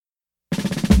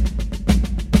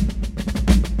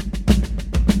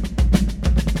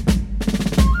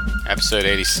Episode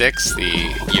 86, the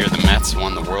year the Mets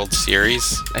won the World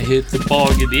Series. I hit the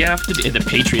ball in the afternoon, and the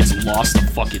Patriots lost the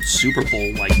fucking Super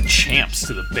Bowl like champs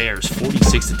to the Bears,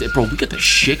 46-10. Bro, we got the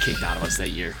shit kicked out of us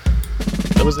that year.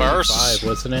 That was 85,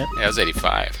 wasn't it? Yeah, it was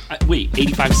 85. Wait,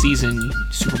 85 season,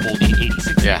 Super Bowl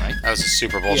 86, yeah, right? That was a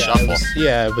Super Bowl shuffle.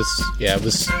 It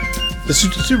was. The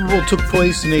Super Bowl took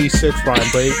place in 86, Ryan,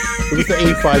 but it was the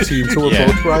 85 season, so we're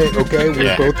both right, okay?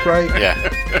 We're both right? Yeah.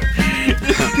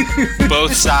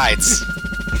 Both sides.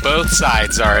 Both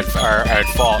sides are at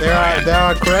fault. There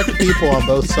are correct people on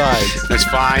both sides. There's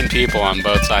fine people on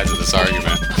both sides of this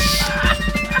argument.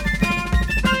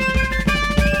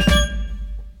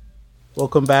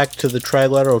 Welcome back to the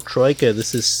Trilateral Troika.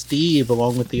 This is Steve,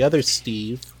 along with the other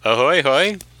Steve. Ahoy,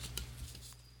 hoy.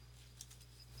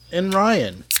 And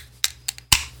Ryan.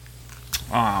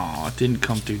 Oh, it didn't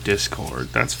come through Discord.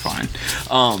 That's fine.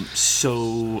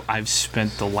 So I've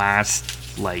spent the last,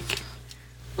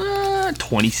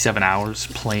 27 hours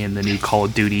playing the new Call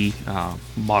of Duty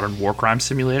Modern War Crime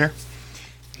Simulator.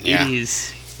 Yeah. It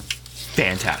is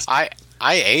fantastic.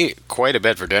 I ate quite a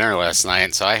bit for dinner last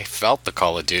night, so I felt the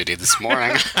Call of Duty this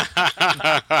morning.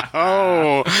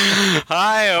 Oh,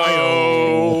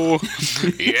 hi-oh.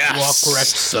 Yes. You are correct,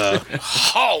 sir.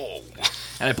 Oh.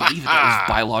 And I believe that was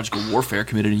biological warfare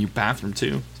committed in your bathroom,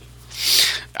 too.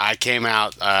 I came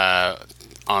out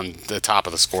on the top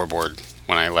of the scoreboard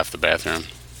when I left the bathroom.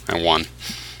 I won.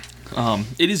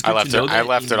 It is good I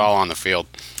left it all on the field.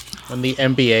 When the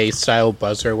NBA style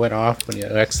buzzer went off when you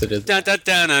exited.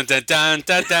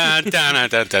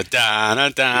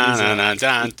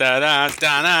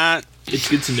 It's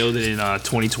good to know that in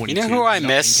 2022, you know who I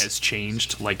miss? Nothing has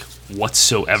changed,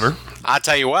 whatsoever. I'll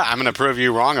tell you what, I'm going to prove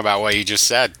you wrong about what you just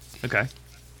said. Okay.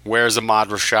 Where's Ahmad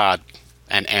Rashad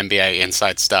and NBA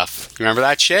inside stuff? You remember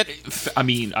that shit? I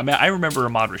remember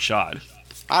Ahmad Rashad.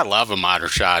 I love Ahmad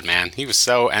Rashad, man. He was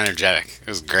so energetic. It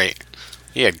was great.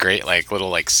 He had great,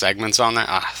 little, segments on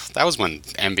that. That was when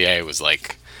NBA was,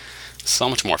 so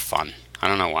much more fun. I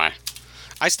don't know why.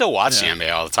 I still watch the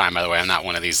NBA all the time, by the way. I'm not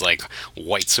one of these,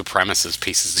 white supremacist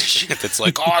pieces of shit that's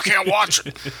I can't watch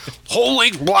it. Whole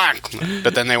league's black.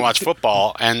 But then they watch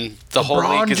football, and the whole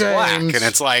league is black. And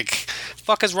it's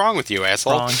fuck is wrong with you,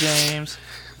 asshole? LeBron James.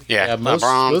 Yeah, most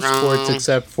sports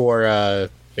except for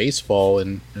baseball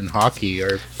and hockey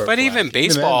are but black. even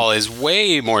baseball is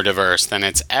way more diverse than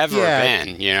it's ever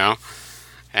been, you know?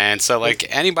 And so,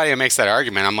 anybody who makes that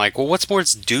argument, I'm like, well, what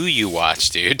sports do you watch,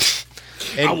 dude?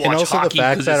 And also the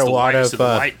fact that a lot of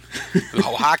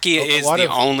hockey is the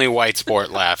only white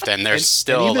sport left, and there's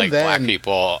still black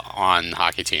people on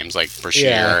hockey teams,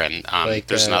 Brashear, and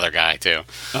there's another guy too,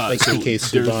 PK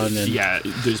Subban.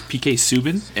 There's PK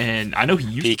Subban, and I know he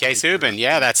used PK Subban.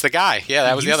 Yeah, that's the guy. Yeah,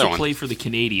 that was the other one. He used to play for the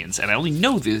Canadians, and I only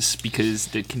know this because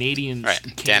the Canadians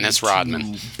came Dennis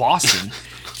Rodman to Boston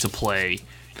to play.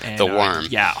 And, the worm.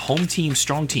 Home team,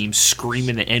 strong team,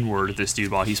 screaming the N-word at this dude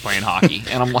while he's playing hockey.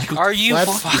 And I'm like, are you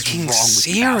fucking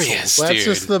serious, dude? That's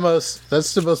just the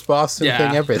most Boston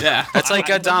thing ever. Yeah. That's like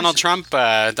a Donald Trump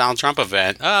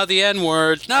event. Oh, the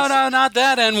N-word. No, not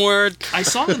that N-word. I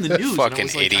saw it in the news. Fucking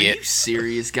and I was idiot. Are you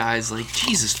serious, guys?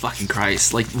 Jesus fucking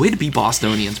Christ. Way to be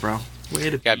Bostonians, bro. Way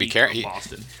to be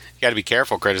Boston. You gotta be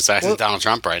careful criticizing Donald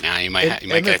Trump right now. You might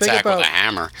get attacked with a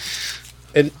hammer.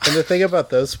 And the thing about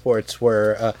those sports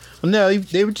were,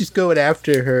 they were just going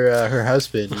after her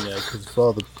husband, because of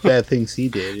all the bad things he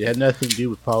did. It had nothing to do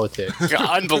with politics.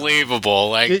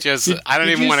 Unbelievable! I don't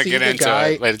even want to get into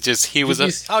it. But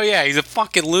he's a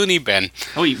fucking loony bin.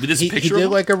 Oh, wait, there's a picture. He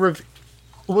did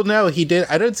Well, no, he did.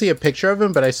 I didn't see a picture of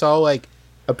him, but I saw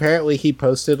apparently he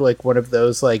posted one of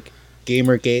those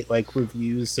Gamergate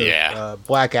reviews of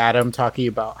Black Adam, talking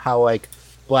about how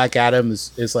Black Adam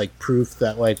is proof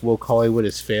that woke Hollywood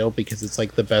has failed because it's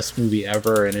the best movie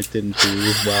ever and it didn't do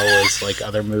as well as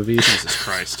other movies. Jesus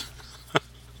Christ.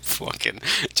 Fucking.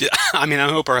 I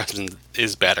hope our husband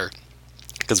is better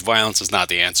because violence is not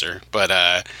the answer.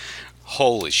 But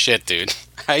holy shit, dude!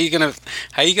 How you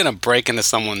gonna break into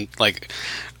someone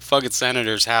fucking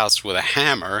senator's house with a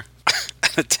hammer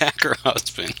and attack her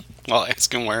husband? While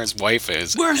asking where his wife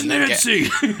is. Where's Nancy?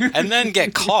 And then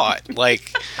get caught. I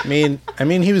mean,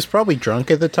 he was probably drunk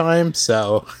at the time,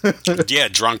 so. Yeah,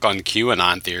 drunk on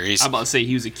QAnon theories. I'm about to say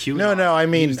he was a QAnon. No, I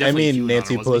mean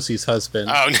Nancy Pelosi's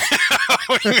husband. Oh,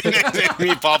 no. You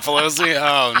mean Paul Pelosi?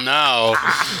 Oh, no.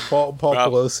 Paul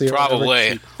Pelosi.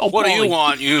 Probably. What do you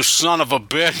want, you son of a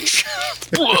bitch?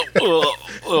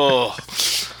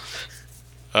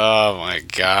 Oh my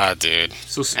god, dude.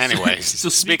 Anyway,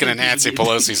 speaking of Nancy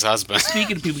Pelosi's husband.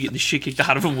 Speaking of people getting the shit kicked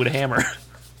out of them with a hammer.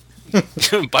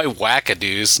 By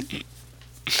wackadoos.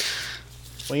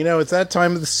 Well, it's that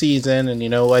time of the season, and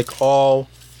like all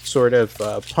sort of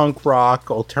punk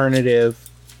rock, alternative,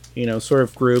 sort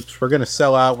of groups, we're gonna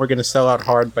sell out. We're gonna sell out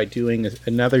hard by doing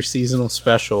another seasonal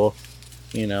special.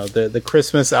 The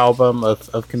Christmas album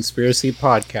of Conspiracy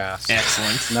Podcasts.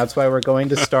 Excellent. And that's why we're going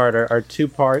to start our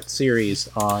 2-part series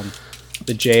on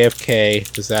the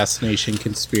JFK assassination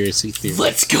conspiracy theory.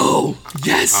 Let's go!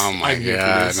 Yes! Oh my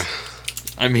god.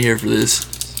 I'm here for this.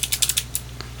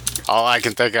 All I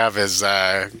can think of is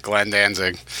Glenn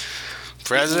Danzig.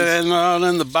 President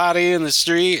on the body in the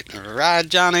street. Ride,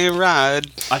 Johnny, ride.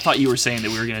 I thought you were saying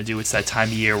that we were going to do, it's that time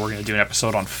of year, we're going to do an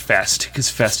episode on Fest, because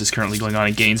Fest is currently going on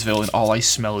in Gainesville, and all I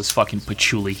smell is fucking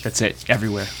patchouli. That's it.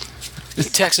 Everywhere.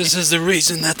 Texas is the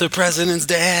reason that the president's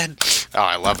dead. Oh,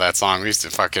 I love that song. We used to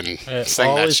fucking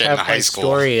sing that shit in high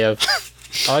school. I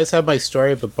always have my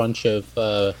story of a bunch of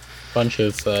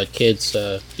kids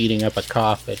beating up a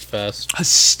cop at Fest.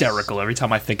 Hysterical every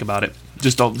time I think about it.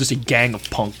 Just a gang of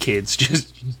punk kids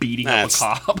just beating up a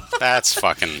cop. That's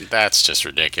just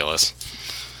ridiculous.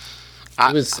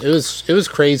 It was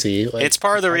crazy. It's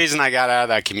part of the reason I got out of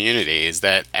that community is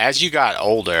that as you got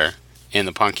older in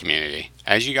the punk community,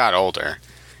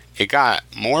 it got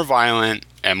more violent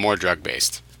and more drug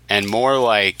based and more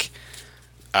like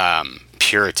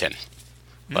Puritan.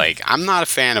 Like, I'm not a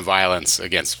fan of violence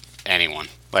against anyone.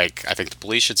 Like, I think the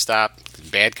police should stop.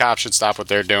 Bad cops should stop what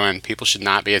they're doing. People should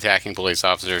not be attacking police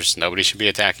officers. Nobody should be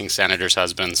attacking senators'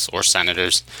 husbands or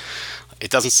senators.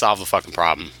 It doesn't solve the fucking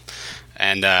problem.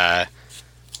 And,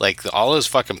 all those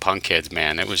fucking punk kids,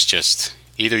 man, it was just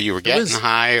either you were getting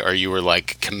high or you were,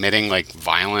 like, committing, like,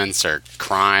 violence or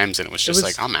crimes, and it was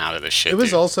just I'm out of this shit, It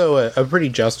was also a pretty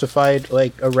justified,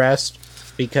 like, arrest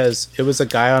because it was a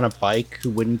guy on a bike who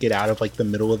wouldn't get out of, like, the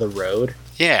middle of the road.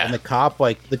 Yeah. And the cop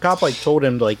told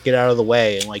him to, like, get out of the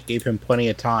way and, like, gave him plenty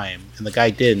of time. And the guy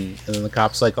didn't. And then the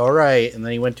cop's like, all right. And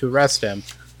then he went to arrest him.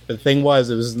 But the thing was,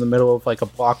 it was in the middle of, like, a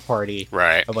block party.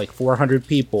 Right. Of, like, 400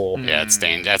 people. Yeah,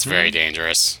 that's very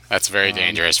dangerous. That's very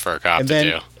dangerous for a cop to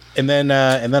do. And then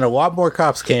a lot more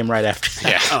cops came right after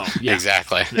that. Yeah,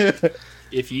 exactly.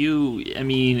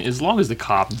 As long as the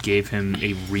cop gave him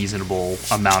a reasonable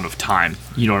amount of time,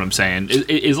 you know what I'm saying?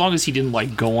 As long as he didn't,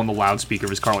 like, go on the loudspeaker of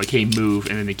his car, like, hey, move,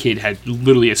 and then the kid had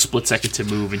literally a split second to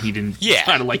move, and he didn't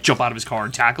try to, like, jump out of his car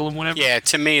and tackle him, whatever. Yeah,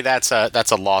 to me, that's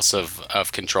a loss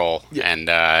of control, and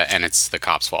it's the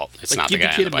cop's fault. It's not the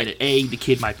guy on the bike. The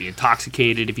kid might be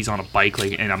intoxicated if he's on a bike,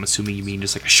 like, and I'm assuming you mean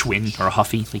just like a Schwinn or a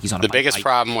Huffy, like he's on a bike.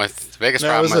 It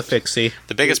was a fixie.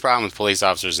 The biggest problem with police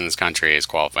officers in this country is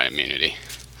qualified immunity.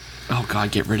 Oh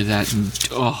God, get rid of that!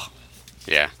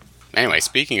 Yeah. Anyway,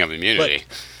 speaking of immunity,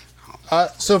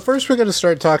 so first we're going to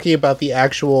start talking about the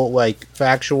actual, like,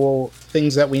 factual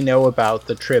things that we know about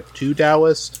the trip to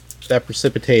Dallas that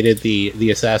precipitated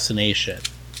the assassination.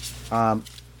 And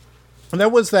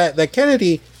that was that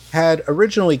Kennedy had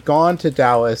originally gone to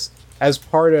Dallas as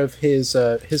part of his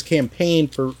campaign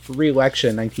for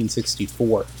re-election in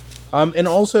 1964, and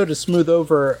also to smooth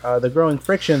over the growing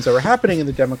frictions that were happening in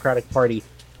the Democratic Party.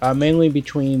 Mainly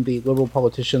between the liberal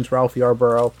politicians Ralph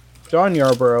Yarborough, Don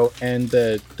Yarborough, and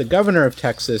the governor of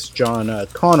Texas, John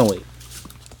Connally.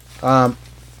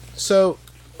 So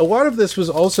a lot of this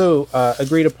was also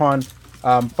agreed upon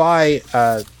by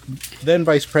then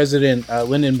Vice President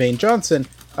Lyndon Baines Johnson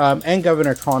and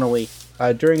Governor Connally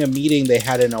during a meeting they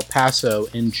had in El Paso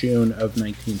in June of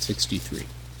 1963.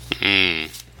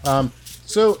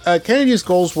 So Kennedy's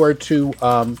goals were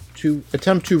to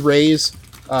attempt to raise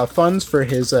funds for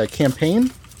his campaign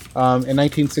in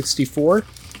 1964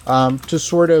 to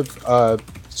sort of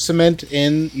cement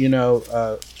in,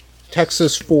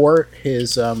 Texas for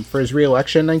his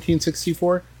re-election in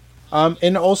 1964,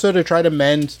 and also to try to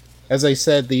mend, as I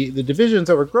said, the divisions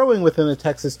that were growing within the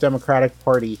Texas Democratic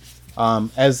Party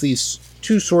as these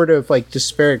two sort of like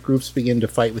disparate groups begin to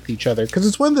fight with each other. Because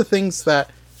it's one of the things that,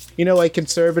 like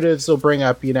conservatives will bring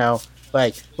up,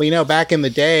 like, well, back in the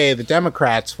day, the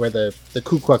Democrats were the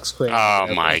Ku Klux Klan. Oh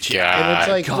my God! And it's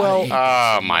like,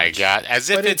 oh my God! As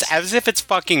if it's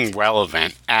fucking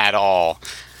relevant at all.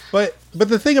 But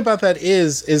the thing about that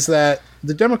is that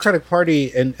the Democratic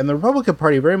Party and the Republican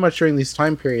Party very much during these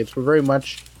time periods were very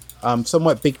much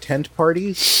somewhat big tent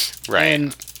parties. Right.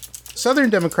 And Southern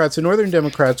Democrats and Northern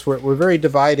Democrats were very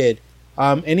divided.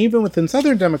 And even within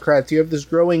Southern Democrats, you have this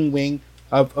growing wing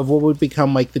of what would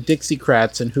become like the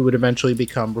Dixiecrats and who would eventually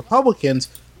become Republicans,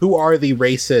 who are the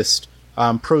racist,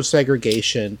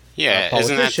 pro-segregation politicians.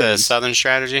 Isn't that the Southern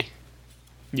strategy?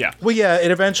 Yeah. Well, yeah,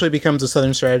 it eventually becomes a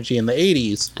Southern strategy in the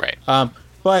 80s. Right.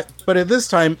 But at this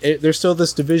time, there's still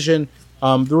this division.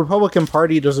 The Republican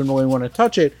Party doesn't really want to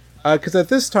touch it because at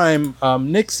this time,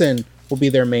 Nixon will be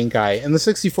their main guy. In the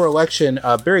 64 election,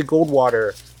 Barry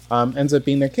Goldwater ends up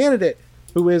being their candidate,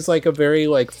 who is like a very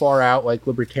like far out like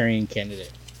libertarian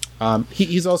candidate.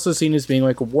 He's also seen as being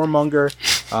like a warmonger.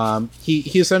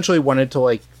 He essentially wanted to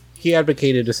like he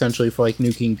advocated essentially for like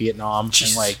nuking Vietnam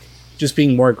and like just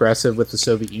being more aggressive with the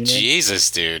Soviet Union.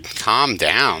 Jesus, dude, calm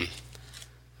down.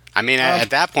 I mean, at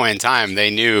that point in time,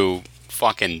 they knew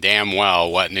fucking damn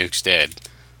well what nukes did.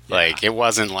 Yeah. Like, it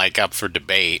wasn't like up for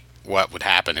debate what would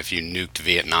happen if you nuked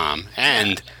Vietnam.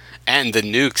 And the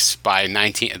nukes by the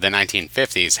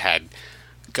 1950s had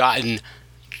gotten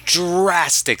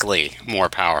drastically more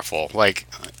powerful. Like,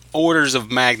 orders of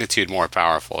magnitude more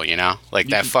powerful, you know? Like,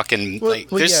 that fucking...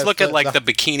 just look at, like, the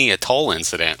Bikini Atoll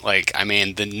incident. Like, I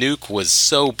mean, the nuke was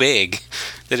so big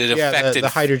that it affected... the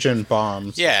hydrogen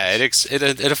bombs. Yeah,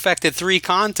 it affected 3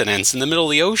 continents in the middle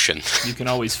of the ocean. You can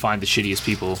always find the shittiest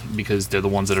people because they're the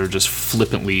ones that are just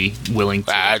flippantly willing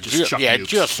to just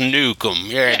nuke them.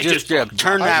 Yeah, just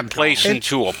turn that place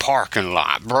into a parking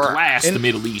lot. Blast the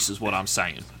Middle East is what I'm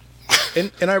saying.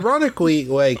 And ironically,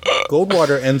 like,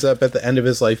 Goldwater ends up at the end of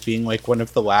his life being like one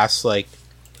of the last like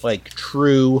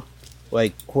true,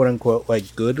 like, quote unquote,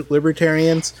 like good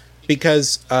libertarians,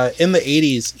 because in the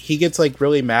 80s he gets like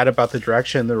really mad about the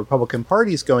direction the Republican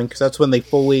Party's going, because that's when they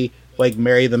fully like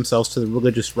marry themselves to the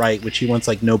religious right, which he wants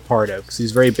like no part of, because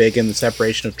he's very big in the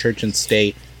separation of church and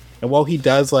state. And while he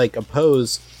does like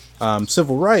oppose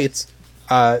civil rights,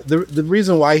 the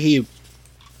reason why he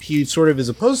sort of is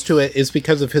opposed to it is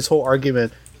because of his whole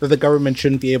argument that the government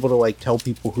shouldn't be able to like tell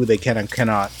people who they can and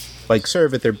cannot like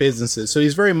serve at their businesses. So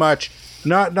he's very much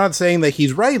not saying that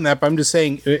he's right in that, but I'm just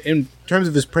saying in terms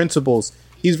of his principles,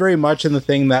 he's very much in the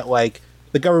thing that like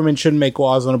the government shouldn't make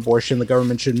laws on abortion. The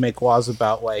government shouldn't make laws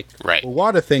about like a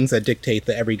lot of things that dictate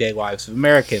the everyday lives of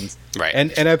Americans. Right.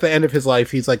 And at the end of his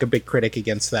life, he's like a big critic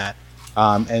against that.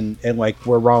 And like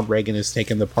where Ronald Reagan has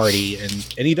taken the party, and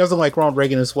he doesn't like Ronald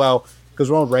Reagan as well, because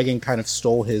Ronald Reagan kind of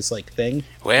stole his like thing.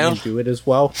 Well, he didn't do it as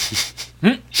well.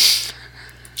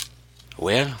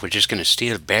 Well, we're just gonna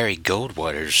steal Barry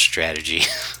Goldwater's strategy.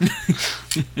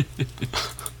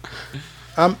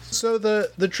 So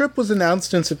the trip was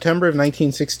announced in September of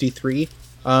 1963,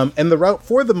 and the route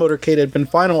for the motorcade had been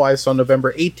finalized on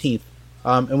November 18th,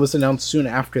 and was announced soon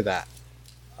after that.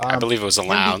 I believe it was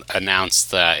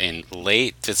announced in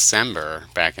late December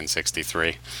back in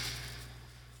 '63.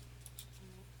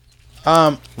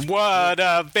 What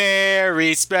a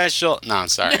very special... No, I'm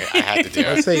sorry. I had to do it.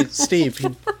 I say, Steve, he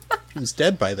was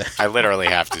dead by then. I literally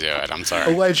have to do it. I'm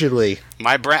sorry. Allegedly.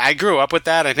 I grew up with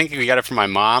that. I think we got it from my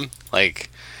mom.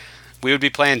 Like, we would be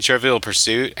playing Trivial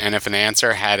Pursuit, and if an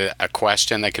answer had a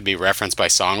question that could be referenced by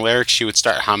song lyrics, she would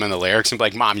start humming the lyrics and be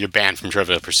like, Mom, you're banned from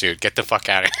Trivial Pursuit. Get the fuck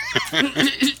out of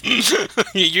here.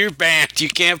 You're banned. You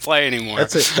can't play anymore.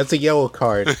 That's a yellow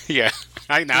card. Yeah.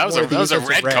 That was a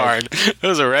red card. That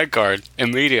was a red card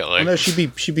immediately. Well, no,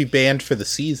 she'd be banned for the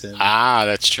season. Ah,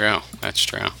 that's true. That's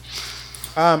true.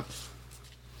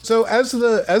 So as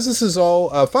this is all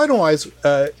finalized,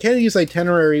 Kennedy's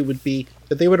itinerary would be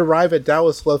that they would arrive at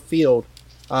Dallas Love Field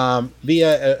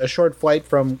via a short flight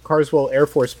from Carswell Air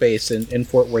Force Base in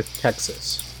Fort Worth,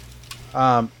 Texas.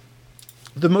 The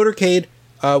motorcade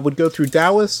would go through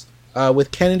Dallas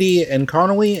with Kennedy and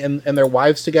Connally and their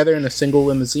wives together in a single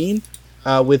limousine,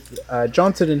 with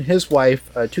Johnson and his wife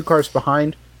 2 cars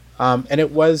behind. And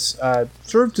it was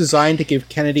sort of designed to give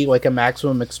Kennedy like a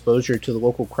maximum exposure to the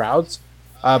local crowds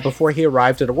before he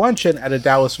arrived at a luncheon at a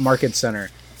Dallas market center,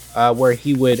 where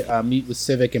he would meet with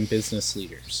civic and business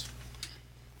leaders.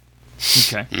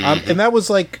 Okay. And that was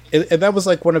like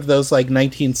one of those like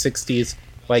 1960s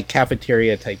like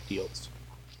cafeteria type deals.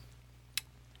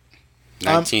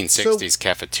 1960s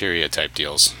cafeteria type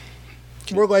deals.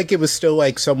 More like it was still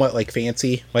like somewhat like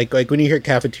fancy, like when you hear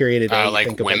cafeteria today, like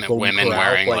you think women, of, like, women Corral,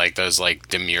 wearing like those like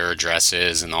demure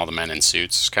dresses and all the men in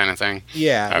suits kind of thing.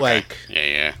 Yeah, okay. like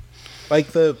yeah, like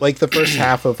the first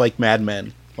half of like Mad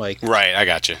Men, like right. I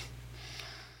got you.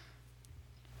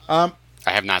 I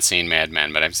have not seen Mad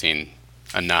Men, but I've seen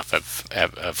enough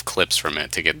of clips from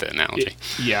it to get the analogy.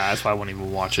 Yeah, that's why I won't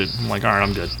even watch it. I'm like, all right,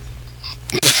 I'm good.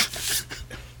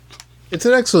 It's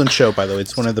an excellent show, by the way.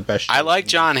 It's one of the best shows. I like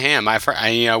John Hamm.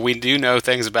 We do know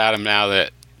things about him now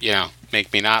that,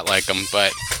 make me not like him,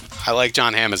 but I like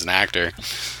John Hamm as an actor.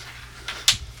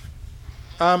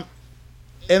 And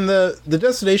the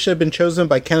destination had been chosen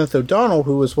by Kenneth O'Donnell,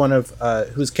 who was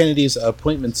who's Kennedy's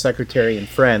appointment secretary and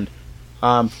friend,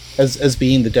 as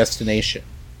being the destination.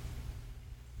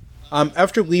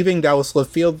 After leaving Dallas Love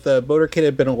Field, the motorcade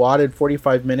had been allotted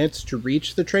 45 minutes to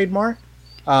reach the Trade Mart,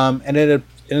 and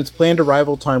its planned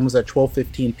arrival time was at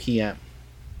 12:15 p.m.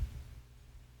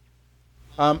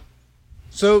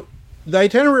 So the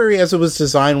itinerary as it was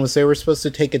designed was they were supposed to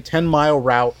take a 10-mile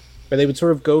route where they would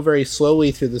sort of go very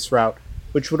slowly through this route,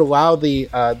 which would allow the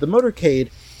motorcade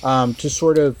to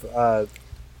sort of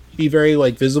be very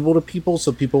like visible to people,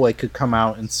 so people like could come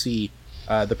out and see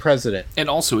the president. And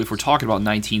also, if we're talking about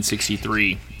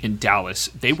 1963 in Dallas,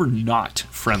 they were not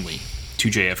friendly to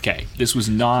JFK. This was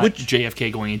not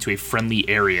JFK going into a friendly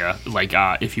area, like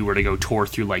if you were to go tour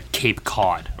through like Cape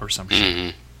Cod or some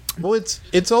shit. Well,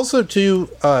 it's also to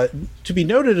be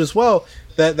noted as well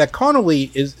that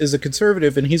Connolly is a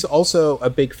conservative, and he's also a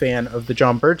big fan of the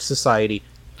John Birch Society,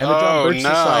 and the John Birch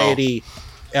Society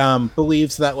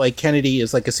believes that like Kennedy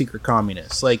is like a secret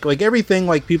communist, like everything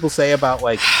like people say about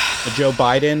like Joe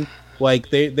Biden.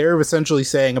 Like they're essentially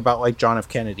saying about like John F.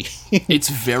 Kennedy. It's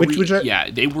very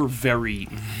they were very,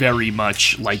 very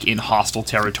much like in hostile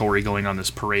territory going on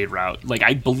this parade route. Like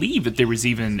I believe that there was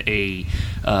even a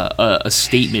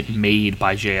statement made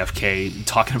by JFK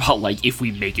talking about like if we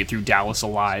make it through Dallas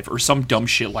alive or some dumb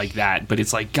shit like that. But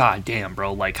it's like, god damn,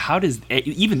 bro, like how does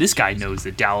even this guy knows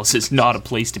that Dallas is not a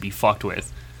place to be fucked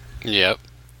with. Yep.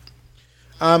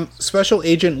 Special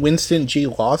Agent Winston G.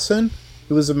 Lawson,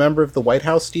 who was a member of the White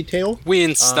House detail.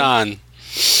 Winston.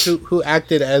 Who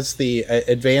acted as the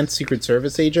advanced Secret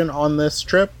Service agent on this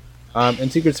trip.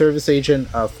 And Secret Service agent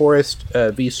Forrest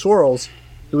V. Sorrells,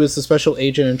 who was the special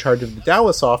agent in charge of the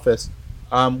Dallas office,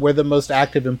 were the most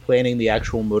active in planning the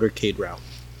actual motorcade route.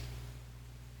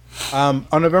 On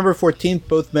November 14th,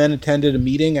 both men attended a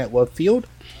meeting at Love Field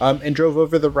and drove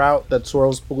over the route that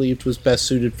Sorrells believed was best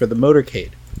suited for the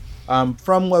motorcade.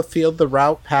 From Love Field, the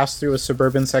route passed through a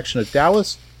suburban section of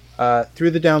Dallas,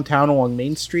 through the downtown along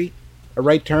Main Street, a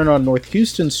right turn on North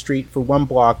Houston Street for 1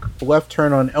 block, a left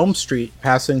turn on Elm Street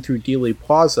passing through Dealey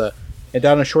Plaza, and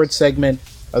down a short segment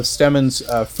of Stemmons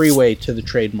Freeway to the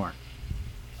Trademark.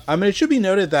 And it should be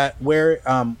noted that where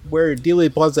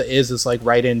Dealey Plaza is like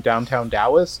right in downtown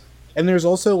Dallas, and there's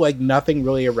also like nothing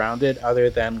really around it other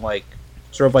than like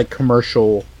sort of like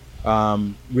commercial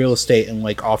real estate and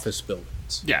like office buildings.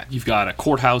 Yeah, you've got a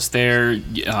courthouse there.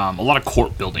 A lot of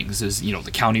court buildings, is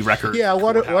the county record. Yeah, a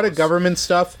lot of government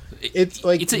stuff. It's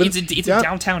like it's a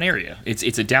downtown area.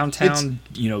 It's a downtown,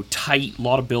 tight,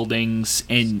 lot of buildings,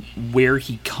 and where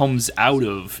he comes out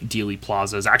of Dealey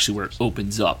Plaza is actually where it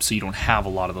opens up, so you don't have a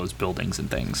lot of those buildings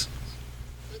and things.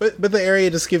 But the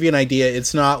area, just to give you an idea,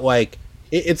 it's not like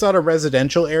it's not a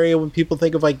residential area. When people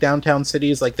think of like downtown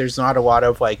cities, like there's not a lot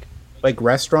of like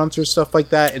restaurants or stuff like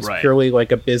that. It's purely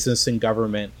like a business and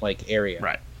government like area.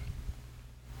 Right.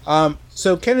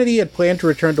 So Kennedy had planned to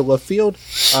return to Love Field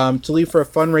to leave for a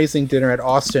fundraising dinner at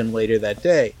Austin later that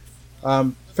day.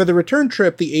 For the return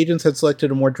trip, the agents had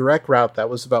selected a more direct route that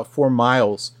was about 4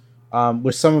 miles,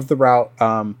 with some of the route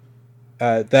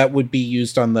that would be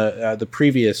used on the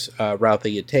previous route that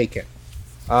he had taken.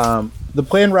 The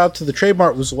planned route to the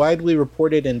Trademark was widely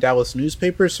reported in Dallas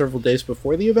newspapers several days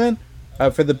before the event,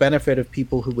 for the benefit of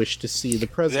people who wish to see the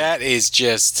president. That is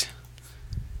just...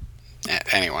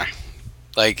 Anyway.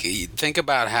 Like, think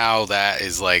about how that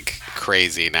is, like,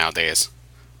 crazy nowadays.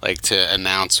 Like, to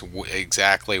announce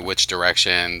exactly which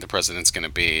direction the president's going to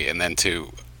be, and then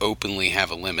to openly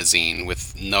have a limousine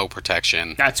with no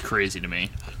protection. That's crazy to me.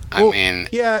 I mean...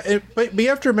 Yeah, but you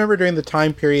have to remember during the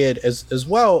time period as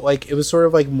well, like, it was sort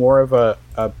of like more of a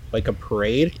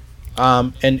parade,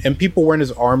 and people weren't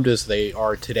as armed as they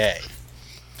are today.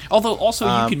 Although, also,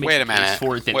 you can make a case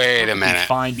for it that it's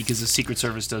fine because the Secret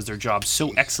Service does their job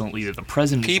so excellently that the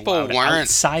president is allowed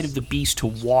outside of the beast to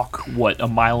walk, a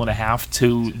mile and a half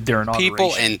to their inauguration.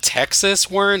 People in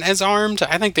Texas weren't as armed?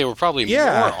 I think they were probably more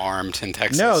armed in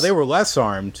Texas. No, they were less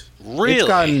armed.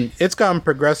 Really? It's gotten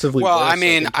progressively worse. Well, I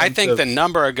mean, I think the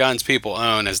number of guns people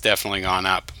own has definitely gone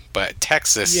up, but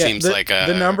Texas seems like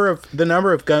the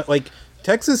number of guns, like...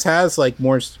 Texas has like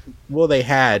they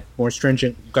had more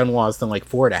stringent gun laws than like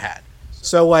Florida had.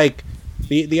 So like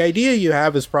the idea you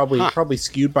have is probably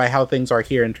skewed by how things are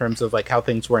here in terms of like how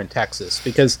things were in Texas,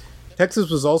 because Texas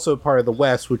was also part of the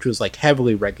West, which was like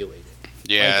heavily regulated.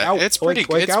 Yeah, it's pretty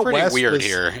weird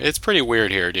here. It's pretty weird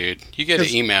here, dude. You get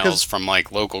emails from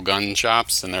like local gun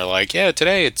shops, and they're like, "Yeah,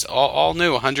 today it's all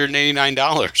new,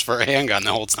 $189 for a handgun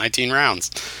that holds 19 rounds."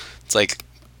 It's like,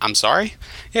 I'm sorry?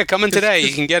 Yeah, come in today.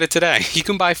 You can get it today. You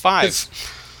can buy 5.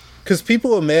 Because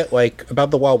people admit, like,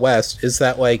 about the Wild West is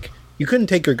that, like, you couldn't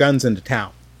take your guns into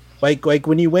town. Like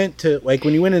when you went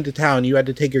into town, you had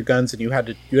to take your guns and you had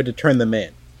to turn them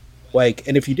in. Like,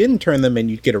 and if you didn't turn them in,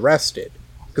 you'd get arrested.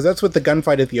 Because that's what the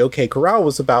gunfight at the OK Corral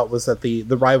was about, was that the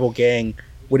rival gang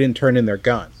wouldn't turn in their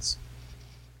guns.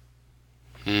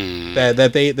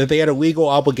 That they had a legal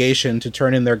obligation to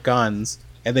turn in their guns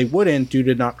and they wouldn't due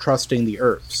to not trusting the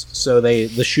Earps. So the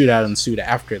shootout ensued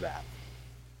after that.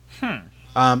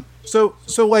 So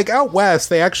like out west,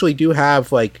 they actually do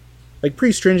have like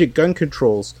pretty stringent gun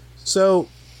controls. So,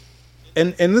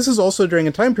 and this is also during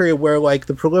a time period where like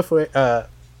the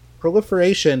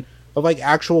proliferation of like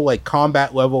actual like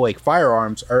combat level like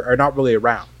firearms are not really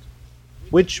around.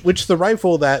 Which the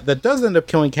rifle that does end up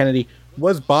killing Kennedy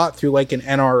was bought through like an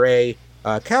NRA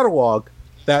catalog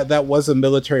that was a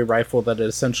military rifle that had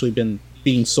essentially been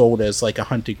being sold as like a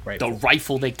hunting rifle. The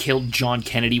rifle that killed John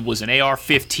Kennedy was an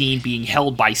AR-15 being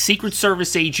held by Secret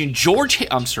Service agent George.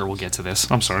 I'm sure we'll get to this.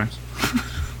 I'm sorry.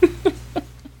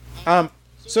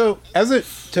 So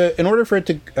in order for it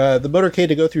to the motorcade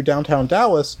to go through downtown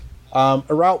Dallas, a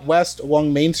route west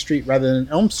along Main Street rather than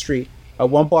Elm Street,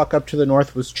 one block up to the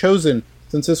north, was chosen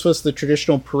since this was the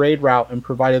traditional parade route and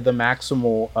provided the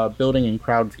maximal building and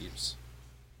crowd views.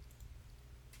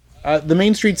 The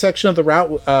Main Street section of the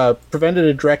route prevented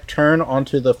a direct turn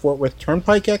onto the Fort Worth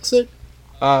Turnpike exit,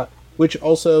 which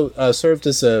also served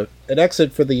as an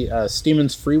exit for the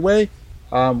Stevens Freeway,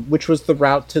 which was the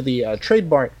route to the Trade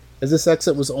Mart, as this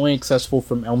exit was only accessible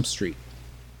from Elm Street.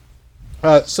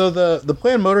 So the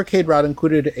planned motorcade route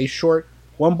included a short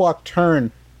one-block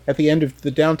turn at the end of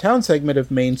the downtown segment of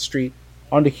Main Street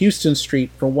onto Houston Street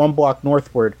for 1 block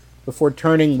northward before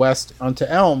turning west onto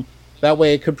Elm. That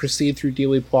way it could proceed through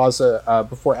Dealey Plaza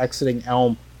before exiting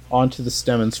Elm onto the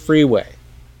Stevens Freeway.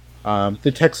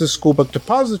 The Texas School Book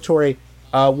Depository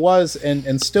was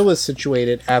and still is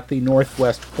situated at the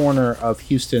northwest corner of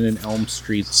Houston and Elm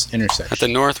Streets intersection. At the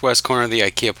northwest corner of the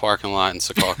IKEA parking lot in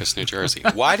Secaucus, New Jersey.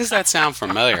 Why does that sound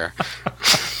familiar?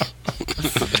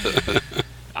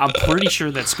 I'm pretty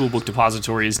sure that School Book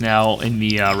Depository is now in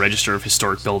the Register of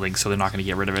Historic Buildings, so they're not going to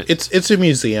get rid of it. It's a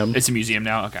museum. It's a museum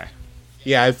now? Okay.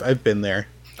 Yeah, I've been there.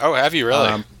 Oh, have you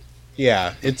really?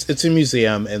 Yeah, it's a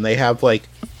museum, and they have like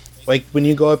when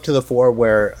you go up to the floor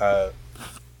where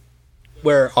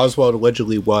Oswald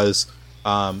allegedly was,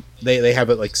 they have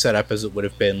it like set up as it would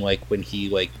have been like when he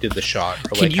like did the shot,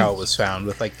 or like how it was found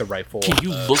with like the rifle. Can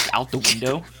you look out the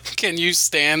window? Can you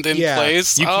stand in Yeah,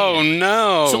 place? you Oh can.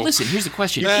 no! So listen, here's the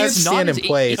question. You can't It's not stand in as-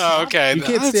 place. it's not- Oh, okay, You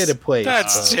can't stand in place.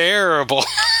 That's so. terrible.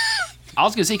 I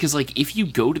was gonna say, because like if you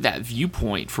go to that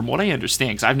viewpoint, from what I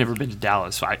understand, because I've never been to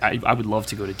Dallas, so I would love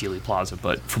to go to Dealey Plaza,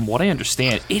 but from what I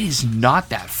understand, it is not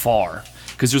that far.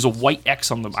 Because there's a white X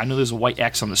on the. I know there's a white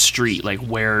X on the street, like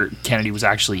where Kennedy was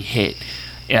actually hit,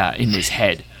 in his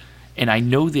head. And I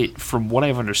know that from what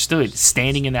I've understood,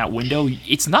 standing in that window,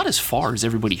 it's not as far as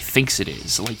everybody thinks it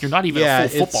is. Like you're not even a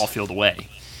full football field away.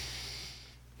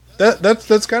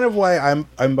 That's kind of why I'm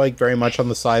like very much on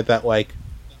the side that like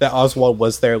that Oswald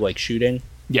was there like shooting.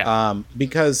 Yeah.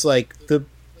 Because like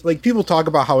people talk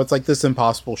about how it's like this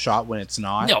impossible shot when it's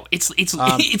not. No, it's it's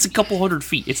a couple hundred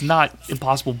feet. It's not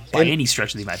impossible by any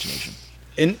stretch of the imagination.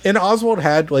 And Oswald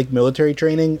had like military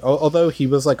training, although he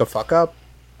was like a fuck up.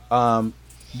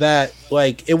 That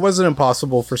like it wasn't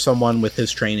impossible for someone with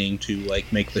his training to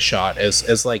like make the shot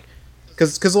as like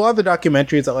because a lot of the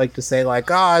documentaries that like to say like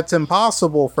it's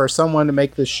impossible for someone to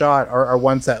make this shot are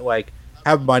ones that like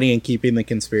have money in keeping the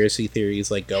conspiracy theories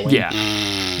like going. Yeah.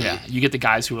 Yeah. You get the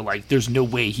guys who are like, there's no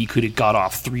way he could have got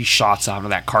off 3 shots out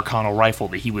of that Carcano rifle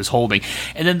that he was holding.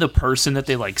 And then the person that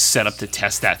they like set up to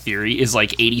test that theory is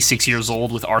like 86 years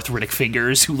old with arthritic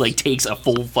fingers who like takes a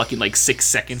full fucking like 6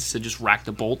 seconds to just rack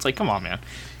the bolts. Like, come on, man.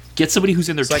 Get somebody who's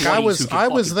in their 20s. Like I was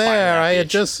fucking there. fire I that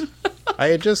bitch.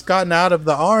 had just gotten out of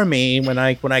the army when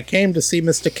I came to see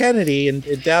Mr. Kennedy in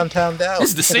downtown Dallas. This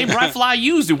is the same rifle I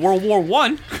used in World War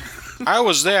One. I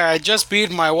was there. I just beat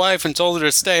my wife and told her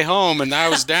to stay home, and I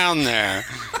was down there.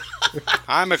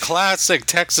 I'm a classic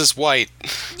Texas white.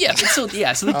 Yeah, so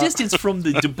the distance from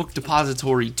the book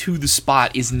depository to the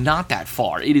spot is not that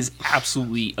far. It is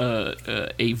absolutely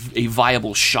a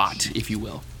viable shot, if you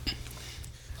will.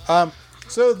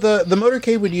 So the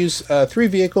motorcade would use 3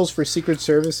 vehicles for Secret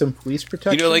Service and police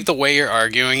protection. You know, like the way you're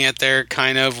arguing it there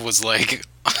kind of was like,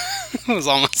 it was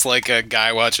almost like a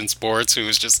guy watching sports who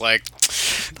was just like,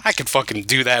 I could fucking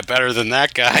do that better than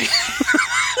that guy.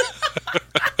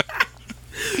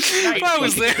 If I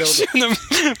was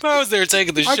there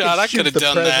taking the shot, I could have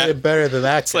done that. Better than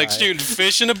that. It's like shooting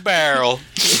fish in a barrel.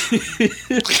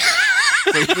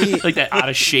 Like that out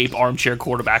of shape armchair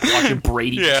quarterback watching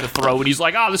Brady get the throw, and he's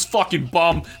like, this fucking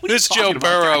bum. What are This you Joe talking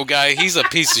about, Burrow guy?" guy, he's a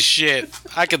piece of shit.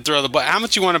 I could throw the ball. How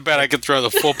much you want to bet I could throw the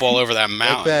football over that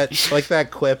mountain? like that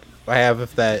clip I have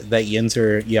of that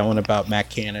Yinzer yelling about Matt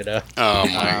Canada. Oh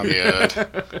my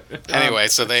god. Anyway,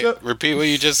 so repeat what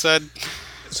you just said.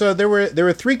 So there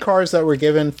were 3 cars that were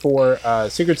given for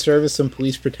Secret Service and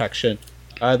police protection.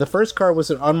 The first car was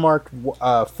an unmarked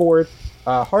Ford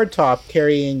hardtop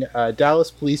carrying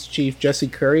Dallas Police Chief Jesse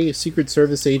Curry, Secret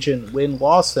Service Agent Wynn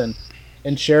Lawson,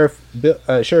 and Sheriff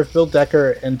Bill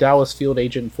Decker and Dallas Field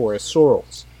Agent Forrest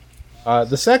Sorrells.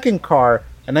 The second car,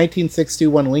 a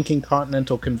 1961 Lincoln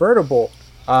Continental convertible,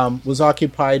 was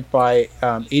occupied by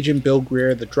Agent Bill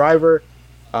Greer, the driver,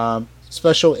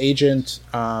 Special Agent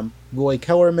Roy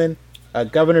Kellerman,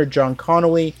 Governor John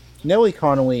Connolly, Nellie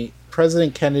Connolly,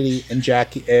 President Kennedy, and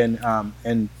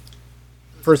and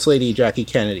First Lady Jackie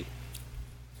Kennedy.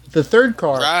 The third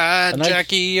car,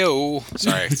 Jackie, yo.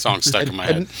 Sorry, song stuck in my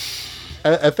head.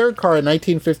 A third car, a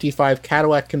 1955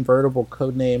 Cadillac convertible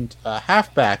codenamed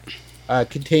Halfback,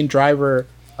 contained driver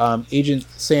Agent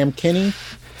Sam Kinney,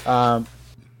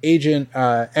 Agent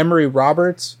Emery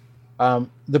Roberts,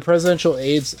 the presidential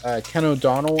aides Ken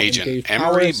O'Donnell, Agent and Dave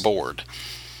Emery Powers, Board.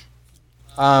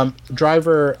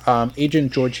 Driver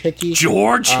Agent George Hickey, and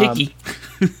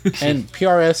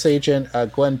PRS Agent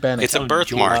Glenn Bennett. It's a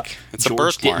birthmark. It's a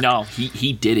birthmark. No,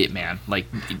 he did it, man. Like,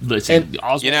 listen,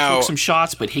 Oswald took some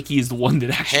shots, but Hickey is the one that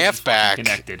actually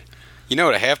connected. You know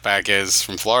what a halfback is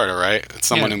from Florida, right? It's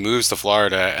someone who moves to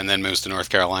Florida and then moves to North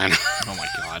Carolina. Oh my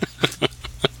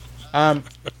God.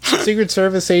 Secret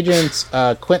Service agents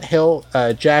Clint Hill,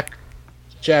 Jack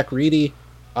Reedy,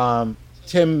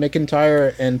 Tim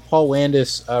McIntyre, and Paul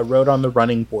Landis rode on the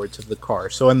running boards of the car,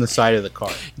 so on the side of the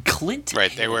car. Clint,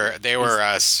 right? They were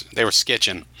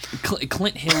skitching.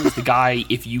 Clint Hill is the guy.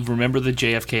 If you remember the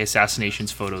JFK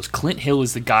assassinations photos, Clint Hill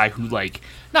is the guy who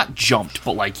not jumped,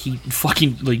 but he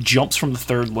fucking jumps from the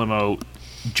third limo,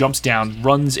 jumps down,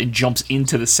 runs and jumps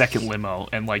into the second limo,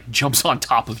 and jumps on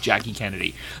top of Jackie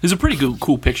Kennedy. There's a pretty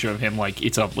cool picture of him.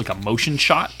 It's a motion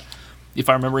shot. If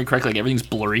I remember correctly, everything's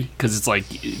blurry because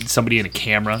it's somebody in a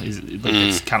camera is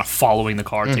it's kind of following the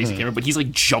car, takes the camera, but he's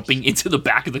jumping into the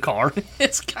back of the car.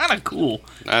 It's kind of cool.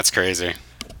 That's crazy.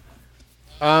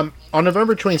 On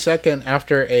November 22nd,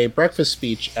 after a breakfast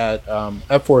speech at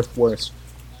Fort Worth,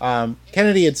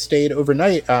 Kennedy had stayed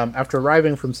overnight after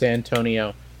arriving from San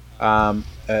Antonio.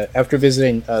 After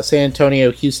visiting San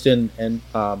Antonio, Houston, and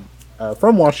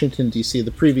from Washington, D.C.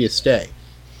 the previous day.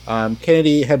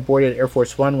 Kennedy had boarded Air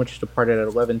Force One, which departed at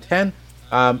 11:10,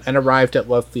 and arrived at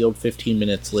Love Field 15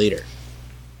 minutes later.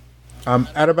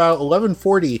 At about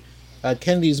 11:40,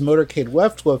 Kennedy's motorcade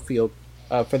left Love Field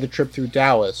for the trip through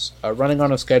Dallas, running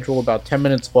on a schedule about 10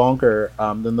 minutes longer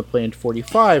than the planned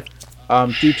 45,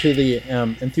 due to the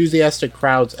enthusiastic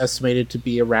crowds estimated to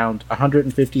be around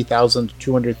 150,000 to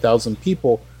 200,000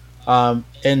 people,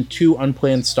 and two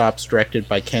unplanned stops directed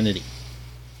by Kennedy.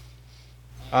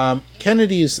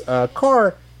 Kennedy's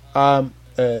car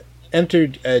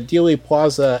entered Dealey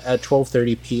Plaza at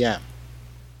 12:30 p.m.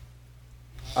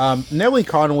 Nellie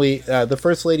Connolly, the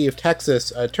First Lady of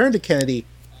Texas, turned to Kennedy,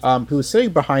 who was sitting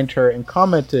behind her, and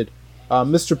commented,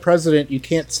 "Mr. President, you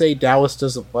can't say Dallas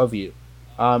doesn't love you."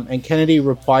 And Kennedy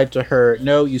replied to her,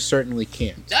 "No, you certainly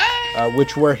can't,"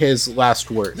 which were his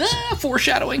last words.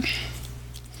 Foreshadowing.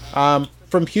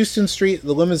 From Houston Street,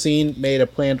 the limousine made a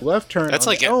planned left turn. That's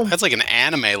like an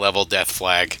anime level death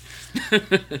flag.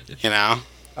 You know.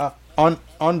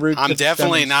 En route. I'm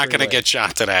definitely not going to get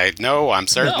shot today. No, I'm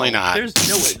certainly not. There's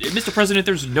no way, Mr. President.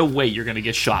 There's no way you're going to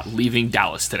get shot leaving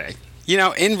Dallas today. You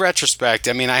know, in retrospect,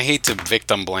 I mean, I hate to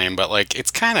victim blame, but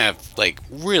it's kind of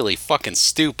really fucking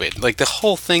stupid. The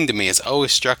whole thing to me has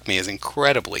always struck me as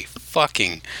incredibly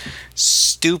fucking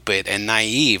stupid and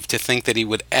naive to think that he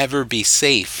would ever be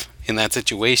safe in that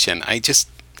situation. I just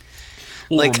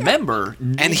remember,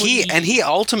 and he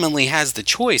ultimately has the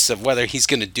choice of whether he's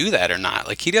going to do that or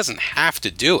not. He doesn't have to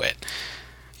do it.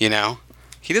 You know,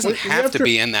 he doesn't have to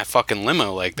be in that fucking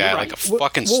limo like that, like a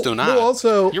fucking stunat. Well,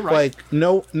 also, you're right.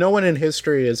 No one in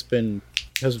history has been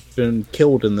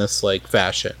killed in this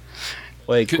fashion.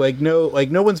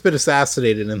 No one's been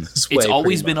assassinated in this way. It's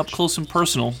always been up close and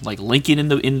personal. Lincoln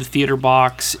in the theater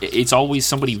box. It's always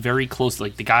somebody very close. The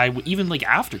guy, even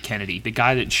after Kennedy, the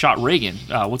guy that shot Reagan.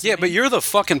 But you're the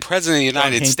fucking president of the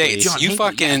United States.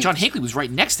 John Hinckley was right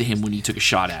next to him when he took a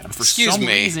shot at him. For some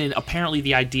reason, apparently,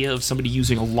 the idea of somebody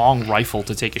using a long rifle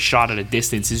to take a shot at a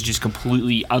distance is just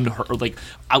completely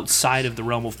outside of the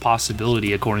realm of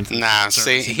possibility, according to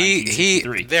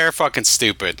they're fucking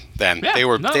stupid. Then they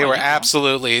were absolutely.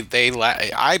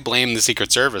 I blame the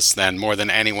Secret Service then more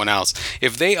than anyone else.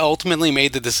 If they ultimately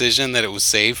made the decision that it was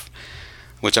safe,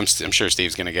 which I'm sure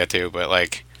Steve's going to get to, but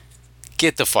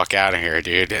Get the fuck out of here,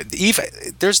 dude. Even,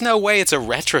 there's no way it's a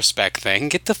retrospect thing.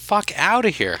 Get the fuck out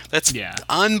of here. That's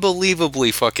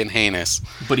unbelievably fucking heinous.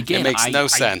 But again, it makes no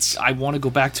sense. I want to go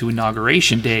back to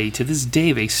Inauguration Day. To this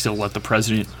day, they still let the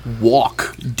president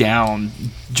walk down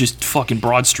just fucking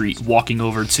Broad Street, walking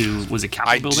over to, was it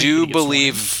Capitol Building? I do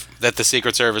believe that the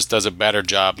Secret Service does a better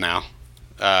job now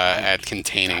at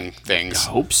containing things. I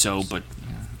hope so, but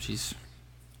jeez.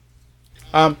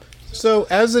 So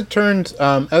as it turned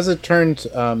down through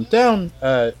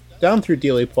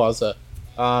Dealey Plaza,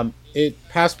 it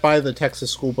passed by the Texas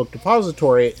School Book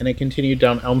Depository and it continued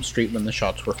down Elm Street when the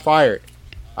shots were fired.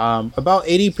 About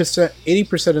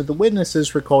 80% of the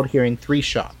witnesses recalled hearing 3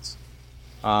 shots.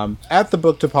 At the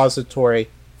book depository,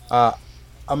 a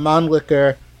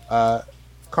Mannlicher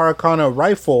Caracano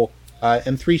rifle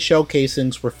and 3 shell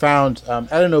casings were found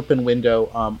at an open window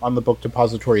on the book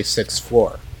depository's 6th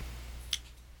floor.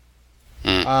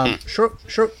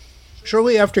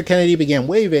 Shortly after Kennedy began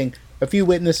waving, a few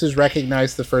witnesses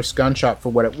recognized the first gunshot for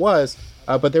what it was,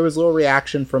 but there was little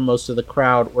reaction from most of the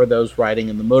crowd or those riding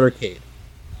in the motorcade.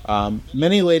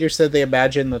 Many later said they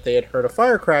imagined that they had heard a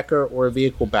firecracker or a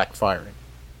vehicle backfiring.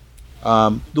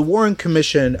 The Warren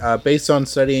Commission, based on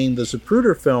studying the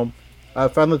Zapruder film,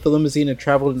 found that the limousine had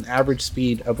traveled an average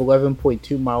speed of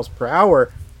 11.2 miles per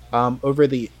hour over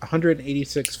the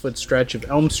 186-foot stretch of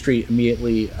Elm Street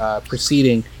immediately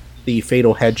preceding the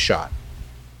fatal headshot.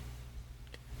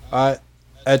 A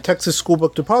Texas School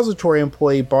Book Depository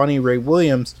employee, Bonnie Ray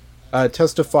Williams,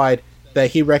 testified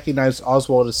that he recognized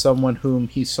Oswald as someone whom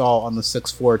he saw on the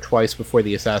 6th floor twice before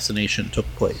the assassination took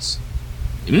place.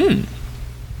 Within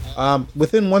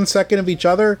 1 second of each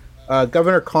other,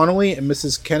 Governor Connolly and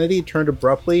Mrs. Kennedy turned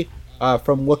abruptly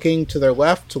from looking to their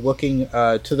left to looking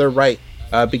to their right,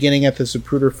 beginning at the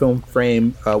Zapruder film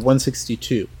frame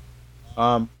 162.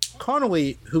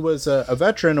 Connolly, who was a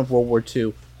veteran of World War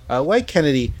II, like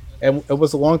Kennedy, and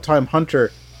was a longtime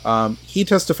hunter, he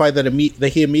testified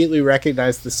that he immediately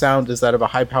recognized the sound as that of a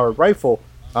high-powered rifle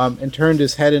and turned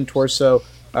his head and torso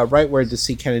rightward to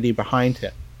see Kennedy behind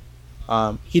him.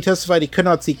 He testified he could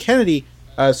not see Kennedy,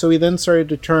 so he then started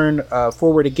to turn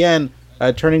forward again,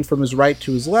 turning from his right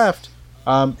to his left,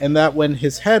 and that when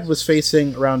his head was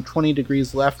facing around 20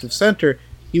 degrees left of center,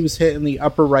 he was hit in the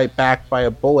upper right back by a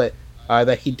bullet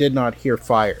that he did not hear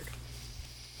fired.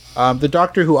 The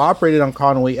doctor who operated on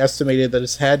Connolly estimated that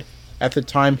his head, at the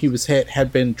time he was hit,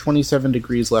 had been 27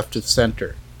 degrees left of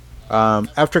center.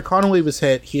 After Connolly was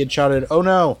hit, he had shouted, "Oh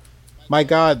no! My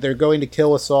God, they're going to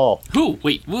kill us all." Who?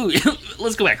 Wait,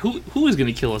 let's go back. Who is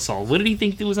going to kill us all? What did he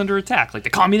think was under attack? Like the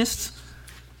communists?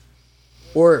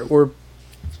 Or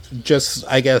just,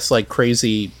 I guess, like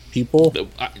crazy people?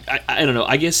 I don't know.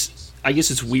 I guess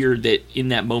it's weird that in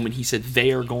that moment he said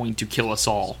they are going to kill us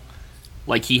all.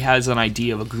 Like he has an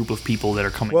idea of a group of people that are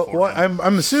coming for him.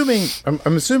 I'm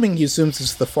assuming he assumes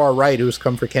it's the far right who's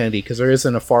come for Kennedy because there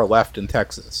isn't a far left in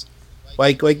Texas.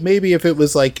 Like maybe if it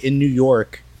was like in New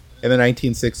York in the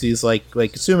 1960s,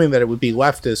 like assuming that it would be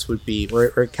leftists would be,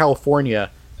 or California,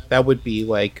 that would be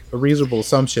like a reasonable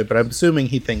assumption. But I'm assuming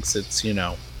he thinks it's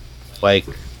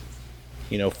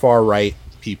far right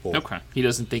people. Okay, he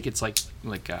doesn't think it's like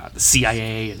the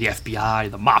CIA, or the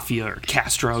FBI, the mafia, or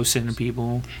Castro sending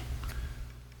people.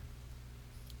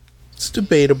 It's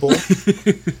debatable.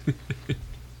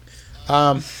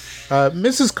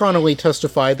 Mrs. Connolly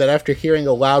testified that after hearing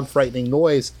a loud, frightening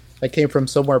noise that came from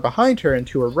somewhere behind her and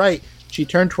to her right, she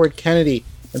turned toward Kennedy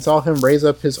and saw him raise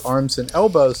up his arms and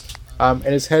elbows and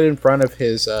his head in front of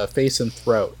his face and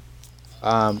throat.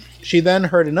 She then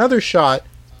heard another shot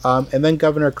and then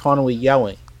Governor Connolly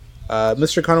yelling.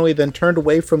 Mr. Connolly then turned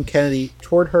away from Kennedy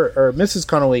toward her, or Mrs.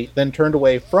 Connolly then turned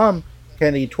away from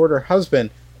Kennedy toward her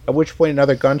husband, at which point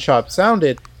another gunshot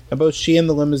sounded, and both she and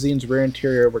the limousine's rear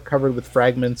interior were covered with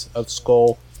fragments of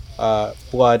skull,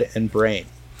 blood, and brain.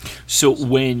 So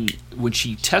when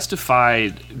she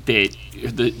testified that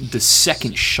the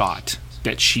second shot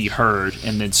that she heard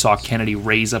and then saw Kennedy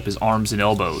raise up his arms and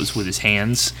elbows with his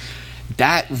hands,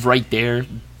 that right there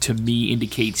to me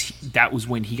indicates that was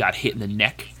when he got hit in the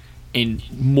neck, and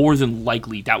more than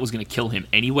likely that was going to kill him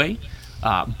anyway.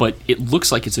 But it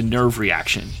looks like it's a nerve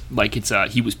reaction, like it's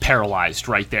he was paralyzed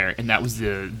right there, and that was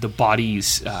the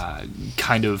body's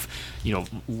kind of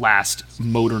last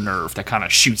motor nerve that kind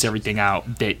of shoots everything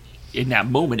out. That in that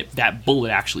moment, that bullet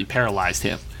actually paralyzed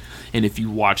him. And if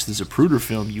you watch the Zapruder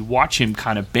film, you watch him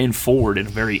kind of bend forward in a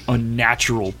very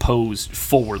unnatural pose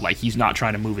forward, like he's not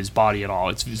trying to move his body at all.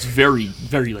 It's very,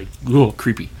 very like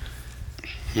creepy.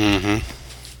 Mm-hmm.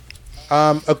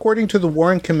 According to the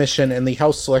Warren Commission and the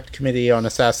House Select Committee on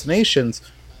Assassinations,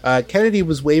 Kennedy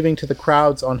was waving to the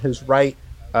crowds on his right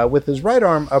with his right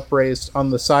arm upraised on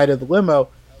the side of the limo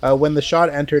when the shot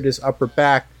entered his upper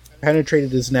back,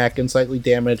 penetrated his neck, and slightly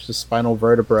damaged the spinal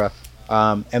vertebra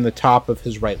and the top of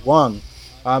his right lung.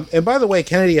 And by the way,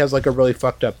 Kennedy has like a really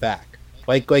fucked up back.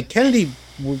 Like Kennedy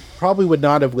probably would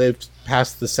not have lived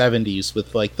past the 70s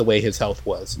with like the way his health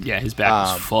was. Yeah, his back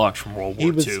was fucked from World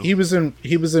War II. He was in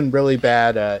really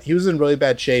bad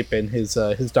shape, and his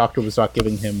doctor was not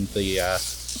giving him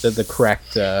the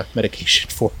correct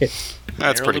medication for it.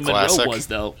 That's pretty classic. Was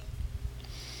though.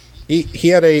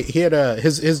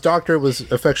 His doctor was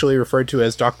affectionately referred to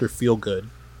as Dr. Feelgood.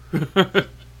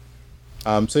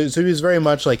 So he was very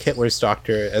much like Hitler's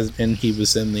doctor, and he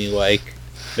was in the like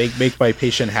make my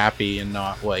patient happy and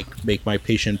not like make my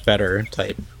patient better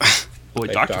type. Boy,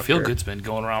 Dr. Feelgood's been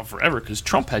going around forever because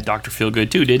Trump had Dr.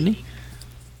 Feelgood too, didn't he?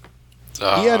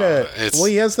 He had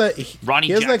he has that. Ronnie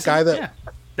he has Jackson. that guy that. Yeah,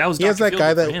 that was. He has that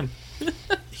guy that.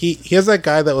 He has that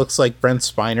guy that looks like Brent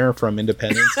Spiner from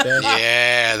Independence Day.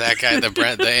 Yeah, that guy,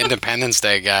 the Independence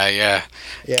Day guy. Yeah,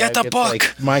 get the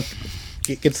book.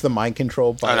 Gets the mind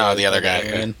control. By the other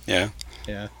guy. Yeah.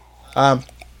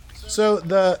 So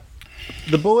the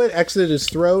bullet exited his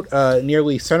throat,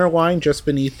 nearly center line, just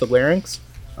beneath the larynx,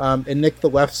 and nicked the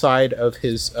left side of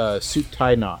his suit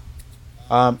tie knot.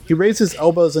 He raised his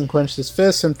elbows and clenched his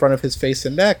fists in front of his face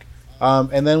and neck,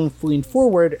 and then leaned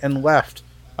forward and left.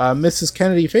 Mrs.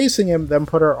 Kennedy facing him, then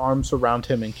put her arms around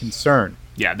him in concern.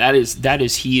 Yeah, that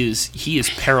is he is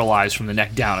paralyzed from the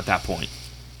neck down at that point.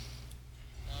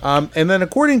 And then,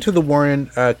 according to the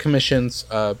Warren Commission's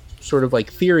sort of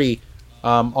like theory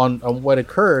on what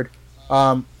occurred,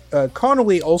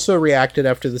 Connolly also reacted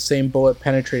after the same bullet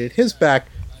penetrated his back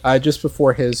just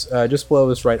below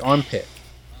his right armpit.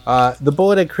 The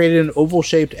bullet had created an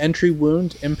oval-shaped entry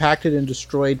wound, impacted and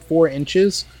destroyed 4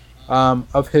 inches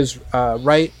of his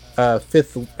right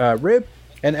fifth rib,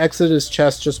 and exited his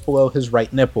chest just below his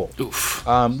right nipple. Oof.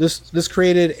 This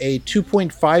created a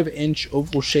 2.5-inch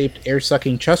oval-shaped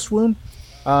air-sucking chest wound,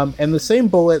 and the same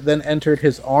bullet then entered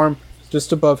his arm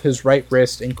just above his right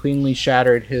wrist and cleanly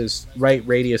shattered his right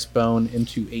radius bone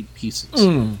into 8 pieces.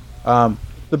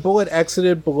 The bullet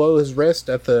exited below his wrist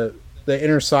at the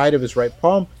inner side of his right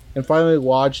palm and finally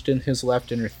lodged in his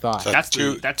left inner thigh. So that's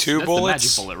two that's bullets? the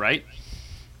magic bullet, right?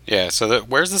 Yeah, so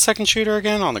where's the second shooter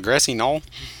again? On the grassy knoll?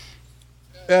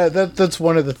 That's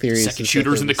one of the theories. Second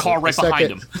shooter's in the car right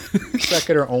behind him.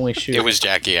 Second or only shooter. It was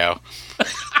Jackie O.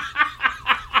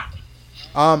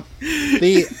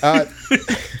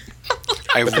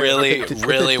 I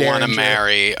really want to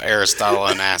marry Aristotle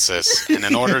Onassis, and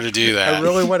in order to do that,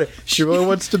 she really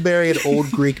wants to marry an old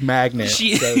Greek magnate.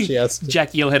 So she has to.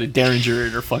 Jackie O had a Derringer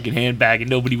in her fucking handbag, and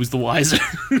nobody was the wiser.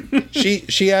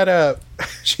 She had a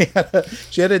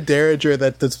Derringer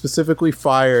that specifically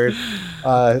fired.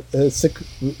 Was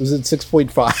it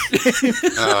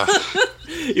 6.5?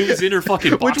 It was in her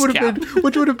fucking box cap.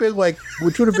 Which would have been like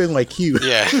huge.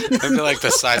 Yeah, it'd be like the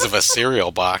size of a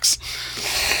cereal box.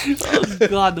 Oh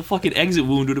god, the fucking exit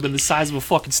wound would have been the size of a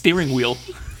fucking steering wheel.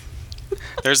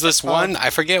 There's this one, I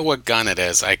forget what gun it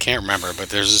is, I can't remember, but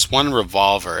there's this one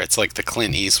revolver. It's like the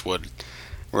Clint Eastwood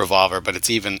revolver, but I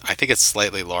think it's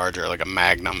slightly larger, like a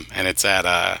Magnum, and it's at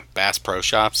Bass Pro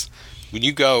Shops. If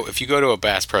you go to a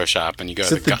Bass Pro Shop and you go is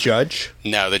to it the Judge?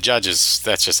 No, the Judge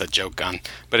that's just a joke gun.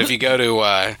 But if you go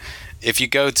to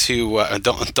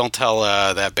don't tell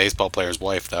that baseball player's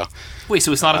wife though. Wait,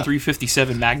 so it's not a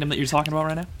 357 Magnum that you're talking about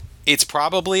right now? It's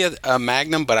probably a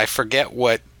Magnum, but I forget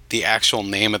what the actual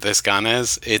name of this gun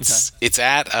is. It's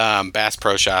at Bass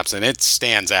Pro Shops, and it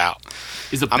stands out.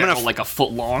 Is the barrel like a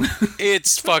foot long?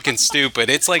 It's fucking stupid.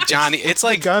 It's like Johnny. It's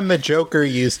like the gun the Joker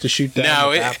used to shoot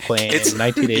down the Batplane in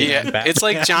 1980. Yeah, it's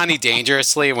like Johnny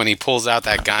Dangerously when he pulls out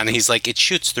that gun. He's like, it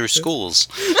shoots through schools.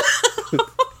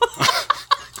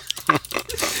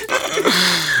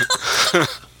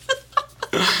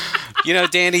 You know,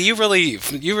 Danny, you really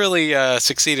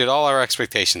succeeded all our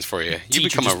expectations for you. You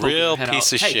become a real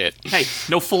piece of shit. Hey,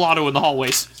 no full auto in the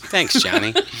hallways. Thanks,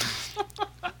 Johnny.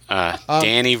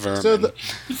 Danny Verman.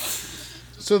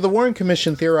 So the Warren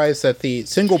Commission theorized that the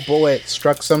single bullet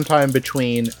struck sometime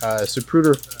between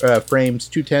Zapruder frames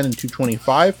 210 and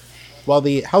 225, while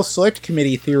the House Select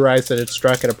Committee theorized that it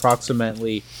struck at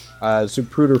approximately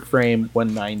Zapruder frame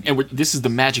 190. And this is the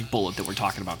magic bullet that we're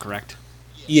talking about, correct?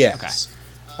 Yes. Okay.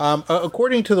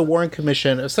 According to the Warren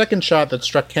Commission, a second shot that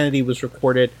struck Kennedy was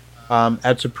recorded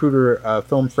at Zapruder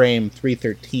film frame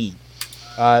 313.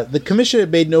 The commission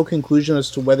had made no conclusion as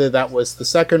to whether that was the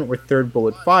second or third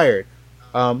bullet fired.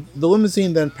 The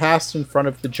limousine then passed in front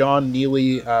of the John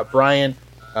Neely Bryan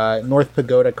North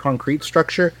Pagoda concrete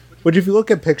structure, which if you look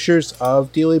at pictures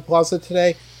of Dealey Plaza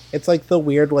today, It's like the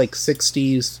weird like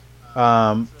 60s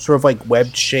sort of like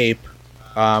webbed shape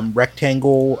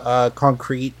rectangle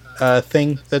concrete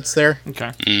thing that's there.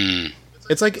 Okay.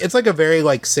 It's like a very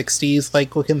like 60s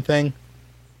like looking thing.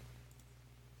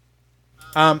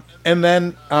 And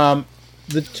then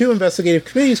the two investigative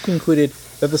committees concluded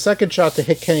that the second shot to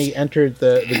hit Kennedy entered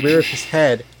the rear of his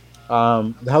head.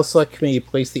 The House Select Committee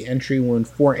placed the entry wound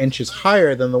 4 inches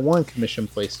higher than the Warren Commission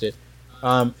placed it,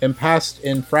 and passed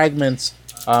in fragments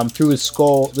through his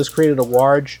skull. This created a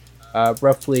large,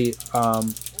 roughly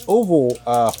oval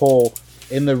hole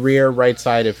in the rear right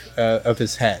side of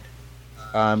his head.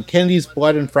 Kennedy's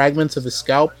blood and fragments of his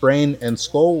scalp, brain, and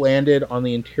skull landed on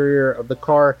the interior of the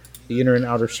car, the inner and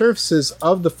outer surfaces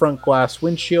of the front glass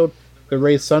windshield, the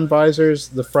raised sun visors,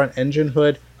 the front engine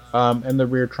hood, and the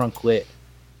rear trunk lid.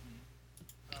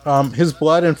 His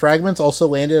blood and fragments also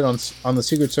landed on the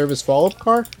Secret Service follow-up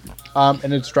car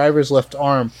and its driver's left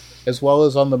arm, as well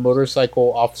as on the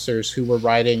motorcycle officers who were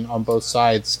riding on both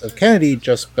sides of Kennedy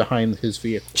just behind his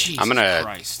vehicle. Jesus I'm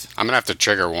gonna have to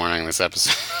trigger warning this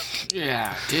episode.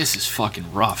 Yeah, this is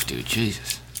fucking rough, dude.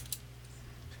 Jesus.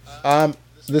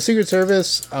 The Secret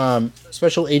Service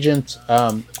Special Agent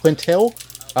Clint Hill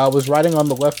was riding on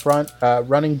the left front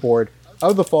running board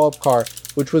of the follow-up car,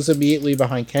 which was immediately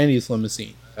behind Kennedy's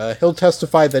limousine. Hill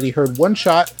testified that he heard one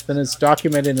shot, then it's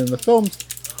documented in the films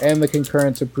and the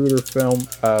concurrent Zapruder film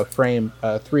frame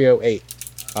 308.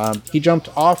 He jumped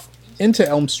off into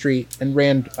Elm Street and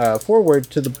ran forward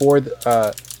to board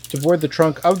the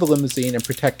trunk of the limousine and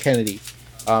protect Kennedy.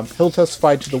 Hill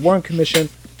testified to the Warren Commission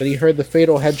that he heard the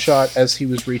fatal headshot as he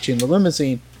was reaching the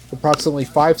limousine, approximately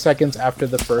 5 seconds after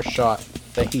the first shot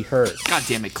that he heard. God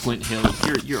damn it, Clint Hill,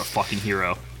 you're a fucking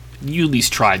hero. You at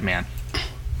least tried, man.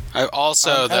 I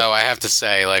also, though, I have to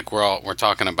say, like we're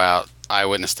talking about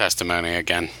eyewitness testimony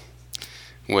again,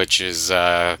 which is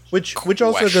which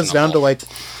also goes down to like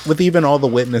with even all the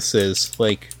witnesses,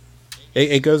 like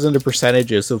it goes into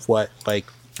percentages of what like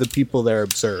the people there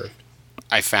observed.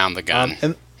 I found the gun,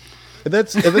 and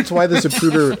that's why the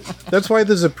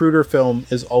Zapruder film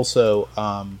is also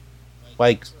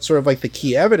like sort of like the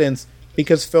key evidence,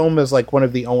 because film is like one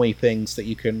of the only things that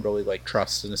you can really like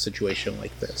trust in a situation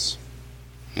like this.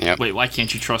 Yep. Wait, why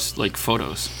can't you trust like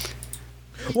photos?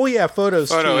 Well, yeah, photo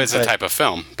is a type of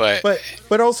film, but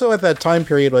also at that time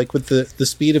period, like with the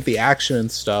speed of the action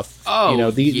and stuff. Oh, you know,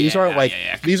 these aren't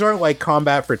like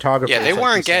combat photography. Yeah, they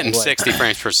weren't getting 60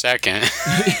 frames per second.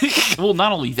 Well,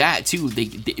 not only that, too,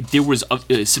 there was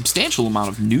a substantial amount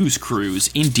of news crews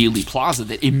in Dealey Plaza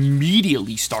that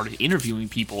immediately started interviewing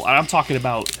people, and I'm talking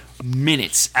about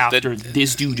minutes after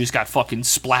this dude just got fucking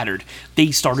splattered.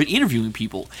 They started interviewing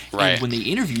people, right. And when they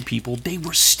interviewed people, they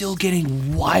were still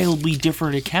getting wildly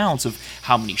different accounts of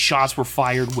how many shots were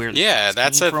fired, where the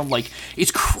shots came from. Like, it's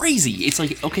crazy. It's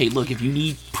like, okay, look, if you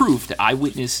need proof that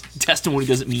eyewitness testimony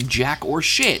doesn't mean jack or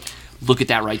shit, look at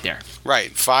that right there.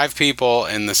 Right, 5 people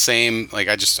in the same, like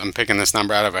I'm picking this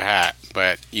number out of a hat,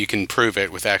 but you can prove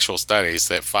it with actual studies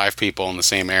that 5 people in the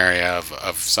same area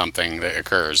of something that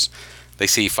occurs, they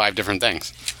see 5 different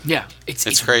things. Yeah,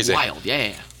 it's crazy. Wild,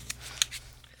 yeah.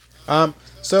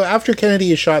 So after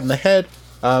Kennedy is shot in the head,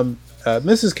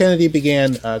 Mrs. Kennedy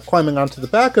began climbing onto the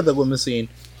back of the limousine,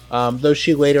 though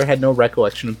she later had no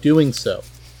recollection of doing so.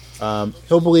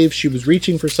 Hill believes she was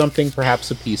reaching for something,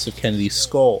 perhaps a piece of Kennedy's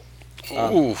skull.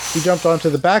 She jumped onto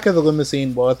the back of the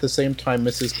limousine, while at the same time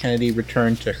Mrs. Kennedy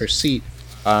returned to her seat,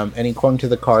 and he clung to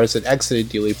the car as it exited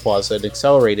Dealey Plaza and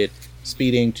accelerated,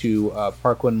 speeding to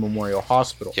Parkland Memorial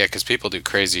Hospital. Yeah, because people do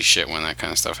crazy shit when that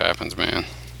kind of stuff happens, man.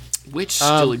 Which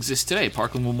still exists today.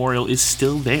 Parkland Memorial is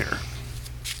still there.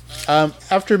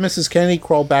 After Mrs. Kennedy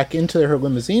crawled back into her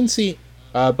limousine seat,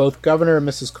 both Governor and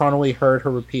Mrs. Connolly heard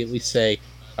her repeatedly say,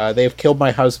 "They have killed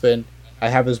my husband. I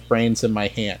have his brains in my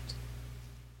hand."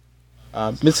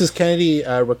 Mrs. Kennedy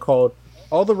recalled,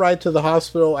 "All the ride to the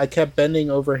hospital, I kept bending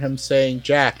over him saying,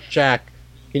 'Jack, Jack,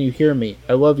 can you hear me?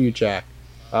 I love you, Jack.'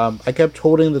 I kept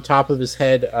holding the top of his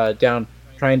head down,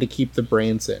 trying to keep the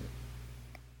brains in."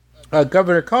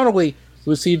 Governor Connolly,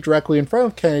 who was seated directly in front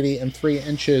of Kennedy and 3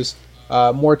 inches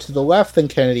more to the left than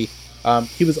Kennedy,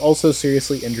 he was also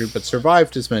seriously injured but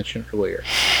survived, as mentioned earlier.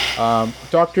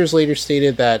 Doctors later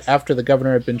stated that after the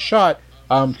governor had been shot,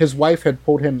 his wife had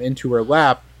pulled him into her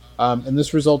lap, and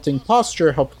this resulting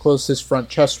posture helped close his front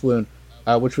chest wound,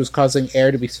 which was causing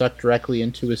air to be sucked directly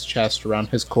into his chest around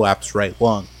his collapsed right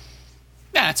lung.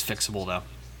 Yeah, it's fixable, though.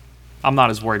 I'm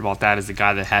not as worried about that as the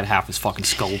guy that had half his fucking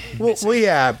skull. Well,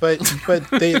 yeah, but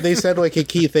they said like a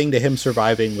key thing to him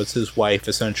surviving was his wife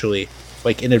essentially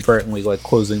like inadvertently like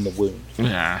closing the wound.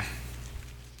 Yeah.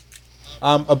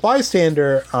 A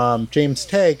bystander, James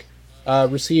Tagg,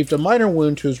 received a minor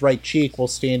wound to his right cheek while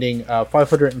standing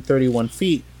 531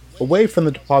 feet away from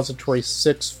the depository's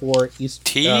 6th-floor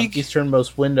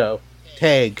easternmost window.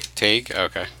 Teague,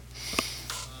 okay.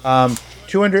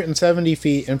 270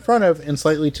 feet in front of and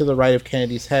slightly to the right of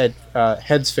Kennedy's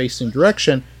head's facing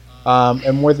direction,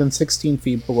 and more than 16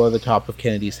 feet below the top of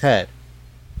Kennedy's head.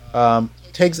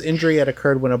 Teague's injury had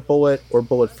occurred when a bullet or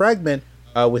bullet fragment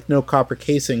with no copper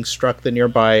casing struck the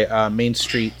nearby Main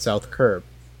Street South curb.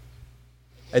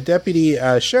 A deputy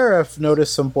sheriff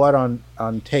noticed some blood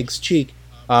on Teague's cheek,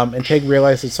 and Teague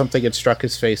realized that something had struck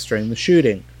his face during the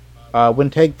shooting. When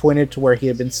Teague pointed to where he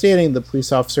had been standing, the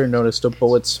police officer noticed a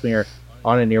bullet smear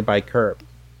on a nearby curb.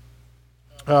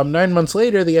 9 months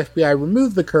later, the FBI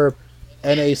removed the curb,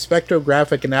 and a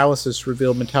spectrographic analysis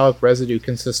revealed metallic residue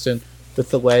consistent with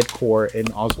the lead core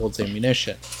in Oswald's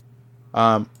ammunition.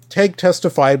 Teague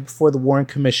testified before the Warren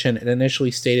Commission and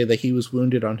initially stated that he was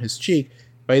wounded on his cheek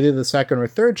by either the second or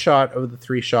third shot of the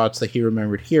 3 shots that he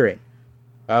remembered hearing.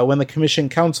 When the Commission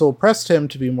counsel pressed him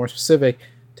to be more specific,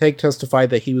 Teague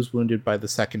testified that he was wounded by the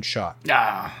second shot.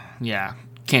 Yeah.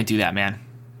 Can't do that, man.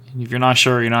 If you're not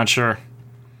sure, you're not sure.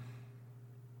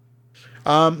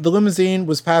 The limousine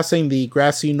was passing the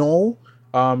grassy knoll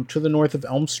to the north of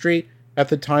Elm Street at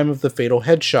the time of the fatal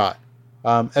headshot.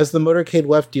 As the motorcade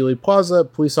left Dealey Plaza,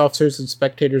 police officers and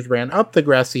spectators ran up the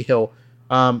grassy hill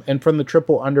and from the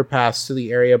triple underpass to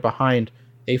the area behind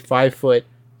a 5-foot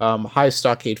high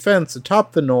stockade fence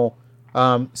atop the knoll,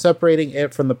 separating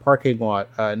it from the parking lot.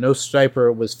 No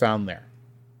sniper was found there.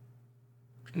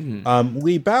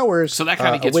 Lee Bowers... So that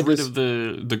kind of gets rid of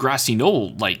the grassy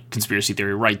knoll, conspiracy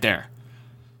theory right there.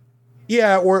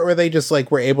 Yeah, or they just,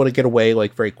 were able to get away,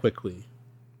 very quickly.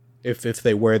 If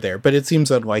they were there. But it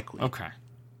seems unlikely. Okay.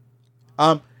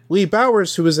 Lee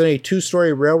Bowers, who was in a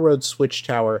 2-story railroad switch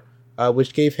tower,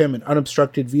 which gave him an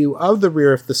unobstructed view of the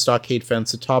rear of the stockade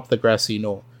fence atop the grassy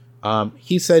knoll.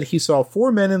 He said he saw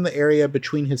 4 men in the area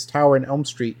between his tower and Elm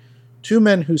Street, 2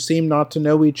 men who seemed not to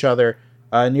know each other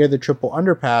near the triple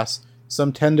underpass,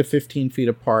 some 10 to 15 feet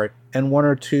apart, and 1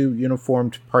 or 2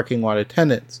 uniformed parking lot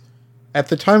attendants. At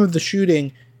the time of the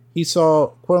shooting, he saw,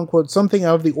 quote-unquote, something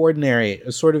out of the ordinary,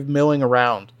 a sort of milling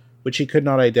around, which he could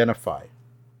not identify.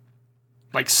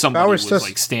 Like somebody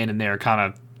was standing there,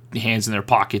 kind of hands in their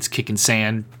pockets, kicking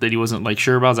sand that he wasn't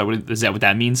sure about. Is that what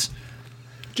that means?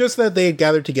 Just that they had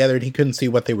gathered together and he couldn't see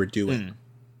what they were doing.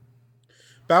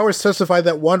 Bowers testified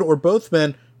that one or both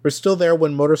men were still there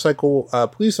when motorcycle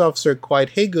police officer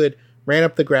Clyde Haygood ran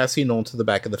up the grassy knoll to the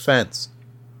back of the fence.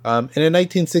 In a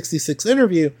 1966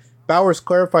 interview, Bowers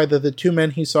clarified that the 2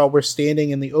 men he saw were standing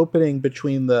in the opening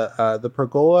between the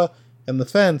pergola and the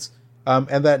fence,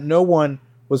 and that no one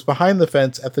was behind the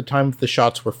fence at the time the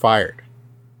shots were fired.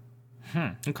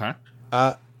 Okay.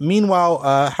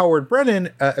 Meanwhile, Howard Brennan,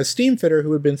 a steam fitter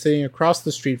who had been sitting across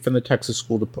the street from the Texas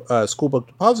School Book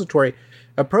Depository,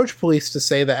 approached police to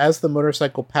say that as the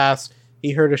motorcycle passed,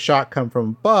 he heard a shot come from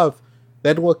above,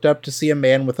 then looked up to see a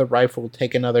man with a rifle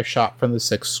take another shot from the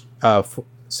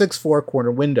 6th floor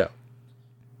corner window.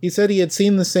 He said he had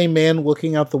seen the same man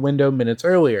looking out the window minutes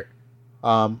earlier.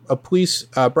 A police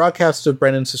broadcast of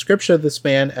Brennan's description of this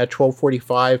man at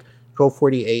 12:45,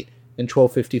 12:48, and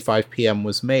 12:55 p.m.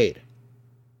 was made.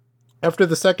 After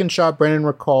the second shot, Brennan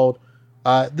recalled,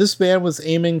 this man was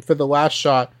aiming for the last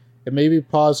shot and maybe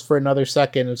paused for another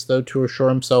second as though to assure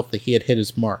himself that he had hit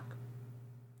his mark.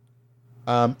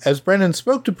 As Brennan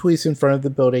spoke to police in front of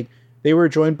the building, they were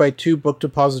joined by 2 book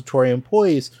depository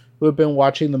employees who had been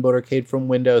watching the motorcade from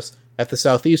windows at the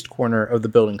southeast corner of the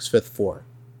building's 5th floor.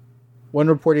 One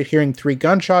reported hearing 3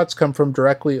 gunshots come from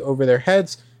directly over their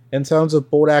heads and sounds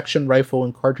of bolt-action rifle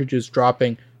and cartridges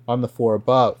dropping on the floor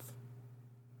above.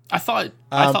 I thought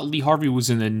Lee Harvey was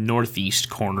in the northeast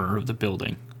corner of the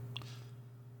building.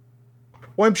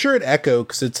 Well, I'm sure it echoed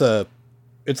because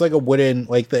it's like a wooden,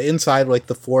 the inside,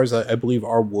 the floors, I believe,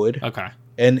 are wood. Okay.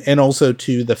 And also,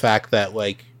 to the fact that,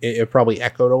 it probably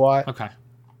echoed a lot. Okay.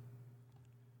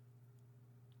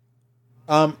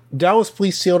 Dallas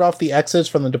police sealed off the exits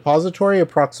from the depository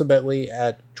approximately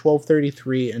at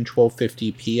 12:33 and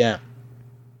 12:50 p.m.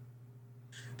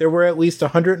 There were at least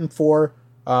 104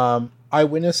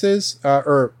 eyewitnesses,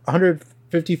 or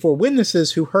 154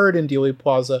 witnesses who heard in Dealey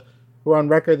Plaza who were on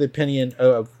record the opinion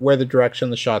of where the direction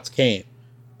the shots came.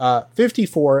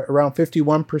 54, around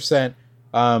 51%,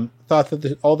 thought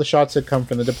that all the shots had come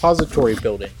from the depository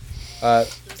building.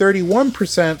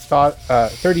 31% thought,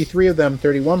 33 of them,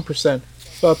 31%,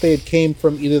 thought they had came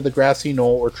from either the grassy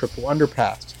knoll or triple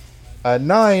underpass.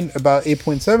 9, about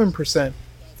 8.7%,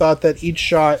 thought that each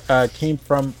shot came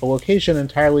from a location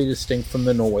entirely distinct from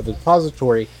the knoll or the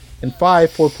depository. And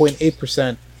 5,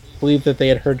 4.8%, believed that they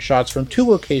had heard shots from 2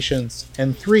 locations,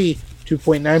 and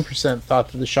 2.9%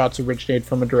 thought that the shots originated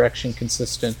from a direction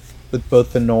consistent with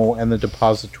both the knoll and the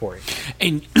depository.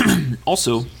 And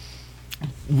also,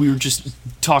 we were just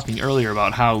talking earlier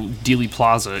about how Dealey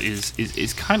Plaza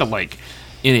is kind of like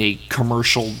in a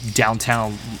commercial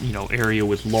downtown, area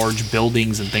with large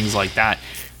buildings and things like that.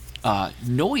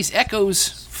 Noise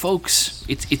echoes, folks.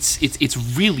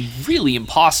 It's really, really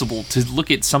impossible to look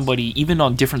at somebody even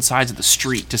on different sides of the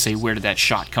street to say where did that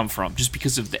shot come from, just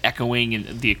because of the echoing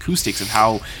and the acoustics of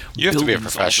how you have to be a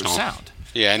professional. Sound.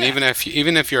 Yeah, and even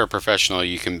if you're a professional,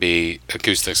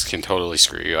 acoustics can totally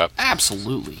screw you up.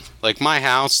 Absolutely. Like my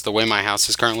house, the way my house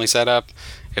is currently set up,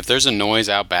 if there's a noise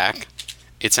out back,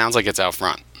 it sounds like it's out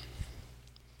front.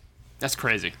 That's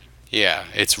crazy. Yeah,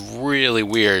 it's really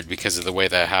weird because of the way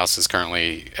the house is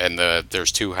currently, and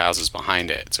there's 2 houses behind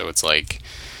it. So it's like,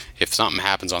 if something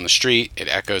happens on the street, it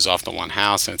echoes off the one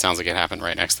house, and it sounds like it happened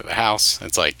right next to the house.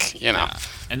 It's like, Yeah.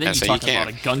 And then you talk about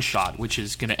a gunshot, which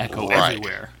is going to echo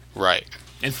everywhere. Right.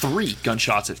 And 3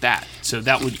 gunshots at that. So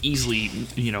that would easily,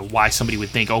 why somebody would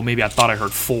think, oh, maybe I thought I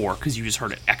heard 4, because you just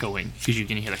heard it echoing, because you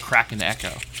can hear the crack in the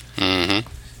echo. Mm-hmm.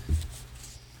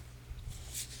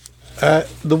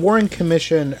 The Warren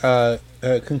Commission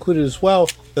concluded as well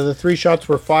that the 3 shots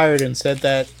were fired and said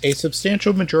that a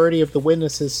substantial majority of the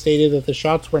witnesses stated that the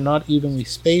shots were not evenly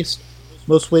spaced.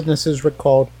 Most witnesses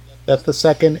recalled that the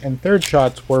second and third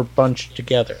shots were bunched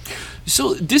together.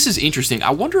 So this is interesting.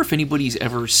 I wonder if anybody's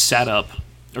ever set up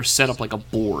like a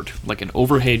board, like an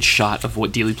overhead shot of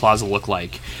what Dealey Plaza looked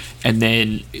like, and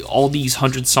then all these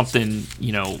 100-something,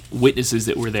 witnesses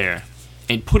that were there,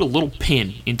 and put a little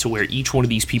pin into where each one of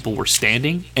these people were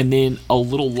standing, and then a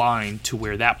little line to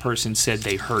where that person said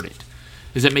they heard it.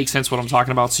 Does that make sense what I'm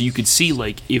talking about? So you could see,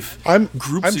 like, if I'm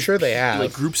sure they have.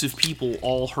 Like, groups of people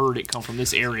all heard it come from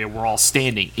this area, we're all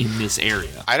standing in this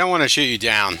area. I don't want to shoot you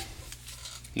down,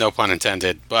 no pun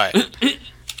intended, but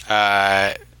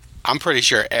I'm pretty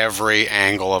sure every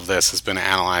angle of this has been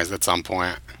analyzed at some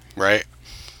point, right?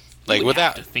 Like,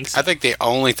 without, I think the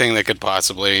only thing that could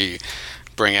possibly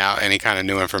bring out any kind of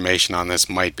new information on this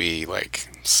might be, like,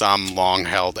 some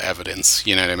long-held evidence,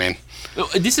 you know what I mean?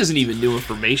 This isn't even new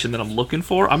information that I'm looking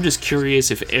for. I'm just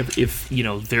curious if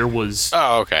there was...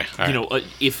 Oh, okay.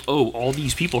 All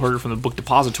these people heard it from the book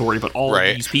depository, but all of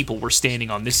these people were standing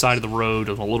on this side of the road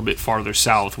and a little bit farther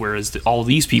south, whereas all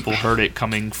these people heard it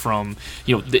coming from,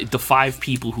 the 5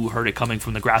 people who heard it coming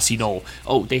from the grassy knoll.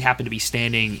 Oh, they happen to be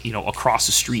standing, across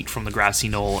the street from the grassy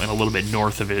knoll and a little bit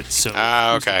north of it. So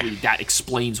okay. That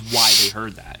explains why they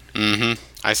heard that. Mm-hmm.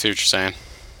 I see what you're saying.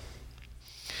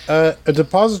 A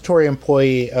depository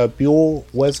employee, Buell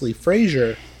Wesley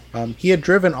Frazier, he had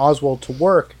driven Oswald to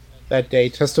work that day,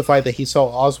 testified that he saw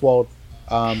Oswald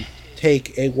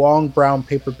take a long brown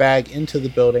paper bag into the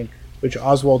building, which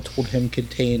Oswald told him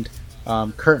contained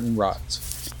curtain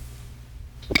rods.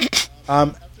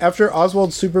 After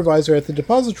Oswald's supervisor at the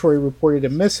depository reported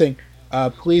him missing,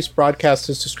 police broadcast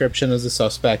his description as a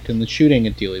suspect in the shooting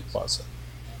at Dealey Plaza.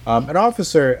 An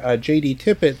officer, J.D.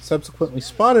 Tippett, subsequently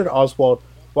spotted Oswald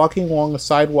walking along a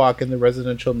sidewalk in the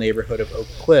residential neighborhood of Oak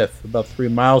Cliff, about 3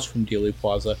 miles from Dealey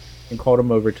Plaza, and called him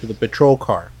over to the patrol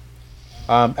car.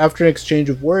 After an exchange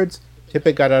of words,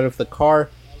 Tippett got out of the car.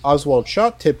 Oswald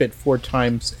shot Tippett 4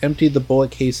 times, emptied the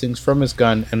bullet casings from his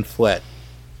gun, and fled.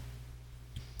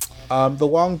 The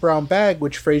long brown bag,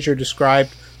 which Frazier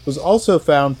described, was also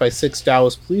found by 6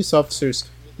 Dallas police officers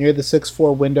near the 6th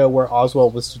floor window where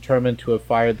Oswald was determined to have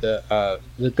fired the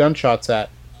gunshots at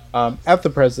the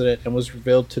president, and was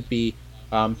revealed to be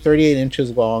 38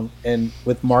 inches long and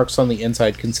with marks on the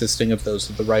inside consisting of those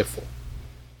of the rifle.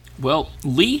 Well,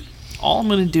 Lee, all I'm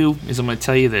going to do is I'm going to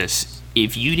tell you this.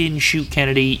 If you didn't shoot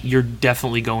Kennedy, you're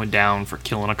definitely going down for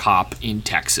killing a cop in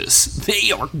Texas.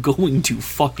 They are going to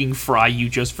fucking fry you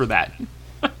just for that.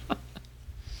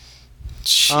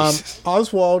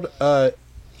 Oswald,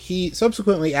 he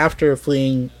subsequently, after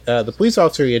fleeing the police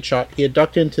officer he had shot, he had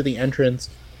ducked into the entrance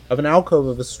of an alcove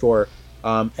of a store,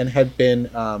 and had been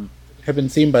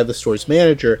seen by the store's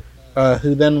manager,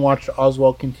 who then watched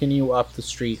Oswald continue up the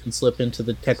street and slip into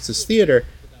the Texas Theater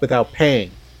without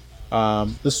paying.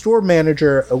 The store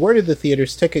manager alerted the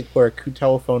theater's ticket clerk, who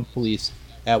telephoned police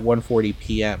at 1:40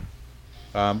 p.m.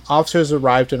 Officers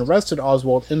arrived and arrested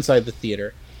Oswald inside the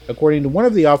theater. According to one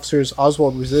of the officers,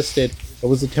 Oswald resisted but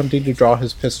was attempting to draw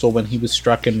his pistol when he was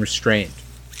struck and restrained.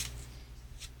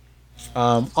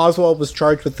 Oswald was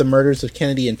charged with the murders of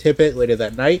Kennedy and Tippett later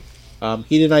that night.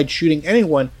 He denied shooting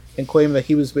anyone and claimed that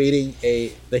he was being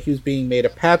made a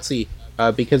patsy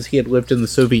because he had lived in the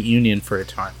Soviet Union for a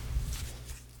time.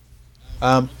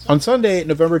 On Sunday,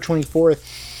 November 24th,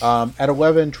 at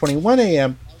 11:21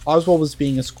 a.m., Oswald was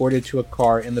being escorted to a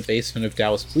car in the basement of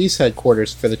Dallas Police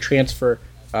Headquarters for the transfer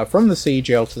from the city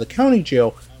jail to the county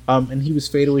jail, and he was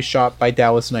fatally shot by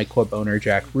Dallas nightclub owner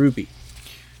Jack Ruby.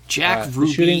 Jack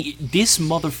Ruby, this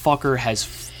motherfucker has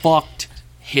fucked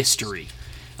history.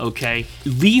 Okay,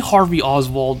 Lee Harvey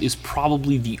Oswald is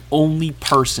probably the only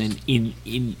person in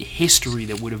history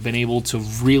that would have been able to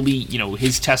really,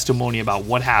 his testimony about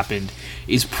what happened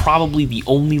is probably the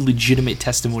only legitimate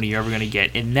testimony you're ever going to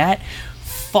get. And that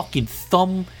fucking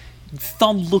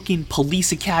thumb-looking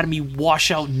police academy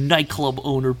washout nightclub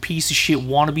owner, piece of shit,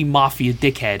 wannabe mafia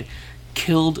dickhead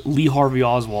killed Lee Harvey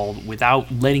Oswald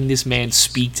without letting this man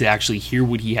speak to actually hear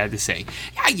what he had to say.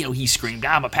 Yeah, he screamed,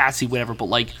 I'm a patsy, whatever, but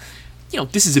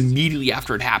this is immediately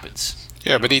after it happens.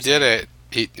 Yeah, but he did it.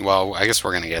 Well, I guess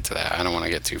we're going to get to that. I don't want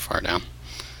to get too far down.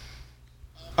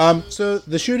 So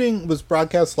the shooting was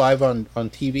broadcast live on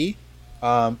TV,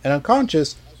 and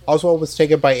unconscious, Oswald was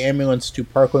taken by ambulance to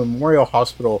Parkland Memorial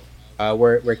Hospital,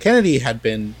 where Kennedy had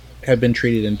been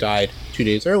treated and died 2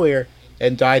 days earlier,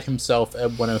 and died himself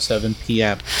at 1:07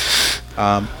 p.m.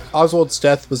 Oswald's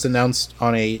death was announced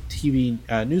on a TV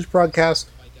news broadcast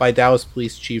by Dallas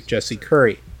Police Chief Jesse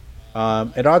Curry.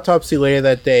 An autopsy later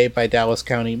that day by Dallas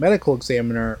County Medical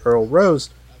Examiner Earl Rose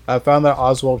found that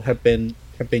Oswald had been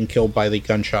killed by the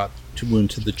gunshot wound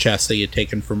to the chest that he had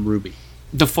taken from Ruby.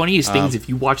 The funniest thing is if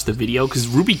you watch the video, because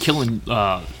Ruby killing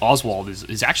Oswald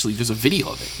is actually, there's a video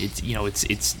of it. It's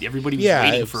everybody was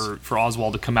waiting for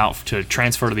Oswald to come out to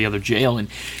transfer to the other jail, and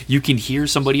you can hear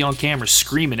somebody on camera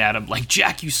screaming at him like,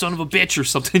 "Jack, you son of a bitch," or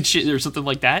something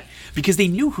like that, because they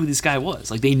knew who this guy was.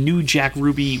 Like, they knew Jack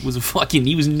Ruby was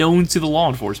he was known to the law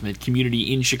enforcement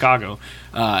community in Chicago,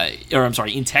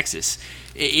 in Texas.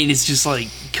 And it's just like,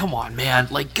 come on, man.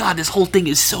 Like, God, this whole thing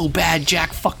is so bad.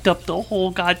 Jack fucked up the whole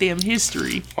goddamn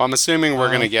history. Well, I'm assuming we're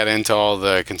going to get into all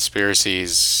the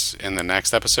conspiracies in the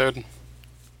next episode.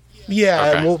 Yeah,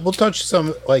 okay. And we'll touch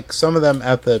some of them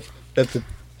at the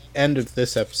end of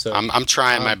this episode. I'm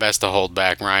trying my best to hold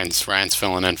back. Ryan's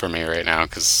filling in for me right now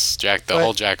because the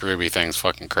whole Jack Ruby thing's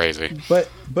fucking crazy. But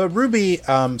Ruby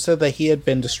said that he had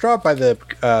been distraught by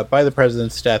the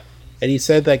president's death. And he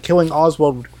said that killing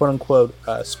Oswald would, quote unquote,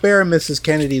 spare Mrs.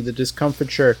 Kennedy the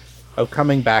discomfiture of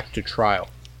coming back to trial.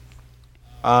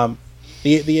 The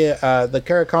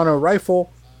Caracano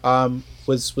rifle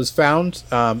was found.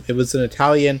 It was an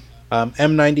Italian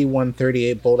M91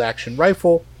 38 bolt action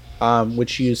rifle,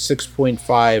 which used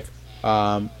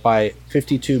 6.5 by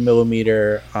 52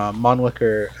 millimeter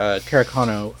Mannlicher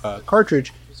Caracano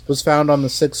cartridge. Was found on the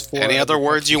 6th floor. Any other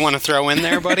words you want to throw in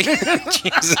there, buddy?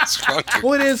 Jesus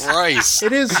fucking Christ.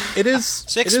 It is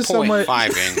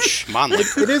 6.5-inch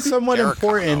Mannlicher. It is somewhat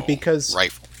important because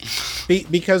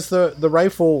because the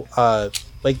rifle,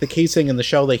 like the casing and the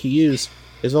shell that he used,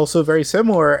 is also very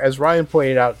similar, as Ryan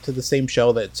pointed out, to the same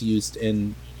shell that's used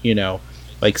in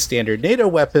like standard NATO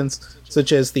weapons,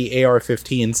 such as the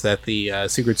AR-15s that the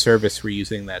Secret Service were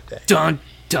using that day. Dun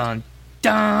dun.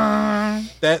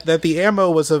 That the ammo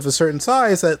was of a certain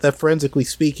size that forensically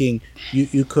speaking,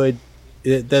 you could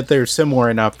that they're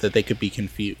similar enough that they could be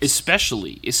confused.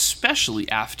 Especially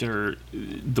after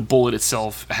the bullet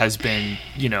itself has been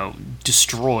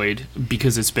destroyed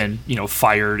because it's been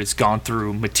fired. It's gone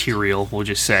through material. We'll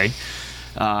just say.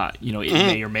 It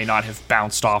may or may not have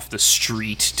bounced off the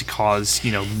street to cause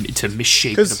to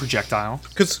misshape the projectile.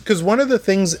 Because one of the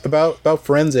things about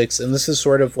forensics, and this is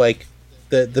sort of like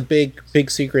the big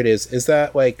secret is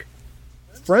that like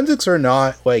forensics are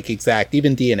not like exact,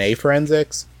 even DNA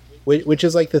forensics, which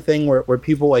is like the thing where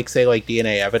people like say like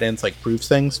DNA evidence like proves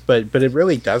things, but it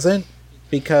really doesn't,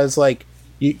 because like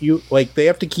you like they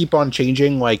have to keep on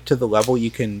changing like to the level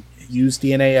you can use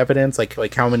DNA evidence,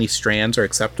 like how many strands are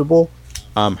acceptable,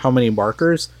 how many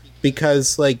markers,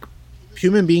 because like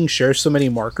human beings share so many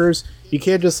markers, you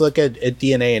can't just look at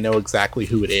DNA and know exactly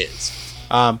who it is.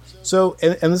 So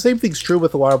the same thing's true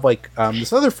with a lot of like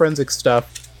this other forensic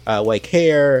stuff, like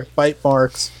hair, bite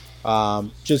marks,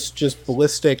 just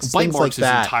ballistics, bite things marks like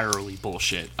that. Is entirely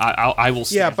bullshit. I will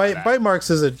say. Yeah, bite marks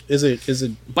is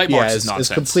bite marks is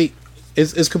nonsense.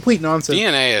 Is complete nonsense.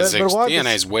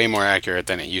 DNA is way more accurate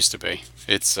than it used to be.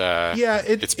 It's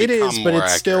it's become more accurate.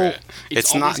 Still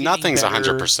it's not nothing's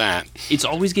 100%. It's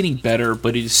always getting better,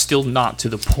 but it is still not to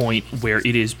the point where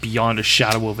it is beyond a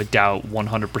shadow of a doubt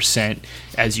 100%,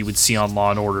 as you would see on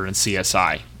Law and Order and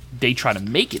CSI. They try to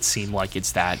make it seem like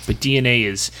it's that, but DNA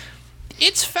is.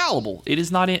 It's fallible. It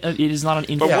is not. It is not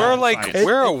an. But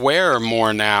we're aware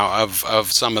more now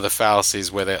of some of the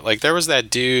fallacies with it. Like there was that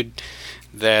dude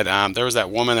that there was that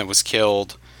woman that was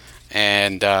killed,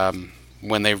 and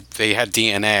when they had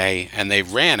DNA and they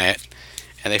ran it,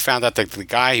 and they found out that the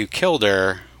guy who killed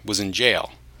her was in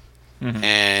jail. Mm-hmm.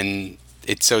 And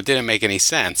it didn't make any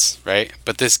sense, right?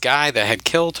 But this guy that had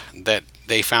killed, that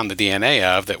they found the DNA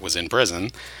of, that was in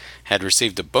prison, had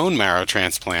received a bone marrow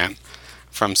transplant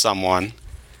from someone,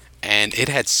 and it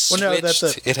had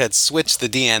switched. It had switched the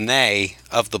DNA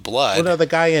of the blood. Well, no, the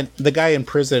guy in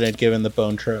prison had given the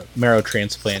bone marrow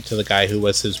transplant to the guy who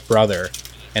was his brother,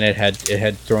 and it had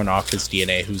thrown off his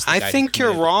DNA. Who's the guy I think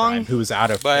you're wrong. Who was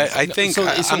out of but prison. I think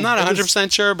I'm not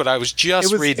 100% sure, but I was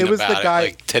just reading about it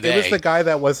like today. It was the guy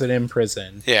that wasn't in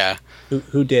prison. Yeah,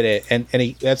 who did it, and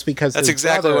that's because that's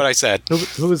exactly what I said.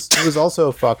 Who was also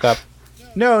a fuck up.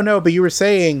 No, but you were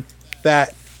saying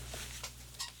that.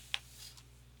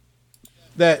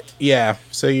 Yeah,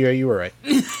 so you were right.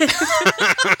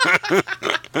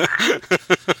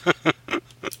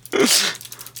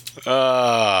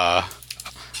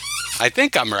 I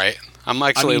think I'm right. I'm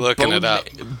actually looking it up.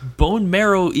 Bone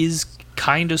marrow is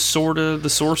kind of, sort of the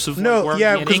source of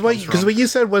because what you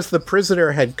said was the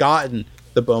prisoner had gotten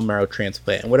the bone marrow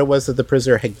transplant, and what it was that the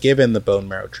prisoner had given the bone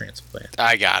marrow transplant.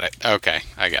 I got it. Okay,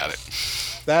 I got it.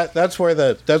 That's where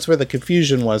the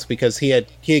confusion was, because he had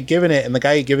given it, and the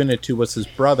guy he had given it to was his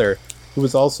brother, who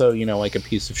was also like a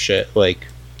piece of shit, like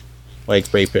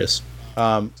rapist.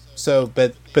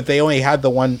 But they only had the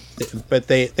one, but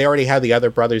they already had the other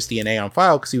brother's DNA on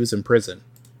file because he was in prison.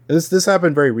 This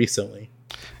happened very recently.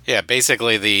 Yeah,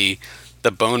 basically the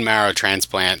bone marrow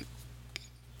transplant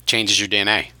changes your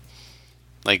DNA,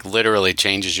 like literally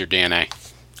changes your DNA.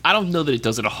 I don't know that it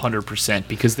does it 100%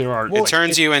 because there are. It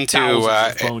turns you into.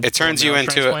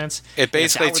 It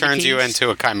basically turns you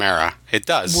into a chimera. It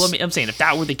does. Well, I'm saying if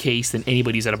that were the case, then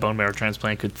anybody who's had a bone marrow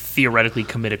transplant could theoretically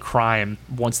commit a crime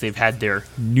once they've had their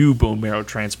new bone marrow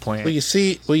transplant. Well, you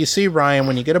see, Ryan,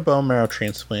 when you get a bone marrow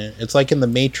transplant, it's like in the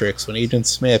Matrix when Agent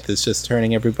Smith is just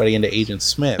turning everybody into Agent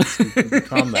Smith to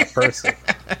become that person.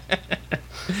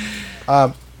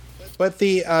 But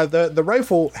the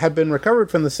rifle had been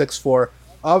recovered from the 6th floor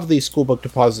of the schoolbook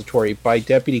depository by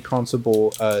Deputy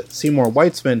Constable Seymour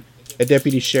Weitzman and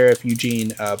Deputy Sheriff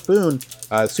Eugene Boone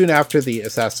soon after the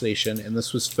assassination, and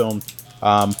this was filmed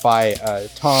by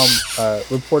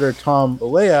reporter Tom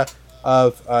Olea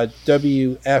of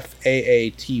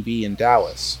WFAA TV in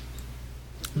Dallas.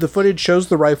 The footage shows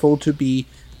the rifle to be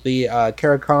the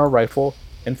Caracano rifle,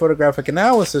 and photographic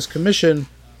analysis commissioned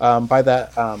by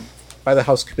the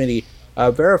House Committee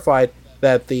verified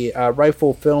that the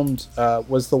rifle filmed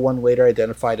was the one later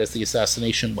identified as the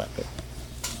assassination weapon.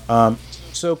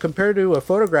 So compared to a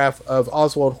photograph of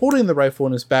Oswald holding the rifle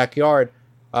in his backyard,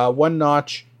 one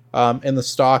notch in the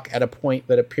stock at a point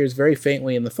that appears very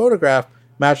faintly in the photograph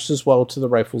matched as well to the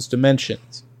rifle's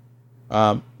dimensions.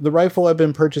 The rifle had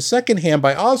been purchased secondhand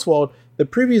by Oswald the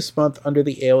previous month under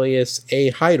the alias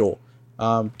A. Heidel,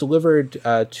 delivered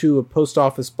to a post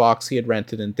office box he had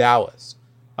rented in Dallas.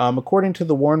 According to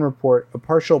the Warren Report, a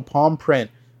partial palm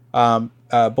print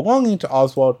belonging to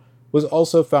Oswald was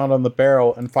also found on the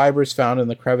barrel, and fibers found in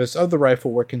the crevice of the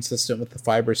rifle were consistent with the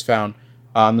fibers found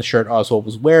on the shirt Oswald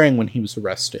was wearing when he was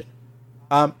arrested.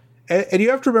 And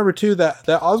you have to remember, too, that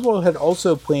Oswald had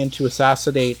also planned to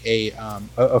assassinate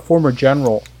a former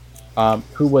general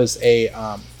who was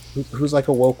who's like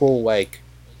a local, like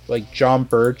John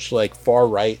Birch, like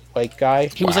far-right guy.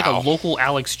 He was like a local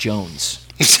Alex Jones.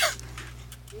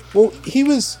 Well, he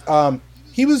was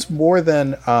more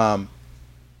than like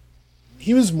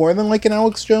an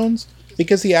Alex Jones,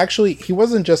 because he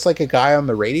wasn't just like a guy on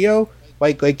the radio.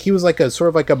 Like he was like a sort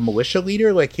of like a militia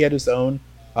leader. Like he had his own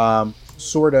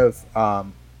sort of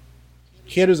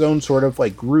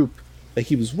like group that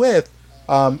he was with,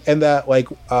 and that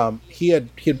he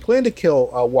had planned to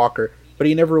kill Walker, but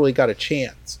he never really got a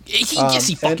chance. Yes,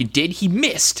 he fucking did. He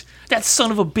missed. That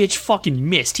son of a bitch fucking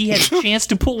missed. He had a chance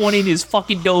to put one in his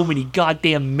fucking dome, and he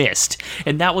goddamn missed.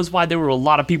 And that was why there were a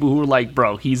lot of people who were like,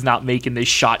 bro, he's not making this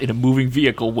shot in a moving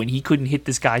vehicle when he couldn't hit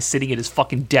this guy sitting at his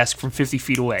fucking desk from 50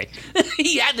 feet away.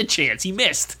 He had the chance. He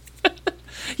missed.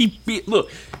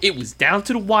 Look, it was down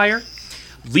to the wire.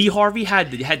 Lee Harvey had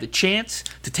the chance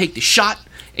to take the shot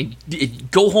and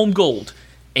go home gold,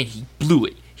 and he blew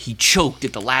it. He choked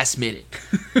at the last minute.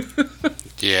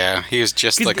 Yeah, he was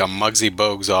just like a Muggsy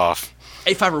Bogues off.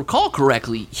 If I recall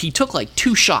correctly, he took like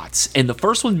 2 shots, and the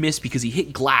first one missed because he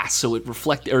hit glass, so it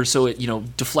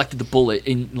deflected the bullet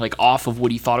in like off of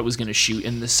what he thought it was going to shoot,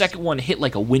 and the second one hit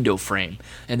like a window frame,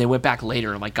 and they went back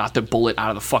later and like got the bullet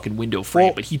out of the fucking window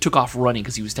frame, but he took off running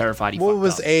because he was terrified. It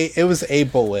was a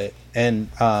bullet, and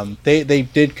they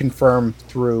did confirm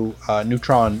through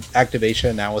neutron activation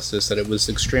analysis that it was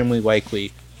extremely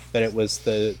likely that it was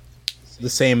the the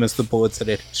same as the bullets that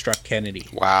had struck Kennedy.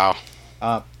 Wow.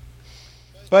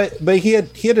 But he had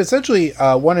essentially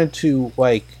wanted to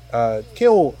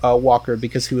kill Walker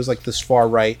because he was like this far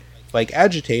right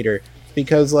agitator.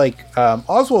 Because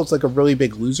Oswald's like a really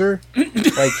big loser.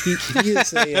 Like he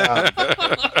is a.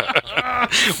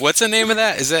 What's the name of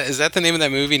that? Is that the name of that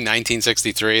movie?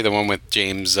 1963, the one with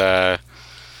James.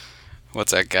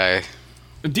 What's that guy?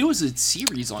 There was a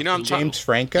series on James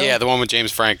Franco. Yeah, the one with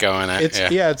James Franco in it.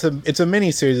 It's a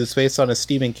mini series. It's based on a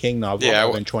Stephen King novel. Yeah,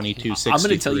 2263. I'm going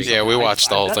to tell you. Yeah, we watched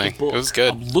the whole thing. It was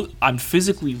good. I'm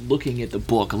physically looking at the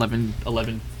book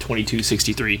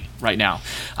 2263 right now.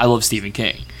 I love Stephen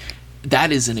King.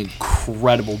 That is an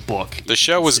incredible book. The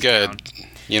show was good.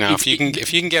 You know, if you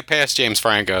can get past James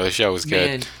Franco, the show was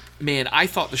good. Man, I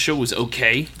thought the show was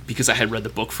okay because I had read the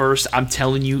book first. I'm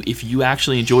telling you, if you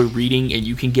actually enjoy reading and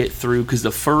you can get through, because the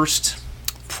first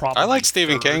I like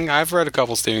Stephen King. I've read a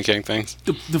couple Stephen King things.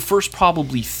 The first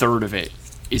probably third of it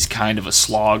is kind of a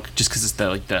slog, just because it's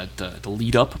the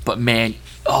lead up. But man,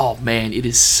 it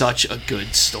is such a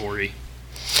good story.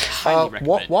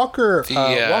 Walker,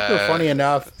 funny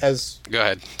enough, as go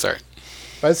ahead. Sorry,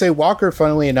 I'd say Walker,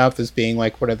 funnily enough, as being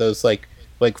like one of those like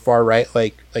far right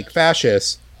like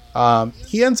fascists.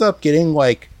 He ends up getting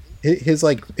his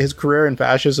career in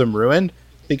fascism ruined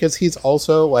because he's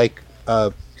also a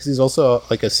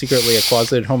secretly a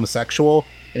closeted homosexual,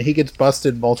 and he gets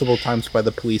busted multiple times by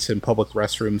the police in public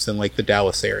restrooms in the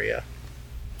Dallas area.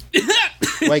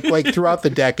 Throughout the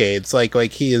decades,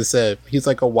 he's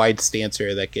a wide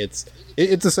stancer that gets.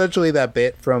 It's essentially that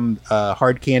bit from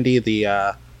Hard Candy,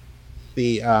 or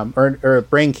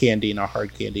Brain Candy, not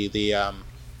Hard Candy,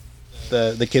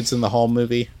 the Kids in the Hall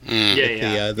movie.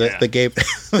 The gay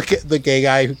the gay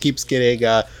guy who keeps getting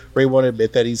Ray won't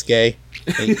admit that he's gay.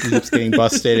 And he keeps getting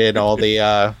busted in all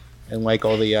the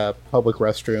public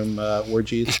restroom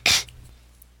orgies.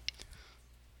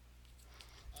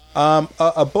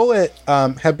 A bullet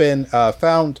had been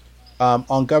found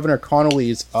on Governor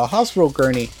Connolly's hospital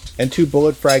gurney, and 2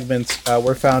 bullet fragments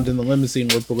were found in the limousine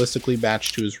were ballistically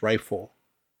matched to his rifle.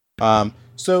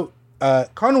 So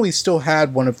Connolly still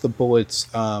had one of the bullets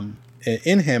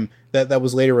in him that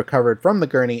was later recovered from the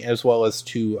gurney, as well as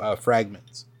 2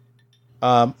 fragments.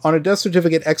 On a death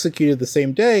certificate executed the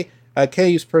same day,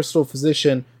 Kennedy's personal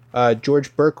physician,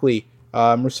 George Berkeley,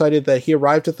 recited that he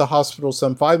arrived at the hospital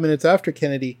some 5 minutes after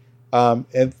Kennedy,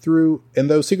 and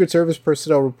though Secret Service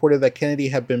personnel reported that Kennedy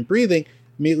had been breathing,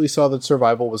 immediately saw that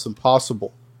survival was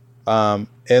impossible. And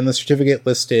the certificate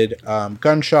listed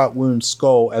gunshot wound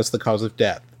skull as the cause of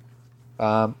death.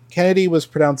 Kennedy was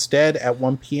pronounced dead at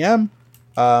 1 p.m.,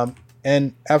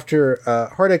 and after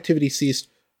heart activity ceased,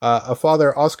 a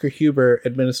Father Oscar Huber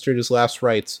administered his last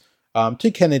rites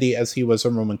to Kennedy, as he was a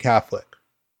Roman Catholic.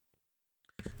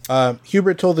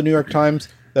 Huber told the New York Times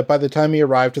that by the time he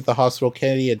arrived at the hospital,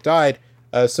 Kennedy had died,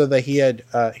 so that he had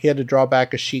to draw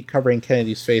back a sheet covering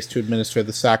Kennedy's face to administer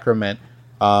the sacrament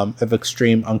of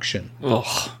extreme unction.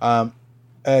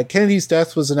 Kennedy's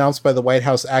death was announced by the White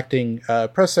House acting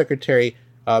press secretary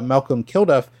Malcolm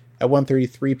Kilduff at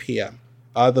 1:33 p.m.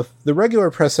 The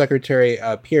regular press secretary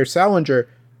Pierre Salinger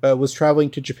was traveling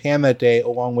to Japan that day,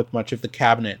 along with much of the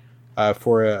cabinet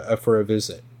for a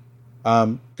visit.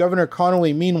 Governor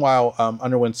Connolly, meanwhile,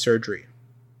 underwent surgery.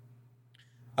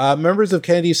 Members of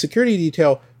Kennedy's security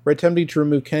detail were attempting to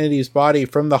remove Kennedy's body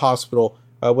from the hospital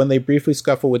when they briefly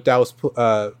scuffled with Dallas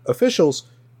officials,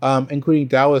 including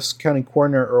Dallas County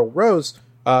Coroner Earl Rose,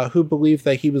 who believed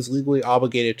that he was legally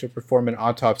obligated to perform an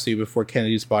autopsy before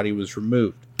Kennedy's body was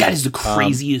removed. That is the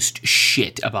craziest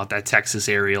shit about that Texas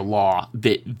area law,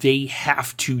 that they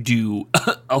have to do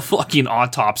a fucking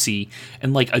autopsy,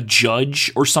 and a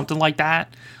judge or something like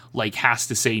that has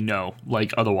to say no,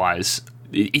 otherwise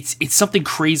it's something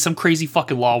crazy, some crazy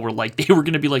fucking law where they were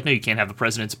gonna be no, you can't have the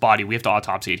president's body, we have to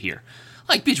autopsy it here.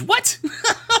 Bitch, what?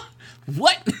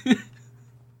 What?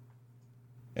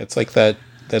 It's like that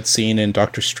scene in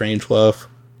Dr. Strangelove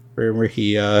where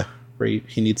he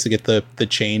needs to get the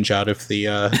change out of the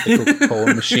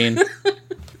Coca-Cola machine.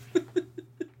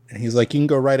 And he's like, "You can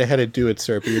go right ahead and do it,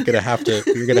 sir, but you're gonna have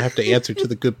to answer to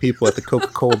the good people at the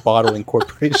Coca-Cola Bottling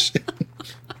Corporation."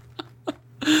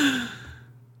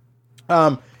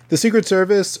 The Secret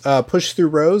Service pushed through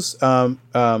Rose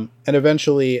and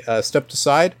eventually stepped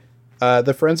aside.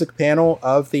 The forensic panel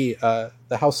of the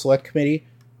House Select Committee,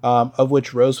 of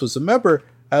which Rose was a member,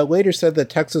 later said that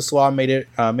Texas law made it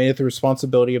the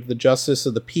responsibility of the justice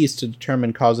of the peace to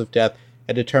determine cause of death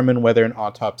and determine whether an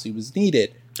autopsy was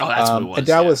needed. Oh, that's what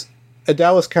it was. A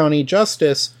Dallas County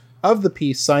justice of the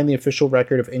peace signed the official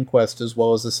record of inquest as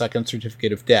well as the second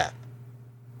certificate of death.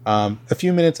 A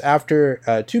few minutes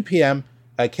after 2 p.m.,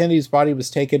 Kennedy's body was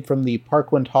taken from the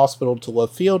Parkland Hospital to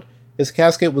Love Field. His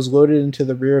casket was loaded into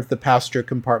the rear of the passenger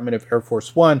compartment of Air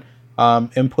Force One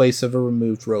in place of a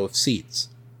removed row of seats.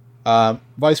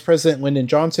 Vice President Lyndon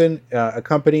Johnson,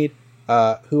 accompanied,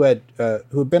 who had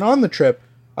been on the trip,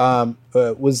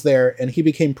 was there, and he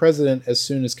became president as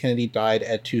soon as Kennedy died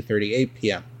at 2:38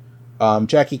 p.m.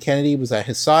 Jackie Kennedy was at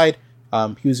his side.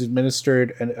 He was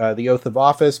administered the oath of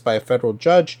office by a federal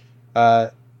judge.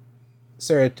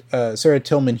 Sarah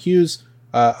Tillman Hughes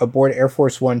aboard Air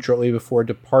Force One shortly before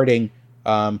departing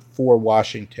for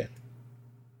Washington.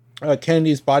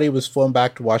 Kennedy's body was flown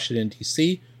back to Washington,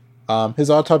 D.C. His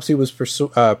autopsy was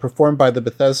performed by the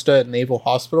Bethesda Naval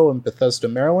Hospital in Bethesda,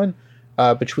 Maryland,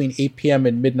 between 8 p.m.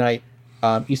 and midnight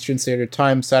Eastern Standard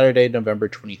Time, Saturday, November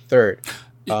 23rd.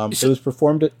 It was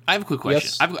performed at... I have a quick question.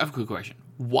 Yes? I have a quick question.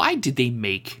 Why did they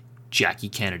make Jackie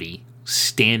Kennedy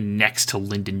stand next to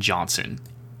Lyndon Johnson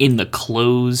in the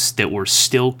clothes that were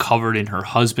still covered in her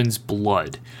husband's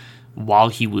blood while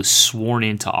he was sworn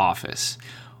into office?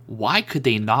 Why could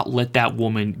they not let that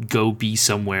woman go be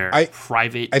somewhere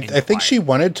private? I think she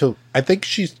wanted to. I think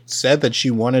she said that she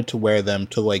wanted to wear them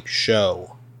to like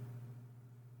show.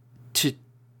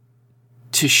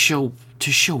 To show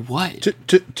what?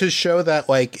 To show that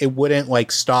like it wouldn't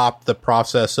like stop the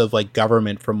process of like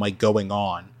government from like going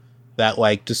on. That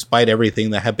like despite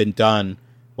everything that had been done,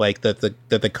 like that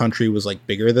the country was like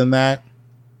bigger than that.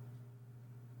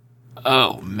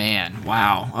 Oh man!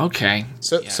 Wow. Okay.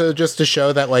 So just to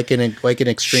show that, like in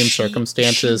extreme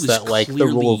circumstances, that like the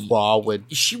rule of law would.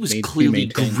 She was clearly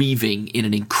grieving in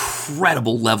an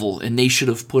incredible level, and they should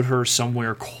have put her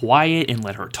somewhere quiet and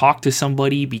let her talk to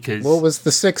somebody because. Well, it was the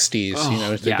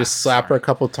 '60s, They just slap her a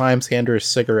couple times, hand her a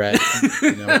cigarette,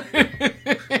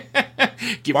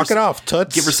 walk it off,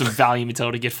 toots. Give her some Valium and tell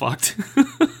her to get fucked.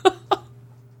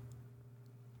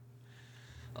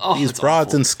 Oh, these broads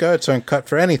awful. And skirts aren't cut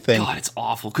for anything. God, it's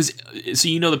awful. Because so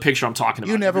you know the picture I'm talking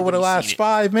about. You never would have lasted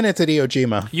 5 minutes at Iwo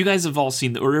Jima. You guys have all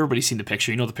seen, or everybody's seen the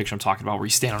picture. You know the picture I'm talking about, where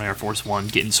he's standing on Air Force One,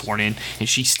 getting sworn in, and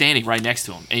she's standing right next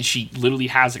to him, and she literally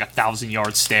has like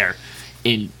 1,000-yard stare.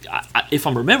 And if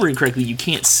I'm remembering correctly, you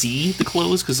can't see the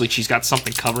clothes because like she's got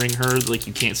something covering her, like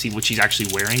you can't see what she's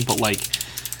actually wearing. But like,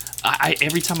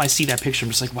 every time I see that picture,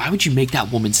 I'm just like, why would you make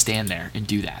that woman stand there and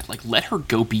do that? Like, let her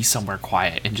go be somewhere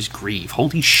quiet and just grieve.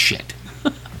 Holy shit.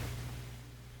 So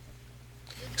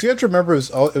you have to remember, it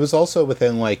was also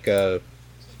within like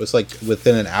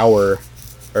within an hour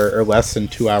or less than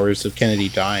 2 hours of Kennedy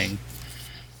dying.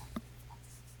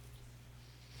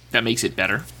 That makes it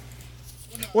better.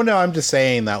 Well, no, I'm just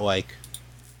saying that like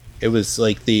it was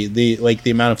like the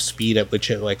amount of speed at which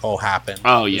it like all happened.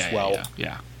 Oh yeah, as well.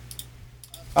 Yeah.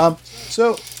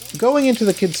 So going into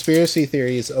the conspiracy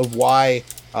theories of why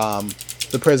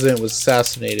the president was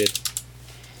assassinated,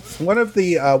 one of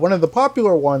the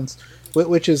popular ones,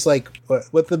 which is like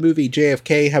what the movie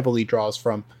JFK heavily draws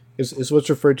from, is what's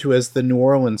referred to as the New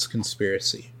Orleans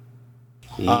conspiracy.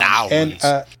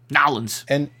 Nowlands.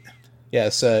 And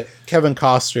yes, Kevin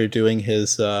Costner doing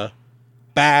his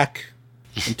back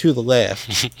and to the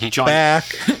left, back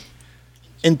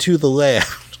and to the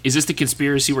left. Is this the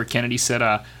conspiracy where Kennedy said,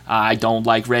 I don't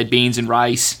like red beans and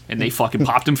rice, and they fucking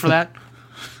popped him for that?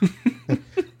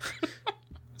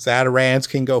 Zatarans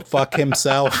can go fuck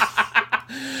himself.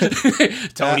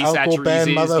 Tony Uncle Satcheries Ben,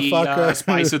 is motherfucker. the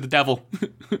spice of the devil.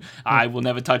 I will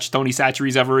never touch Tony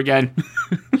Satcheries ever again.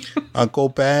 Uncle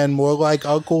Ben, more like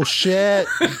Uncle Shit.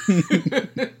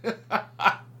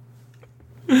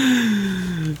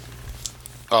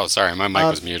 Oh, sorry, my mic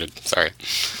was muted. Sorry.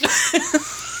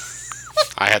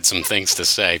 I had some things to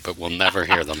say, but we'll never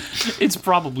hear them. It's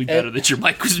probably better that your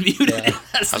mic was muted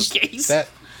if that's the case.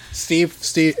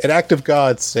 Steve, an act of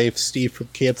God saved Steve from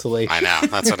cancellation. I know,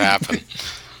 that's what happened.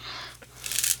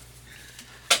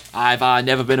 I've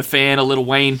never been a fan of Lil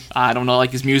Wayne. I don't know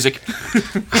like his music.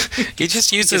 He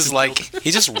just uses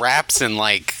he just raps in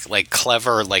like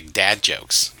clever like dad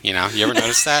jokes. You know, you ever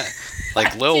notice that?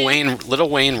 Like Lil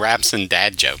Wayne raps in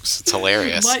dad jokes. It's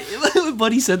hilarious. My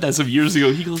buddy said that some years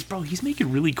ago. He goes, bro, he's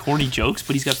making really corny jokes,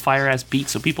 but he's got fire ass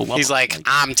beats, so people love him. He's like,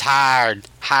 I'm tired,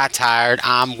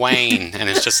 I'm Wayne, and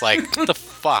it's just like, what the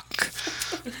fuck?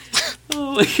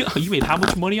 Oh, you made how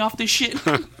much money off this shit?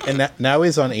 And now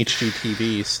he's on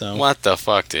HGTV, so... What the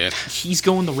fuck, dude? He's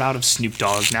going the route of Snoop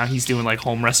Dogg. Now he's doing, like,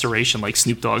 home restoration like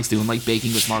Snoop Dogg's doing, like,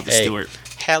 baking with Martha Stewart.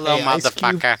 Hello,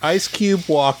 motherfucker. Ice Cube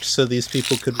walked so these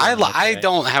people could... I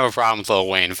don't have a problem with Lil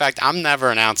Wayne. In fact, I'm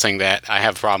never announcing that I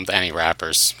have a problem with any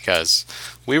rappers, because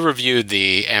we reviewed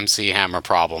the MC Hammer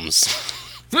problems.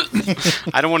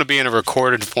 I don't want to be in a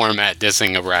recorded format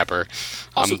dissing a rapper.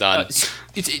 Also, I'm done.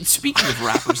 Speaking of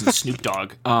rappers and Snoop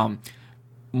Dogg,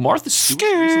 Martha Stewart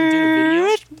recently did a video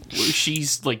where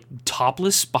she's like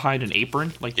topless behind an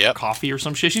apron, like coffee or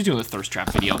some shit. She's doing a thirst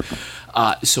trap video.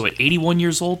 So at 81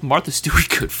 years old, Martha Stewart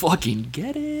could fucking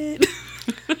get it.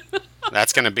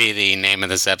 That's going to be the name of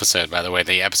this episode, by the way.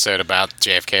 The episode about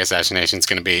JFK assassination is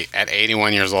going to be, at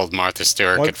 81 years old, Martha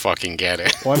Stewart could fucking get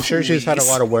it. Well, I'm sure she's had a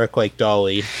lot of work like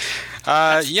Dolly.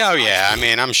 Yeah. I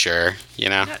mean, I'm sure. You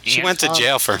know, she went to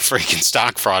jail for freaking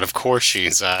stock fraud. Of course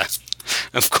she's, of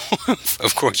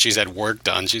course she's had work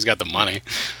done. She's got the money.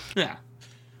 Yeah.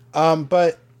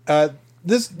 But the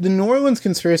New Orleans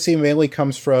conspiracy mainly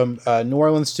comes from New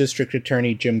Orleans District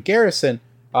Attorney Jim Garrison,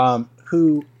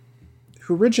 who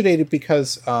originated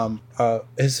because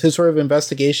his sort of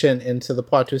investigation into the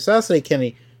plot to assassinate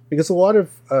Kennedy, because a lot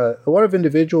of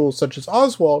individuals such as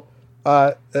Oswald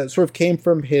sort of came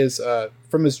from his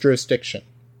jurisdiction.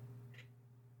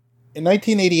 In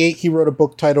 1988, he wrote a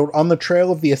book titled On the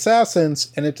Trail of the Assassins,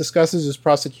 and it discusses his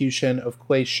prosecution of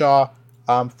Clay Shaw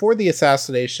for the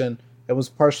assassination, and was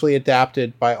partially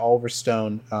adapted by Oliver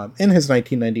Stone in his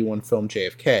 1991 film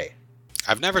JFK.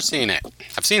 I've never seen it.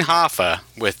 I've seen Hoffa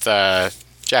with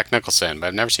Jack Nicholson, but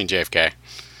I've never seen JFK.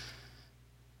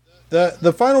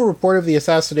 The final report of the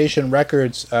Assassination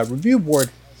Records Review Board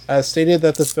stated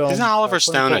that the film... Isn't Oliver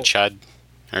Stone a chud?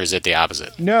 Or is it the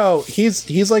opposite? No,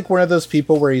 he's like one of those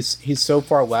people where he's so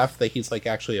far left that he's like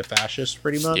actually a fascist,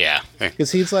 pretty much. Yeah.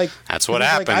 Because he's like... That's what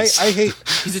happens. Like, I hate...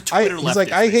 He's a Twitter leftist, he's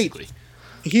like, I hate...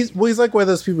 He's like one of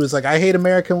those people who's like, I hate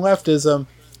American leftism,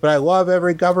 but I love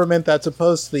every government that's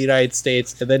opposed to the United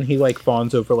States, and then he like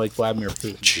fawns over like Vladimir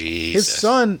Putin. Jesus.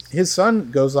 His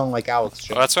son goes on like Alex Jones.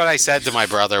 Well, that's what I said to my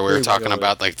brother. We were talking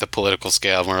about like the political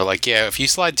scale, and we were like, yeah, if you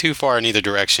slide too far in either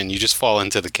direction, you just fall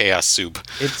into the chaos soup.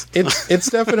 It's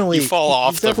definitely you fall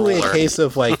off it's definitely the roller. A case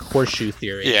of like horseshoe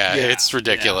theory. Yeah, it's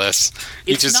ridiculous.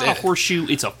 Yeah. It's not a horseshoe,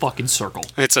 it's a fucking circle.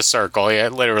 It's a circle, yeah,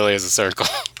 it literally is a circle.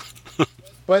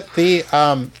 But the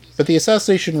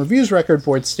Assassination Reviews Record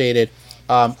Board stated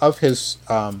of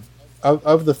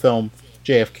the film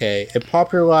JFK, it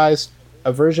popularized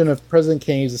a version of President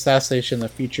Kennedy's assassination that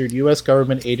featured U.S.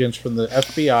 government agents from the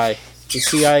FBI, the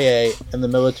CIA, and the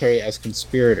military as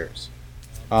conspirators.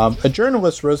 A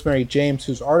journalist, Rosemary James,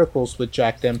 whose articles with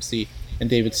Jack Dempsey and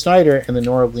David Snyder in the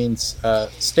New Orleans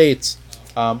States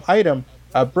item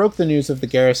broke the news of the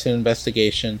Garrison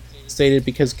investigation, stated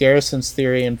because Garrison's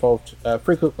theory involved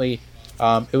frequently,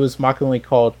 it was mockingly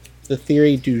called the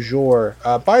theory du jour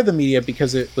by the media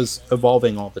because it was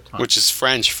evolving all the time. Which is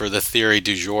French for the theory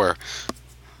du jour.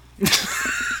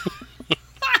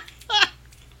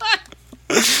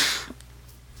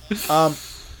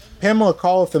 Pamela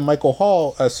Colliff and Michael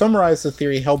Hall summarized the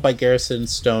theory held by Garrison and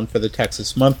Stone for the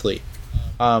Texas Monthly.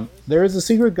 There is a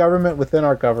secret government within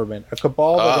our government, a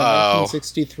cabal that in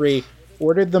 1963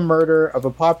 ordered the murder of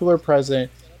a popular president,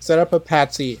 set up a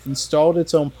patsy, installed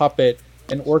its own puppet,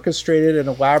 and orchestrated an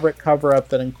elaborate cover-up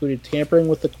that included tampering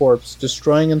with the corpse,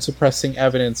 destroying and suppressing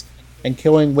evidence, and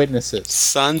killing witnesses.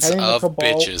 Sons of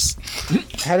bitches.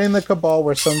 Heading the cabal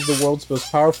were some of the world's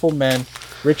most powerful men,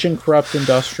 rich and corrupt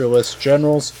industrialists,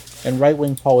 generals, and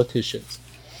right-wing politicians.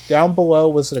 Down below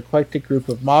was an eclectic group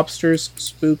of mobsters,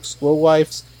 spooks,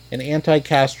 lowlifes, and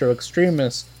anti-Castro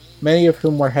extremists, many of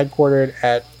whom were headquartered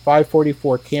at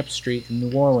 544 Camp Street in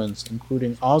New Orleans,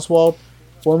 including Oswald,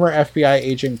 former FBI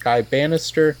agent Guy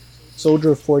Bannister,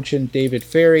 soldier of fortune David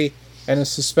Ferry, and a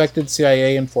suspected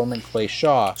CIA informant Clay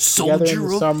Shaw. Together in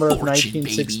the summer of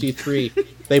 1963,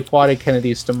 they plotted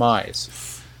Kennedy's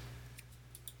demise.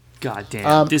 God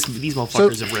damn, these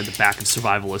motherfuckers have read the back of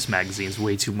survivalist magazines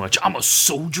way too much. I'm a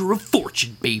soldier of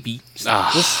fortune, baby.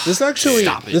 This actually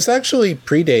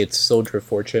predates Soldier of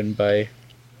Fortune by a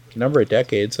number of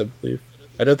decades, I believe.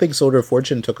 I don't think Soldier of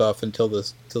Fortune took off until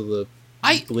the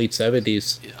late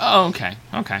 70s. Oh, okay.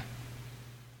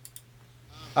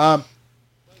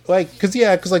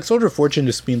 Because Soldier of Fortune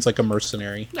just means like a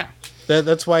mercenary. Yeah.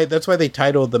 That's why they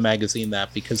titled the magazine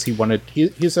that, because he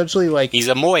essentially like he's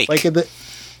a moik. Like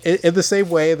in the same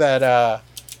way that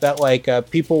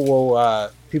people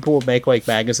will make like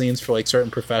magazines for like certain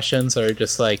professions that are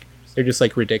just like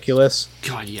ridiculous.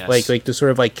 God, yes. Like to sort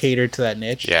of like cater to that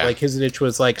niche. Yeah. Like his niche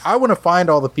was like, I want to find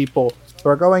all the people who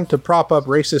are going to prop up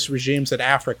racist regimes in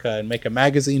Africa and make a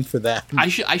magazine for them. I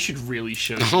should really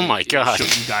show you. Oh my God. Show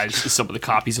you guys some of the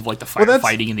copies of like the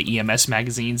firefighting and the EMS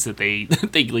magazines that they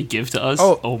like give to us.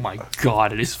 Oh my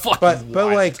God, it is fucking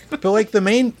wild. But the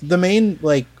main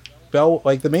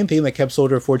thing that kept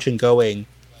Soldier of Fortune going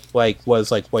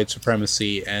was like white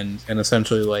supremacy and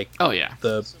essentially like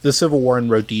the Civil War in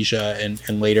Rhodesia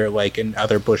and later like in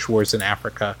other Bush wars in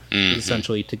Africa,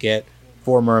 essentially to get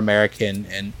former American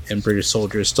and British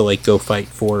soldiers to like go fight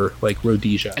for like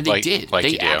Rhodesia. And they did.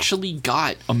 They actually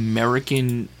got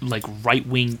American like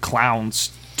right-wing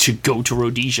clowns to go to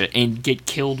Rhodesia and get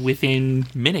killed within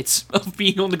minutes of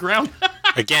being on the ground.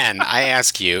 Again, I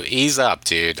ask you, ease up,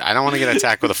 dude. I don't want to get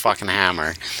attacked with a fucking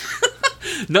hammer.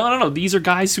 No. These are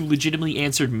guys who legitimately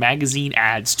answered magazine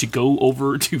ads to go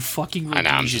over to fucking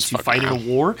Rhodesia to fight in a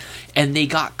war, and they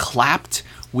got clapped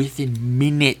within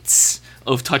minutes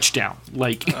of touchdown.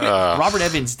 Like Robert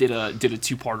Evans did a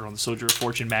 2-parter on the Soldier of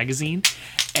Fortune magazine,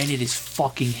 and it is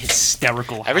fucking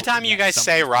hysterical. Every time you guys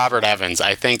say Robert Evans,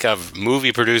 I think of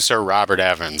movie producer Robert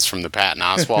Evans from the Patton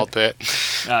Oswalt bit.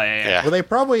 Yeah. Well, they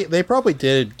probably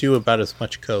did do about as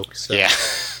much coke. So yeah,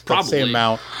 probably the same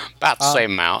amount. About the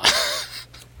same amount.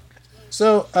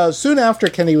 So soon after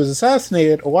Kennedy was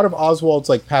assassinated, a lot of Oswald's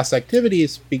like past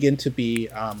activities begin to be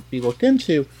looked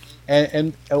into,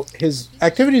 and his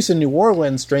activities in New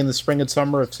Orleans during the spring and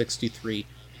summer of '63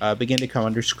 began to come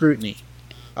under scrutiny.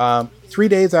 3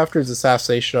 days after his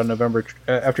assassination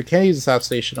after Kennedy's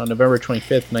assassination on November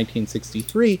 25th,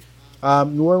 1963,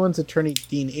 New Orleans attorney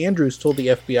Dean Andrews told the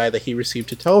FBI that he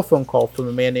received a telephone call from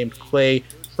a man named Clay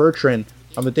Bertrand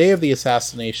on the day of the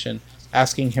assassination,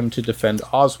 asking him to defend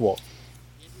Oswald.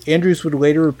 Andrews would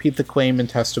later repeat the claim in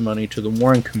testimony to the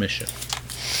Warren Commission.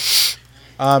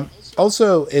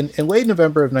 Also, in late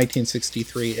November of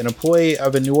 1963, an employee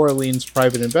of a New Orleans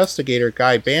private investigator,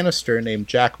 Guy Bannister, named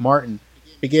Jack Martin,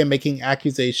 began making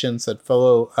accusations that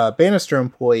fellow Bannister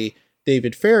employee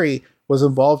David Ferry was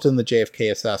involved in the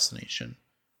JFK assassination.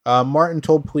 Martin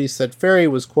told police that Ferry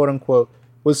was, quote-unquote,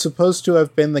 was supposed to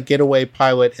have been the getaway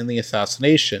pilot in the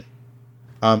assassination.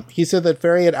 He said that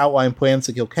Ferry had outlined plans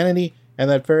to kill Kennedy, and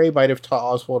that Ferry might have taught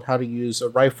Oswald how to use a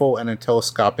rifle and a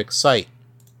telescopic sight.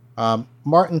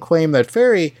 Martin claimed that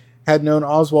Ferry had known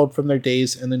Oswald from their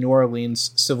days in the New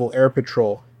Orleans Civil Air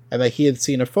Patrol, and that he had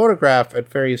seen a photograph at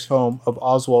Ferry's home of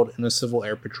Oswald in a Civil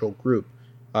Air Patrol group.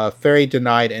 Ferry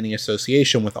denied any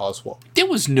association with Oswald. There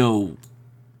was no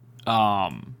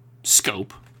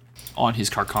scope on his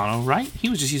Carcano, right? He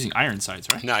was just using iron sights,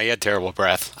 right? No, he had terrible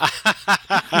breath.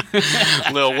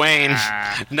 Lil Wayne,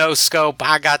 no scope,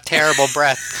 I got terrible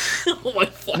breath.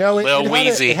 No,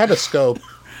 it had a scope.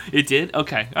 It did?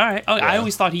 Okay. All right. Oh, yeah. I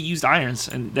always thought he used irons,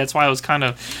 and that's why I was kind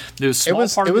of... It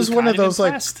was one of those,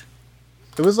 impressed.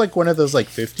 Like... It was like one of those, like,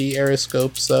 50 era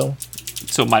scopes, though.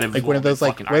 So it might have been like one of those,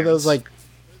 like, one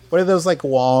of those, like,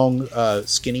 long,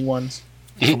 skinny ones.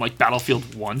 From like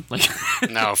Battlefield 1? Like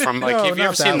no, from like have you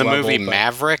ever seen the movie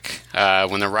Maverick?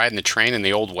 When they're riding the train in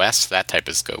the Old West, that type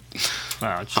of scope.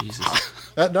 Oh Jesus.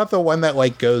 Not the one that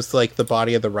like goes to like the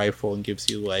body of the rifle and gives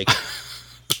you like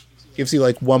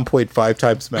 1.5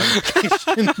 times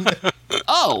magnification.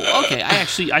 Oh, okay.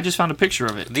 I just found a picture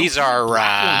of it. These are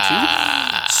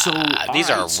rock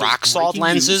salt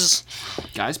lenses.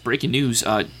 Guys, breaking news.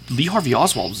 Lee Harvey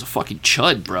Oswald was a fucking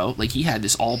chud, bro. Like, he had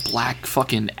this all-black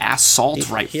fucking assault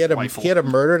rifle. He had a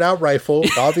murdered-out rifle.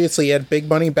 Obviously, he had big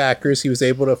money backers. He was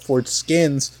able to afford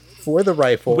skins for the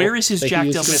rifle. Where is his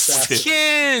jacked up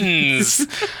skins?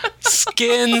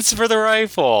 Skins for the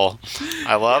rifle.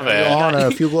 I love it. Your Honor,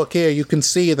 if you look here, you can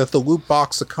see that the loot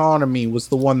box economy was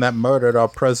the one that murdered our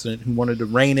president who wanted to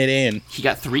rein it in. He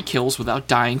got 3 kills without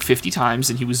dying 50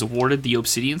 times, and he was awarded the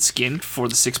obsidian skin for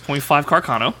the 6.5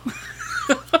 Carcano.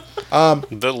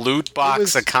 The loot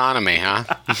box economy, huh?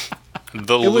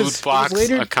 The loot box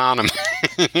economy.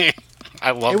 I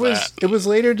love that. It was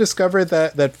later discovered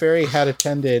that Ferry had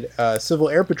attended Civil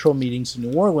Air Patrol meetings in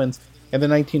New Orleans in the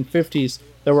 1950s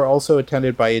that were also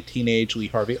attended by a teenage Lee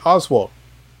Harvey Oswald.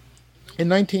 In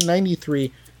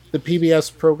 1993, the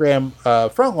PBS program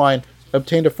Frontline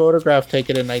obtained a photograph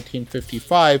taken in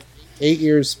 1955, 8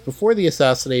 years before the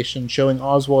assassination, showing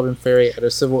Oswald and Ferry at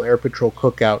a Civil Air Patrol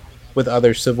cookout with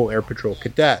other Civil Air Patrol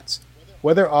cadets.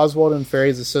 Whether Oswald and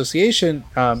Ferry's association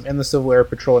in the Civil Air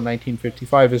Patrol in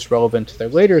 1955 is relevant to their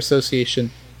later association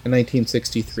in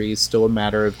 1963 is still a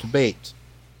matter of debate.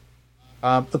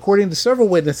 According to several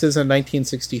witnesses in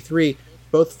 1963,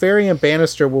 both Ferry and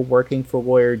Bannister were working for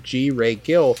lawyer G. Ray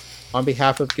Gill on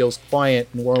behalf of Gill's client,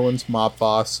 New Orleans mob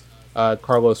boss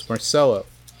Carlos Marcello,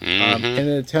 in an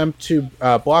attempt to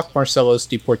block Marcello's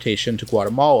deportation to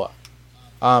Guatemala.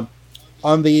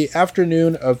 On the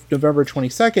afternoon of November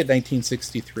 22nd,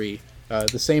 1963,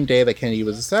 the same day that Kennedy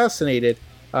was assassinated,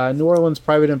 New Orleans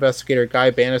private investigator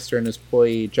Guy Bannister and his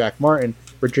employee Jack Martin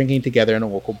were drinking together in a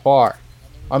local bar.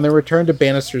 On their return to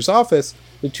Bannister's office,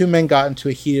 the two men got into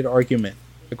a heated argument.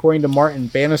 According to Martin,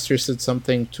 Bannister said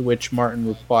something to which Martin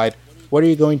replied, "What are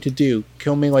you going to do?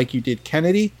 Kill me like you did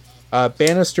Kennedy?"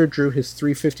 Bannister drew his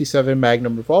 .357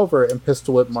 Magnum revolver and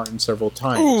pistol whipped Martin several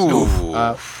times.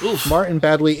 Martin,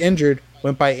 badly injured,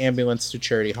 went by ambulance to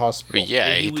Charity Hospital.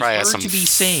 Yeah, he was heard to be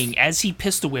saying, as he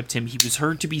pistol whipped him, he was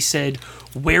heard to be said,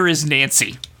 "Where is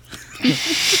Nancy?"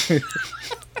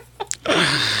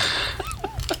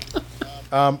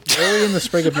 Early in the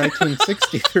spring of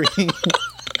 1963...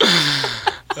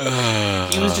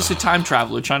 he was just a time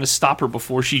traveler trying to stop her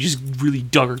before she just really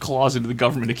dug her claws into the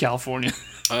government of California.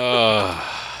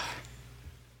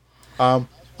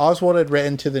 Oswald had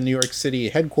written to the New York City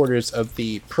headquarters of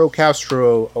the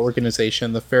pro-Castro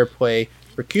organization, the Fair Play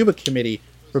for Cuba Committee,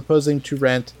 proposing to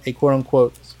rent a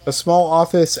quote-unquote a small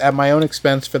office at my own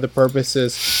expense for the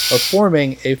purposes of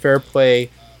forming a Fair Play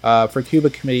for Cuba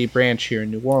Committee branch here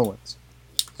in New Orleans.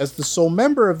 As the sole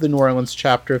member of the New Orleans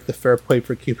chapter of the Fair Play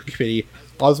for Cuba Committee,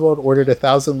 Oswald ordered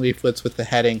 1,000 leaflets with the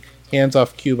heading "Hands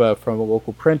Off Cuba" from a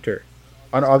local printer.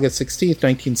 On August 16,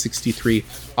 1963,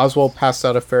 Oswald passed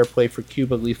out a Fair Play for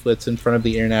Cuba leaflets in front of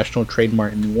the International Trade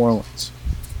Mart in New Orleans.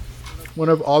 One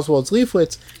of Oswald's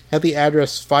leaflets had the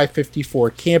address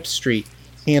 554 Camp Street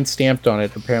hand-stamped on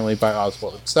it, apparently by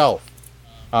Oswald himself.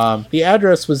 The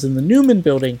address was in the Newman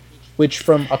Building, which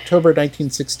from October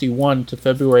 1961 to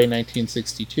February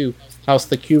 1962 housed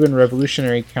the Cuban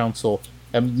Revolutionary Council,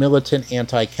 a militant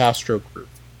anti-Castro group.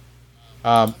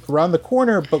 Around the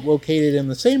corner, but located in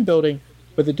the same building,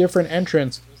 with a different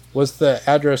entrance, was the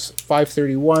address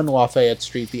 531 Lafayette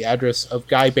Street, the address of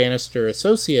Guy Bannister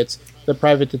Associates, the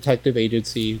private detective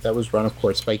agency that was run, of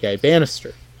course, by Guy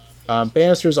Bannister.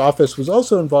 Bannister's office was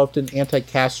also involved in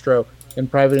anti-Castro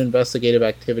and private investigative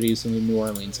activities in the New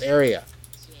Orleans area.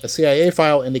 A CIA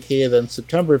file indicated that in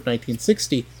September of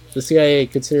 1960, the CIA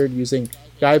considered using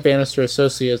Guy Bannister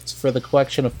Associates for the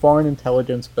collection of foreign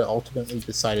intelligence, but ultimately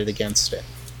decided against it.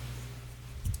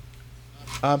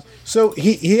 So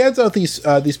he hands out these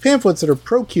pamphlets that are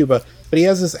pro-Cuba, but he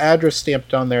has this address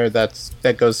stamped on there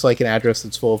that goes like an address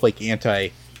that's full of like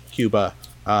anti-Cuba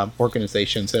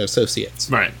organizations and associates.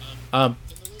 Right.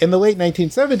 In the late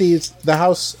 1970s, the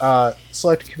House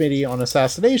Select Committee on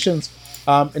Assassinations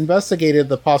investigated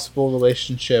the possible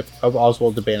relationship of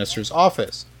Oswald to Bannister's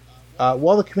office.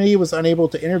 While the committee was unable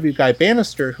to interview Guy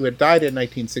Bannister, who had died in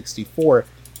 1964,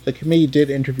 the committee did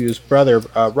interview his brother,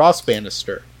 Ross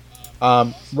Bannister.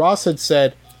 Ross had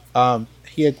said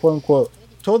he had, quote-unquote,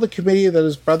 told the committee that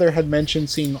his brother had mentioned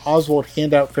seeing Oswald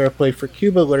hand out Fair Play for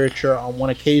Cuba literature on one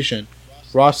occasion.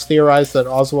 Ross theorized that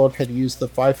Oswald had used the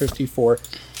 554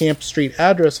 Camp Street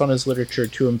address on his literature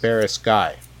to embarrass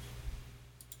Guy.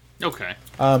 Okay.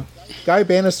 Guy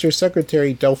Bannister's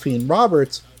secretary, Delphine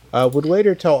Roberts, would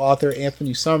later tell author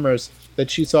Anthony Summers that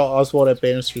she saw Oswald at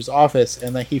Bannister's office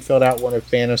and that he filled out one of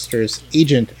Bannister's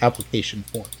agent application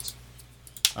forms.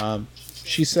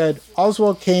 She said,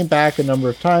 Oswald came back a number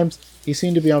of times. He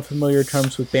seemed to be on familiar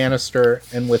terms with Bannister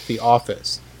and with the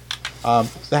office.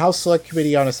 The House Select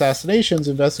Committee on Assassinations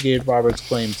investigated Roberts'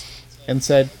 claims and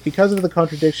said, because of the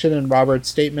contradiction in Roberts'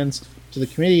 statements to the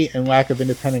committee and lack of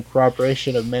independent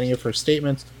corroboration of many of her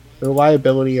statements, the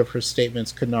reliability of her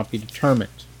statements could not be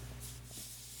determined.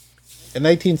 In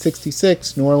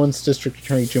 1966, New Orleans District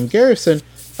Attorney Jim Garrison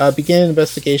began an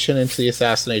investigation into the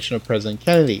assassination of President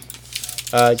Kennedy.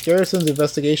 Garrison's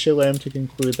investigation led him to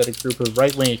conclude that a group of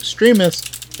right-wing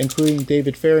extremists, including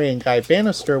David Ferrie and Guy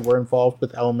Bannister, were involved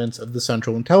with elements of the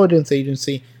Central Intelligence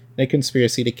Agency in a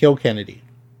conspiracy to kill Kennedy.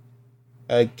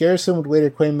 Garrison would later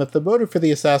claim that the motive for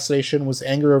the assassination was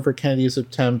anger over Kennedy's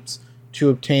attempts to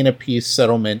obtain a peace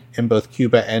settlement in both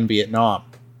Cuba and Vietnam.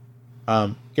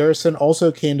 Garrison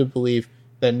also came to believe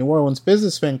that New Orleans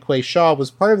businessman Clay Shaw was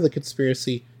part of the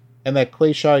conspiracy and that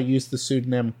Clay Shaw used the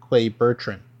pseudonym Clay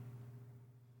Bertrand.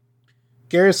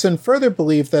 Garrison further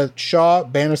believed that Shaw,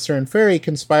 Bannister, and Ferrie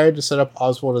conspired to set up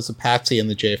Oswald as a patsy in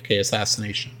the JFK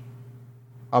assassination.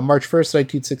 On March 1st,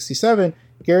 1967,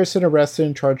 Garrison arrested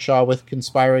and charged Shaw with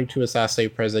conspiring to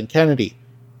assassinate President Kennedy.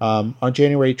 On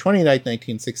January 29,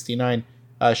 1969,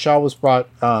 Shaw was brought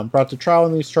to trial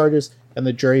on these charges, and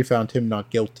the jury found him not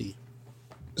guilty.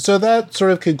 So that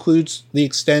sort of concludes the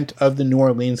extent of the New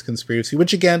Orleans conspiracy,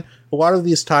 which again, a lot of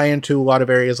these tie into a lot of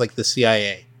areas like the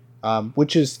CIA,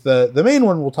 which is the main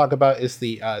one we'll talk about is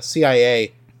the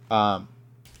CIA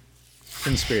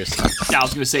conspiracy. Yeah, I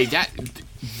was going to say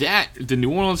that the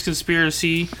New Orleans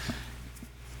conspiracy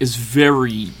is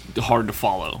very hard to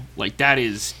follow. Like, that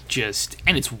is just,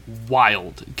 and it's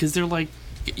wild because they're like,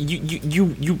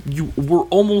 you were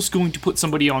almost going to put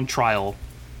somebody on trial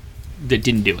that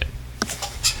didn't do it.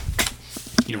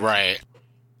 Right.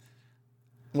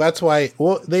 That's why,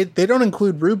 well, they don't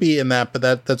include Ruby in that, but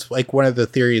that's like one of the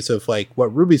theories of like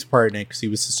what Ruby's part in it, because he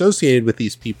was associated with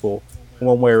these people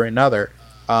one way or another,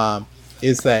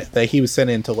 is that he was sent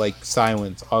in to like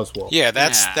silence Oswald. Yeah,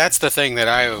 that's the thing that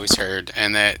I always heard,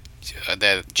 and that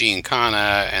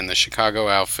Giancana and the Chicago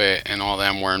outfit and all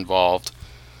them were involved.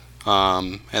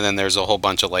 And then there's a whole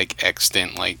bunch of like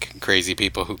extant like crazy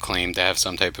people who claim to have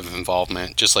some type of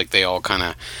involvement, just like they all kind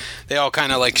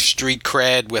of like street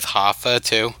cred with Hoffa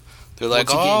too. They're like,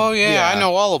 oh yeah, I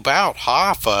know all about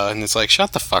Hoffa, and it's like,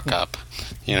 shut the fuck up,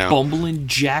 you know. Bumbling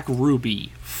Jack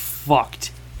Ruby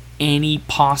fucked any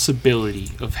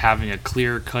possibility of having a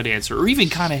clear-cut answer, or even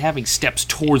kind of having steps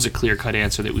towards a clear-cut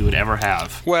answer that we would ever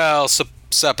have. Well,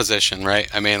 supposition, right?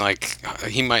 I mean, like,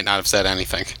 he might not have said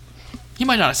anything. He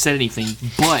might not have said anything,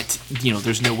 but, you know,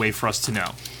 there's no way for us to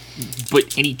know.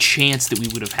 But any chance that we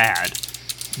would have had,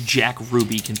 Jack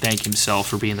Ruby can thank himself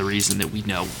for being the reason that we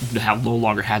know have no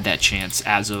longer had that chance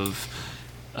as of,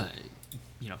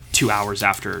 2 hours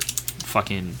after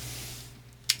fucking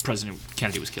President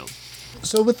Kennedy was killed.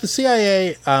 So with the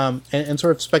CIA and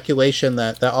sort of speculation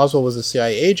that Oswald was a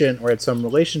CIA agent or had some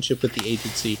relationship with the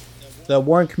agency, the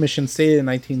Warren Commission stated in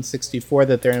 1964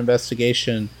 that their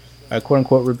investigation,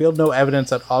 quote-unquote, revealed no evidence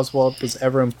that Oswald was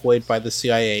ever employed by the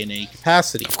CIA in any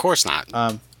capacity. Of course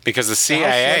not. Because the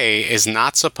CIA is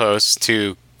not supposed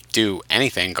to do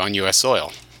anything on U.S.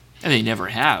 soil. And they never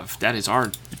have. That is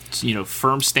our,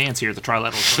 firm stance here at the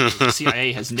Trilateral. The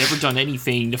CIA has never done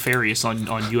anything nefarious on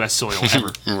U.S. soil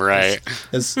ever. Right.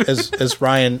 As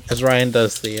Ryan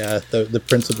does the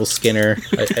Principal Skinner.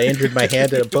 I injured my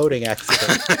hand in a boating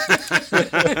accident.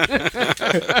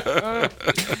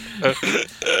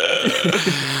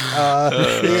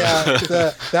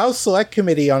 The House Select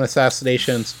Committee on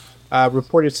Assassinations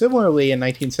reported similarly in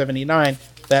 1979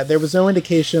 that there was no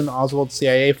indication in Oswald's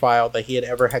CIA file that he had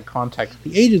ever had contact with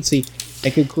the agency,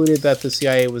 and concluded that the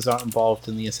CIA was not involved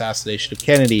in the assassination of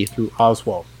Kennedy through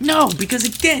Oswald. No, because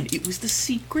again, it was the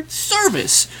Secret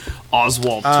Service.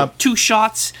 Oswald took 2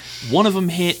 shots, one of them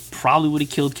hit, probably would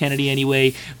have killed Kennedy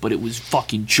anyway, but it was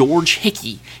fucking George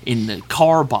Hickey in the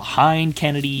car behind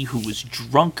Kennedy who was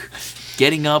drunk,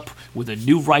 getting up with a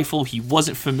new rifle he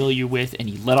wasn't familiar with, and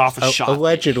he let off a shot.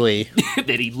 Allegedly.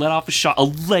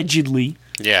 Allegedly.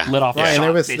 Yeah. Let off a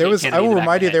shot. There was. I will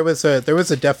remind you, there was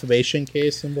a defamation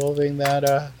case involving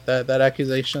that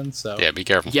accusation. So yeah, be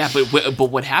careful. Yeah,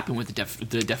 but what happened with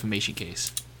the defamation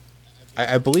case?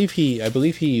 I believe he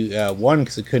won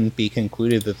because it couldn't be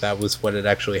concluded that was what had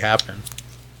actually happened.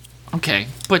 Okay,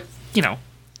 but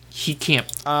he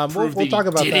can't prove we'll talk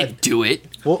about didn't that. Do it.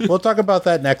 We'll talk about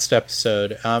that next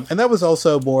episode. And that was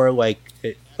also more like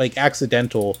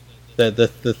accidental,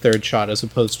 the third shot, as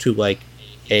opposed to like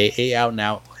a out and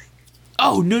out.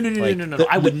 Oh no!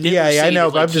 I would never. Yeah, say I know,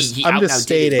 that, but I'm just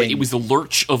stating. It was the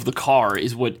lurch of the car,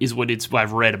 is what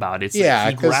I've read about. It's yeah,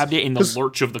 he grabbed it in the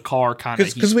lurch of the car, kind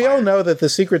of. Because we all know that the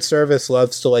Secret Service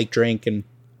loves to like drink and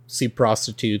see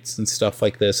prostitutes and stuff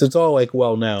like this. It's all like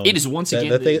well known. It is once again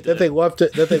that they love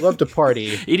to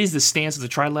party. It is the stance of the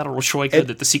Trilateral Troika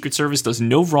that the Secret Service does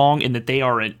no wrong, and that they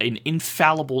are an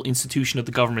infallible institution of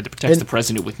the government that protects the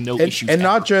president with no issues. And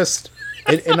not just.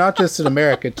 And not just in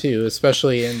America too,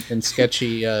 especially in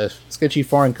sketchy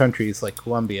foreign countries like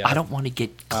Colombia. I don't want to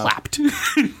get clapped.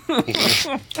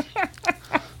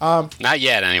 Not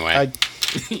yet, anyway.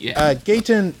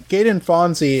 Gaten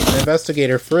Fonzie, an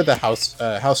investigator for the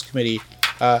House Committee,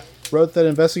 wrote that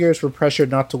investigators were pressured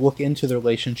not to look into the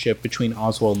relationship between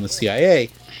Oswald and the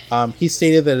CIA. He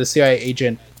stated that a CIA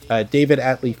agent, David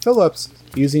Atlee Phillips,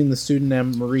 using the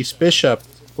pseudonym Maurice Bishop,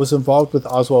 was involved with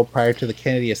Oswald prior to the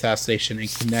Kennedy assassination in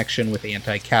connection with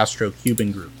anti-Castro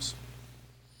Cuban groups.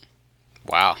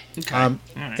 Wow. Okay.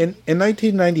 In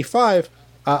 1995,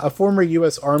 a former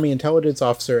U.S. Army intelligence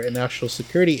officer and National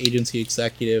Security Agency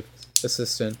executive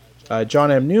assistant,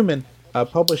 John M. Newman,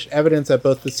 published evidence that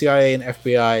both the CIA and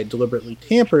FBI deliberately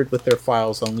tampered with their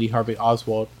files on Lee Harvey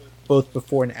Oswald, both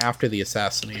before and after the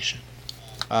assassination.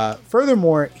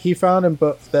 Furthermore, he found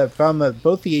that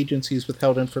both the agencies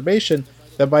withheld information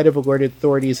that might have alerted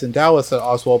authorities in Dallas that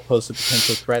Oswald posed a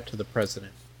potential threat to the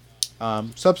president.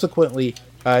 Subsequently,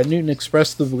 Newton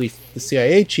expressed the belief that the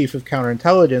CIA chief of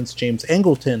counterintelligence, James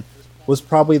Angleton, was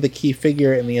probably the key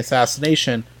figure in the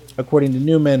assassination. According to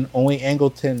Newman, only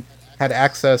Angleton had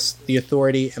access, the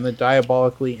authority, and the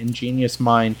diabolically ingenious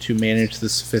mind to manage the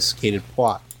sophisticated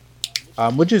plot.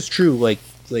 Which is true. Like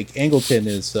Angleton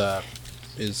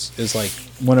is like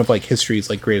one of like history's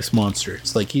like greatest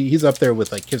monsters. Like he's up there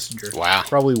with like Kissinger. Wow.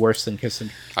 Probably worse than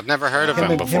Kissinger. I've never heard of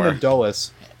him before. Him and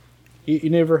Dulles.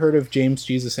 You never heard of James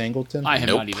Jesus Angleton? I have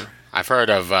not either. I've heard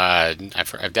of.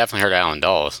 I've definitely heard of Alan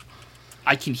Dulles.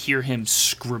 I can hear him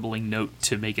scribbling note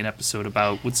to make an episode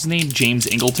about what's his name, James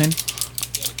Angleton.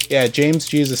 Yeah, James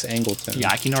Jesus Angleton. Yeah,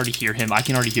 I can already hear him. I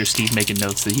can already hear Steve making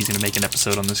notes that he's going to make an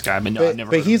episode on this guy. But no, I've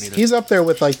never. But he's up there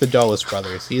with like the Dulles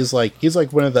brothers. He's like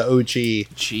one of the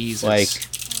OG. Jesus.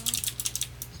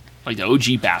 Like the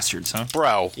OG bastards, huh?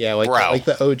 Bro. Yeah, like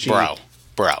the OG.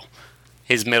 Bro.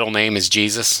 His middle name is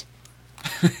Jesus.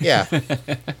 Yeah.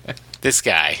 This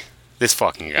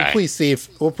fucking guy.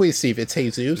 Well, please, Steve. It's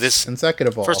Jesus. And second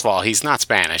of all, first of all, he's not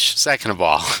Spanish. Second of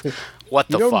all, what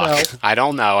the fuck? Know. I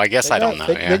don't know. I guess I don't know.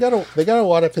 They got a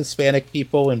lot of Hispanic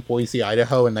people in Boise,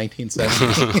 Idaho, in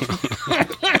 1970.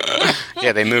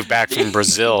 Yeah, they moved back from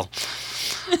Brazil.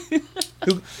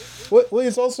 Well,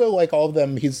 he's also like all of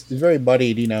them. He's very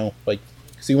buddied, like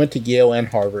because he went to Yale and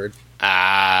Harvard.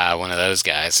 Ah, one of those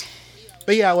guys.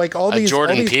 But yeah, like all these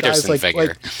Jordan all these Peterson guys,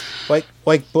 figure.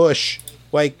 like Bush,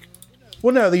 like.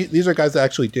 Well, no, these are guys that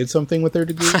actually did something with their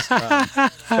degrees.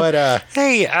 But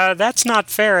hey, that's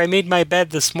not fair. I made my bed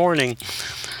this morning.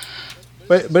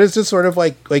 But it's just sort of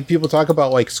like people talk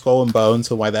about like Skull and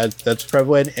Bones and why that's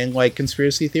prevalent in like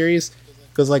conspiracy theories,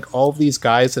 because like all of these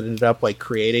guys that ended up like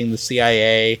creating the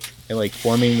CIA and like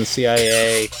forming the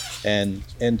CIA and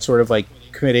sort of like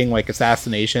committing like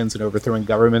assassinations and overthrowing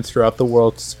governments throughout the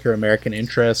world to secure American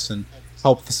interests and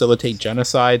help facilitate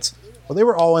genocides. Well, they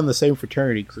were all in the same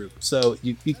fraternity group, so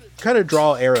you kind of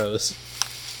draw arrows.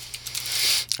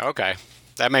 Okay,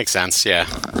 that makes sense. Yeah.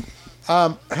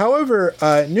 However,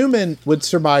 Newman would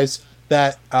surmise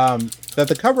that that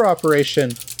the cover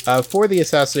operation for the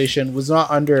assassination was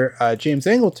not under James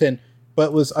Angleton,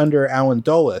 but was under Allen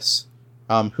Dulles,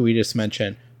 who we just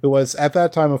mentioned, who was at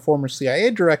that time a former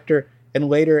CIA director and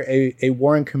later a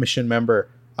Warren Commission member.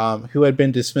 Who had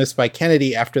been dismissed by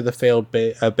Kennedy after the failed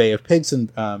Bay of Pigs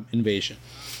invasion.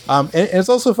 And it's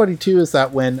also funny, too, is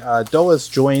that when Dulles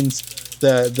joins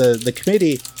the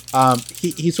committee,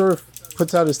 he sort of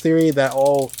puts out his theory that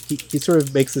he sort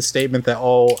of makes the statement that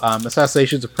all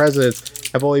assassinations of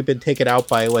presidents have only been taken out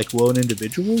by, like, lone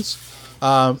individuals.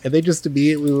 And they just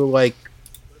immediately were like,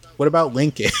 what about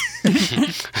Lincoln?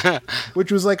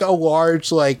 Which was, like, a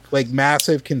large, like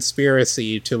massive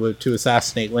conspiracy to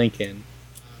assassinate Lincoln.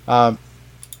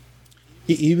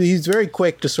 He's very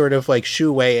quick to sort of like shoo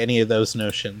away any of those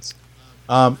notions.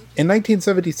 In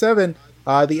 1977,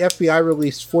 the FBI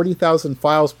released 40,000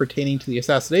 files pertaining to the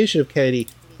assassination of Kennedy,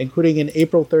 including an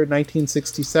April 3rd,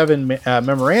 1967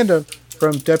 memorandum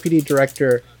from Deputy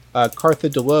Director Cartha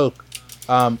DeLoach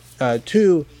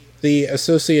to the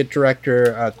Associate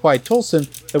Director Clyde Tolson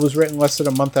that was written less than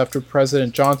a month after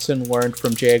President Johnson learned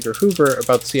from J. Edgar Hoover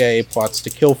about CIA plots to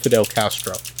kill Fidel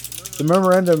Castro. The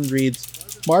memorandum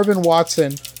reads, Marvin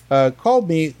Watson called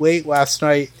me late last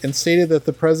night and stated that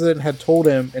the president had told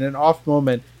him in an off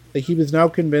moment that he was now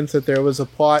convinced that there was a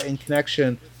plot in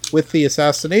connection with the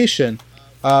assassination.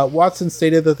 Watson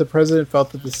stated that the president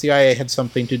felt that the CIA had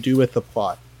something to do with the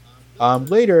plot.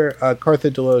 Later,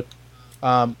 Cartha DeLoach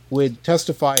would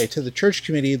testify to the church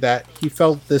committee that he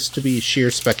felt this to be sheer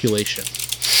speculation.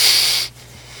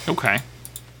 Okay.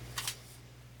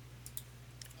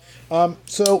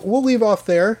 So we'll leave off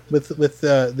there with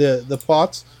the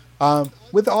plots.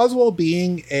 With Oswald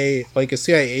being a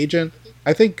CIA agent,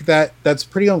 I think that's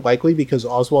pretty unlikely because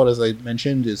Oswald, as I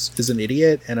mentioned, is an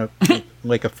idiot and a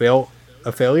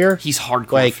failure. He's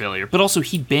hardcore failure, but also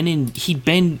he'd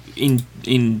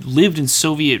lived in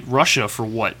Soviet Russia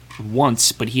for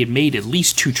once, but he had made at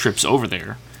least 2 trips over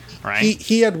there, right?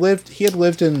 He had lived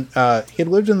in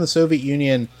the Soviet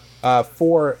Union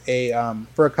for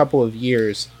a couple of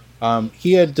years.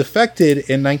 He had defected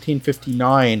in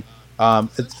 1959,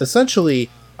 essentially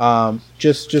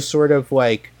just sort of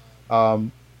like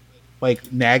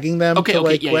nagging them to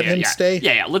let him stay.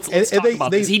 Yeah. Let's talk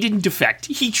about this. He didn't defect.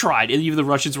 He tried, and even the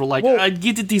Russians were like,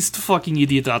 "Get this fucking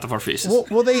idiot out of our faces."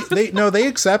 Well, they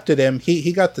accepted him.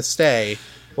 He got to stay.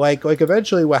 Like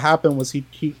eventually, what happened was he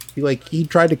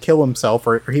tried to kill himself,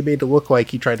 or he made it look like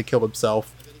he tried to kill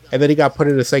himself. And then he got put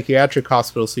in a psychiatric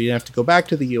hospital, so he didn't have to go back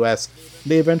to the U.S.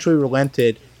 They eventually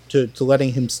relented to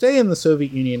letting him stay in the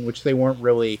Soviet Union, which they weren't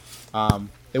really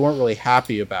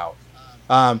happy about.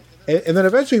 And then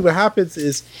eventually, what happens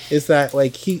is that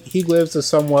like he lives a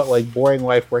somewhat like boring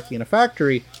life working in a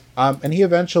factory, and he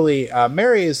eventually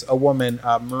marries a woman,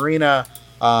 Marina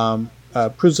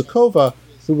Pruzakova,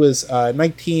 who was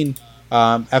 19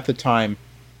 at the time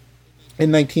in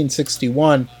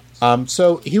 1961.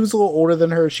 So he was a little older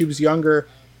than her. She was younger.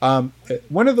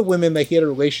 One of the women that he had a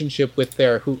relationship with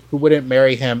there who wouldn't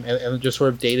marry him and just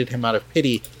sort of dated him out of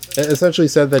pity essentially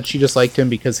said that she just liked him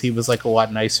because he was like a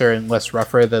lot nicer and less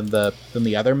rougher than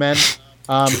the other men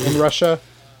in Russia.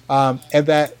 And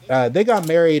that they got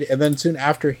married, and then soon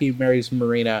after he marries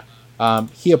Marina,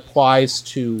 he applies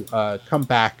to come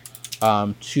back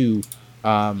to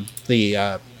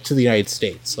the United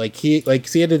States. He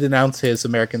had to denounce his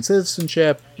American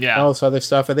citizenship and all this other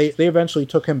stuff. And they eventually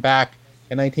took him back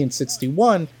in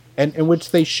 1961, and in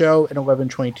which they show in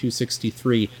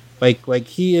 11/22/63, like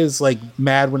he is like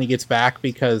mad when he gets back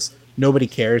because nobody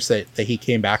cares that he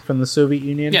came back from the Soviet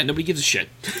Union. Yeah, nobody gives a shit.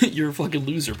 You're a fucking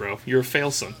loser, bro. You're a fail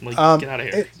son. Like, get out of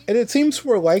here. And it seems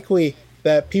more likely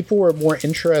that people were more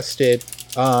interested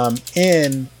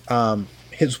in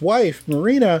his wife,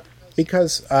 Marina,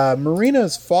 because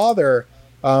Marina's father,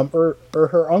 or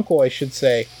her uncle, I should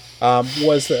say,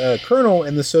 was a colonel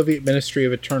in the Soviet Ministry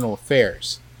of Internal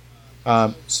Affairs.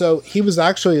 So he was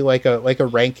actually like a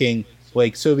ranking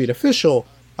like Soviet official.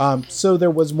 So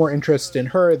there was more interest in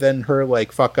her than her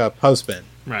like fuck up husband.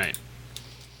 Right.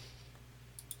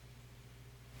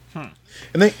 And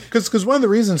because one of the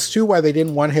reasons too why they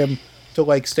didn't want him to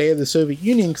like stay in the Soviet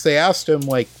Union, because they asked him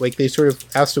like they sort of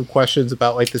asked him questions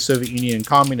about like the Soviet Union and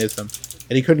communism,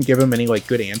 and he couldn't give them any like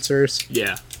good answers.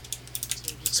 Yeah.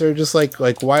 So they're just like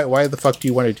why the fuck do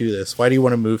you want to do this? Why do you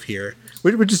want to move here?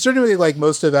 Which is certainly like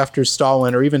most of after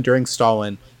Stalin or even during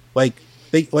Stalin,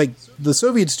 the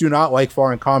Soviets do not like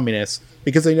foreign communists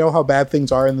because they know how bad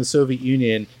things are in the Soviet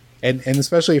Union. And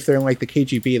especially if they're in like the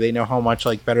KGB, they know how much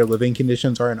like better living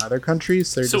conditions are in other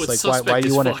countries. They're so just like, why do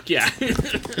you want to? Yeah.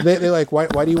 They're like, why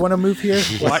do you want to move here?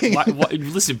 Why,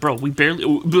 listen, bro, we barely,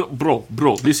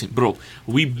 listen, bro,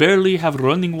 we barely have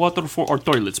running water for our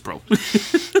toilets, bro.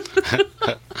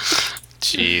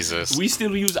 Jesus. We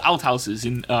still use outhouses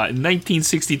in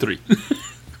 1963.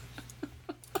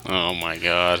 Oh my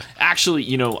god. Actually,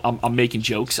 I'm making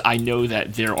jokes. I know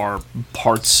that there are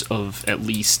parts of at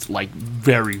least like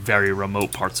very, very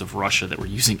remote parts of Russia that were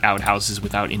using outhouses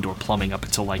without indoor plumbing up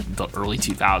until like the early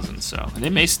 2000s. So, and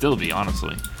they may still be,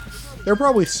 honestly. There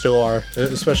probably still are,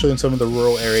 especially in some of the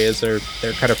rural areas. They're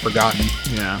kind of forgotten.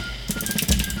 Yeah.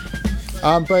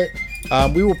 But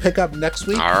we will pick up next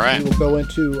week. All right. We will go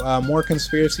into more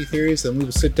conspiracy theories, and we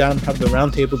will sit down and have the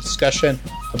roundtable discussion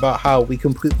about how we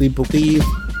completely believe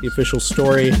the official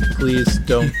story. Please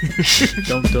don't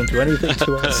do anything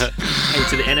to us. Hey,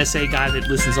 to the NSA guy that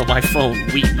listens on my phone,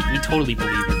 we totally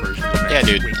believe your version of events. Yeah,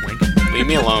 dude. Wink, wink. Leave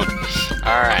me alone.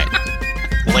 All right.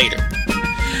 Later.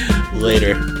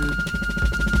 Later.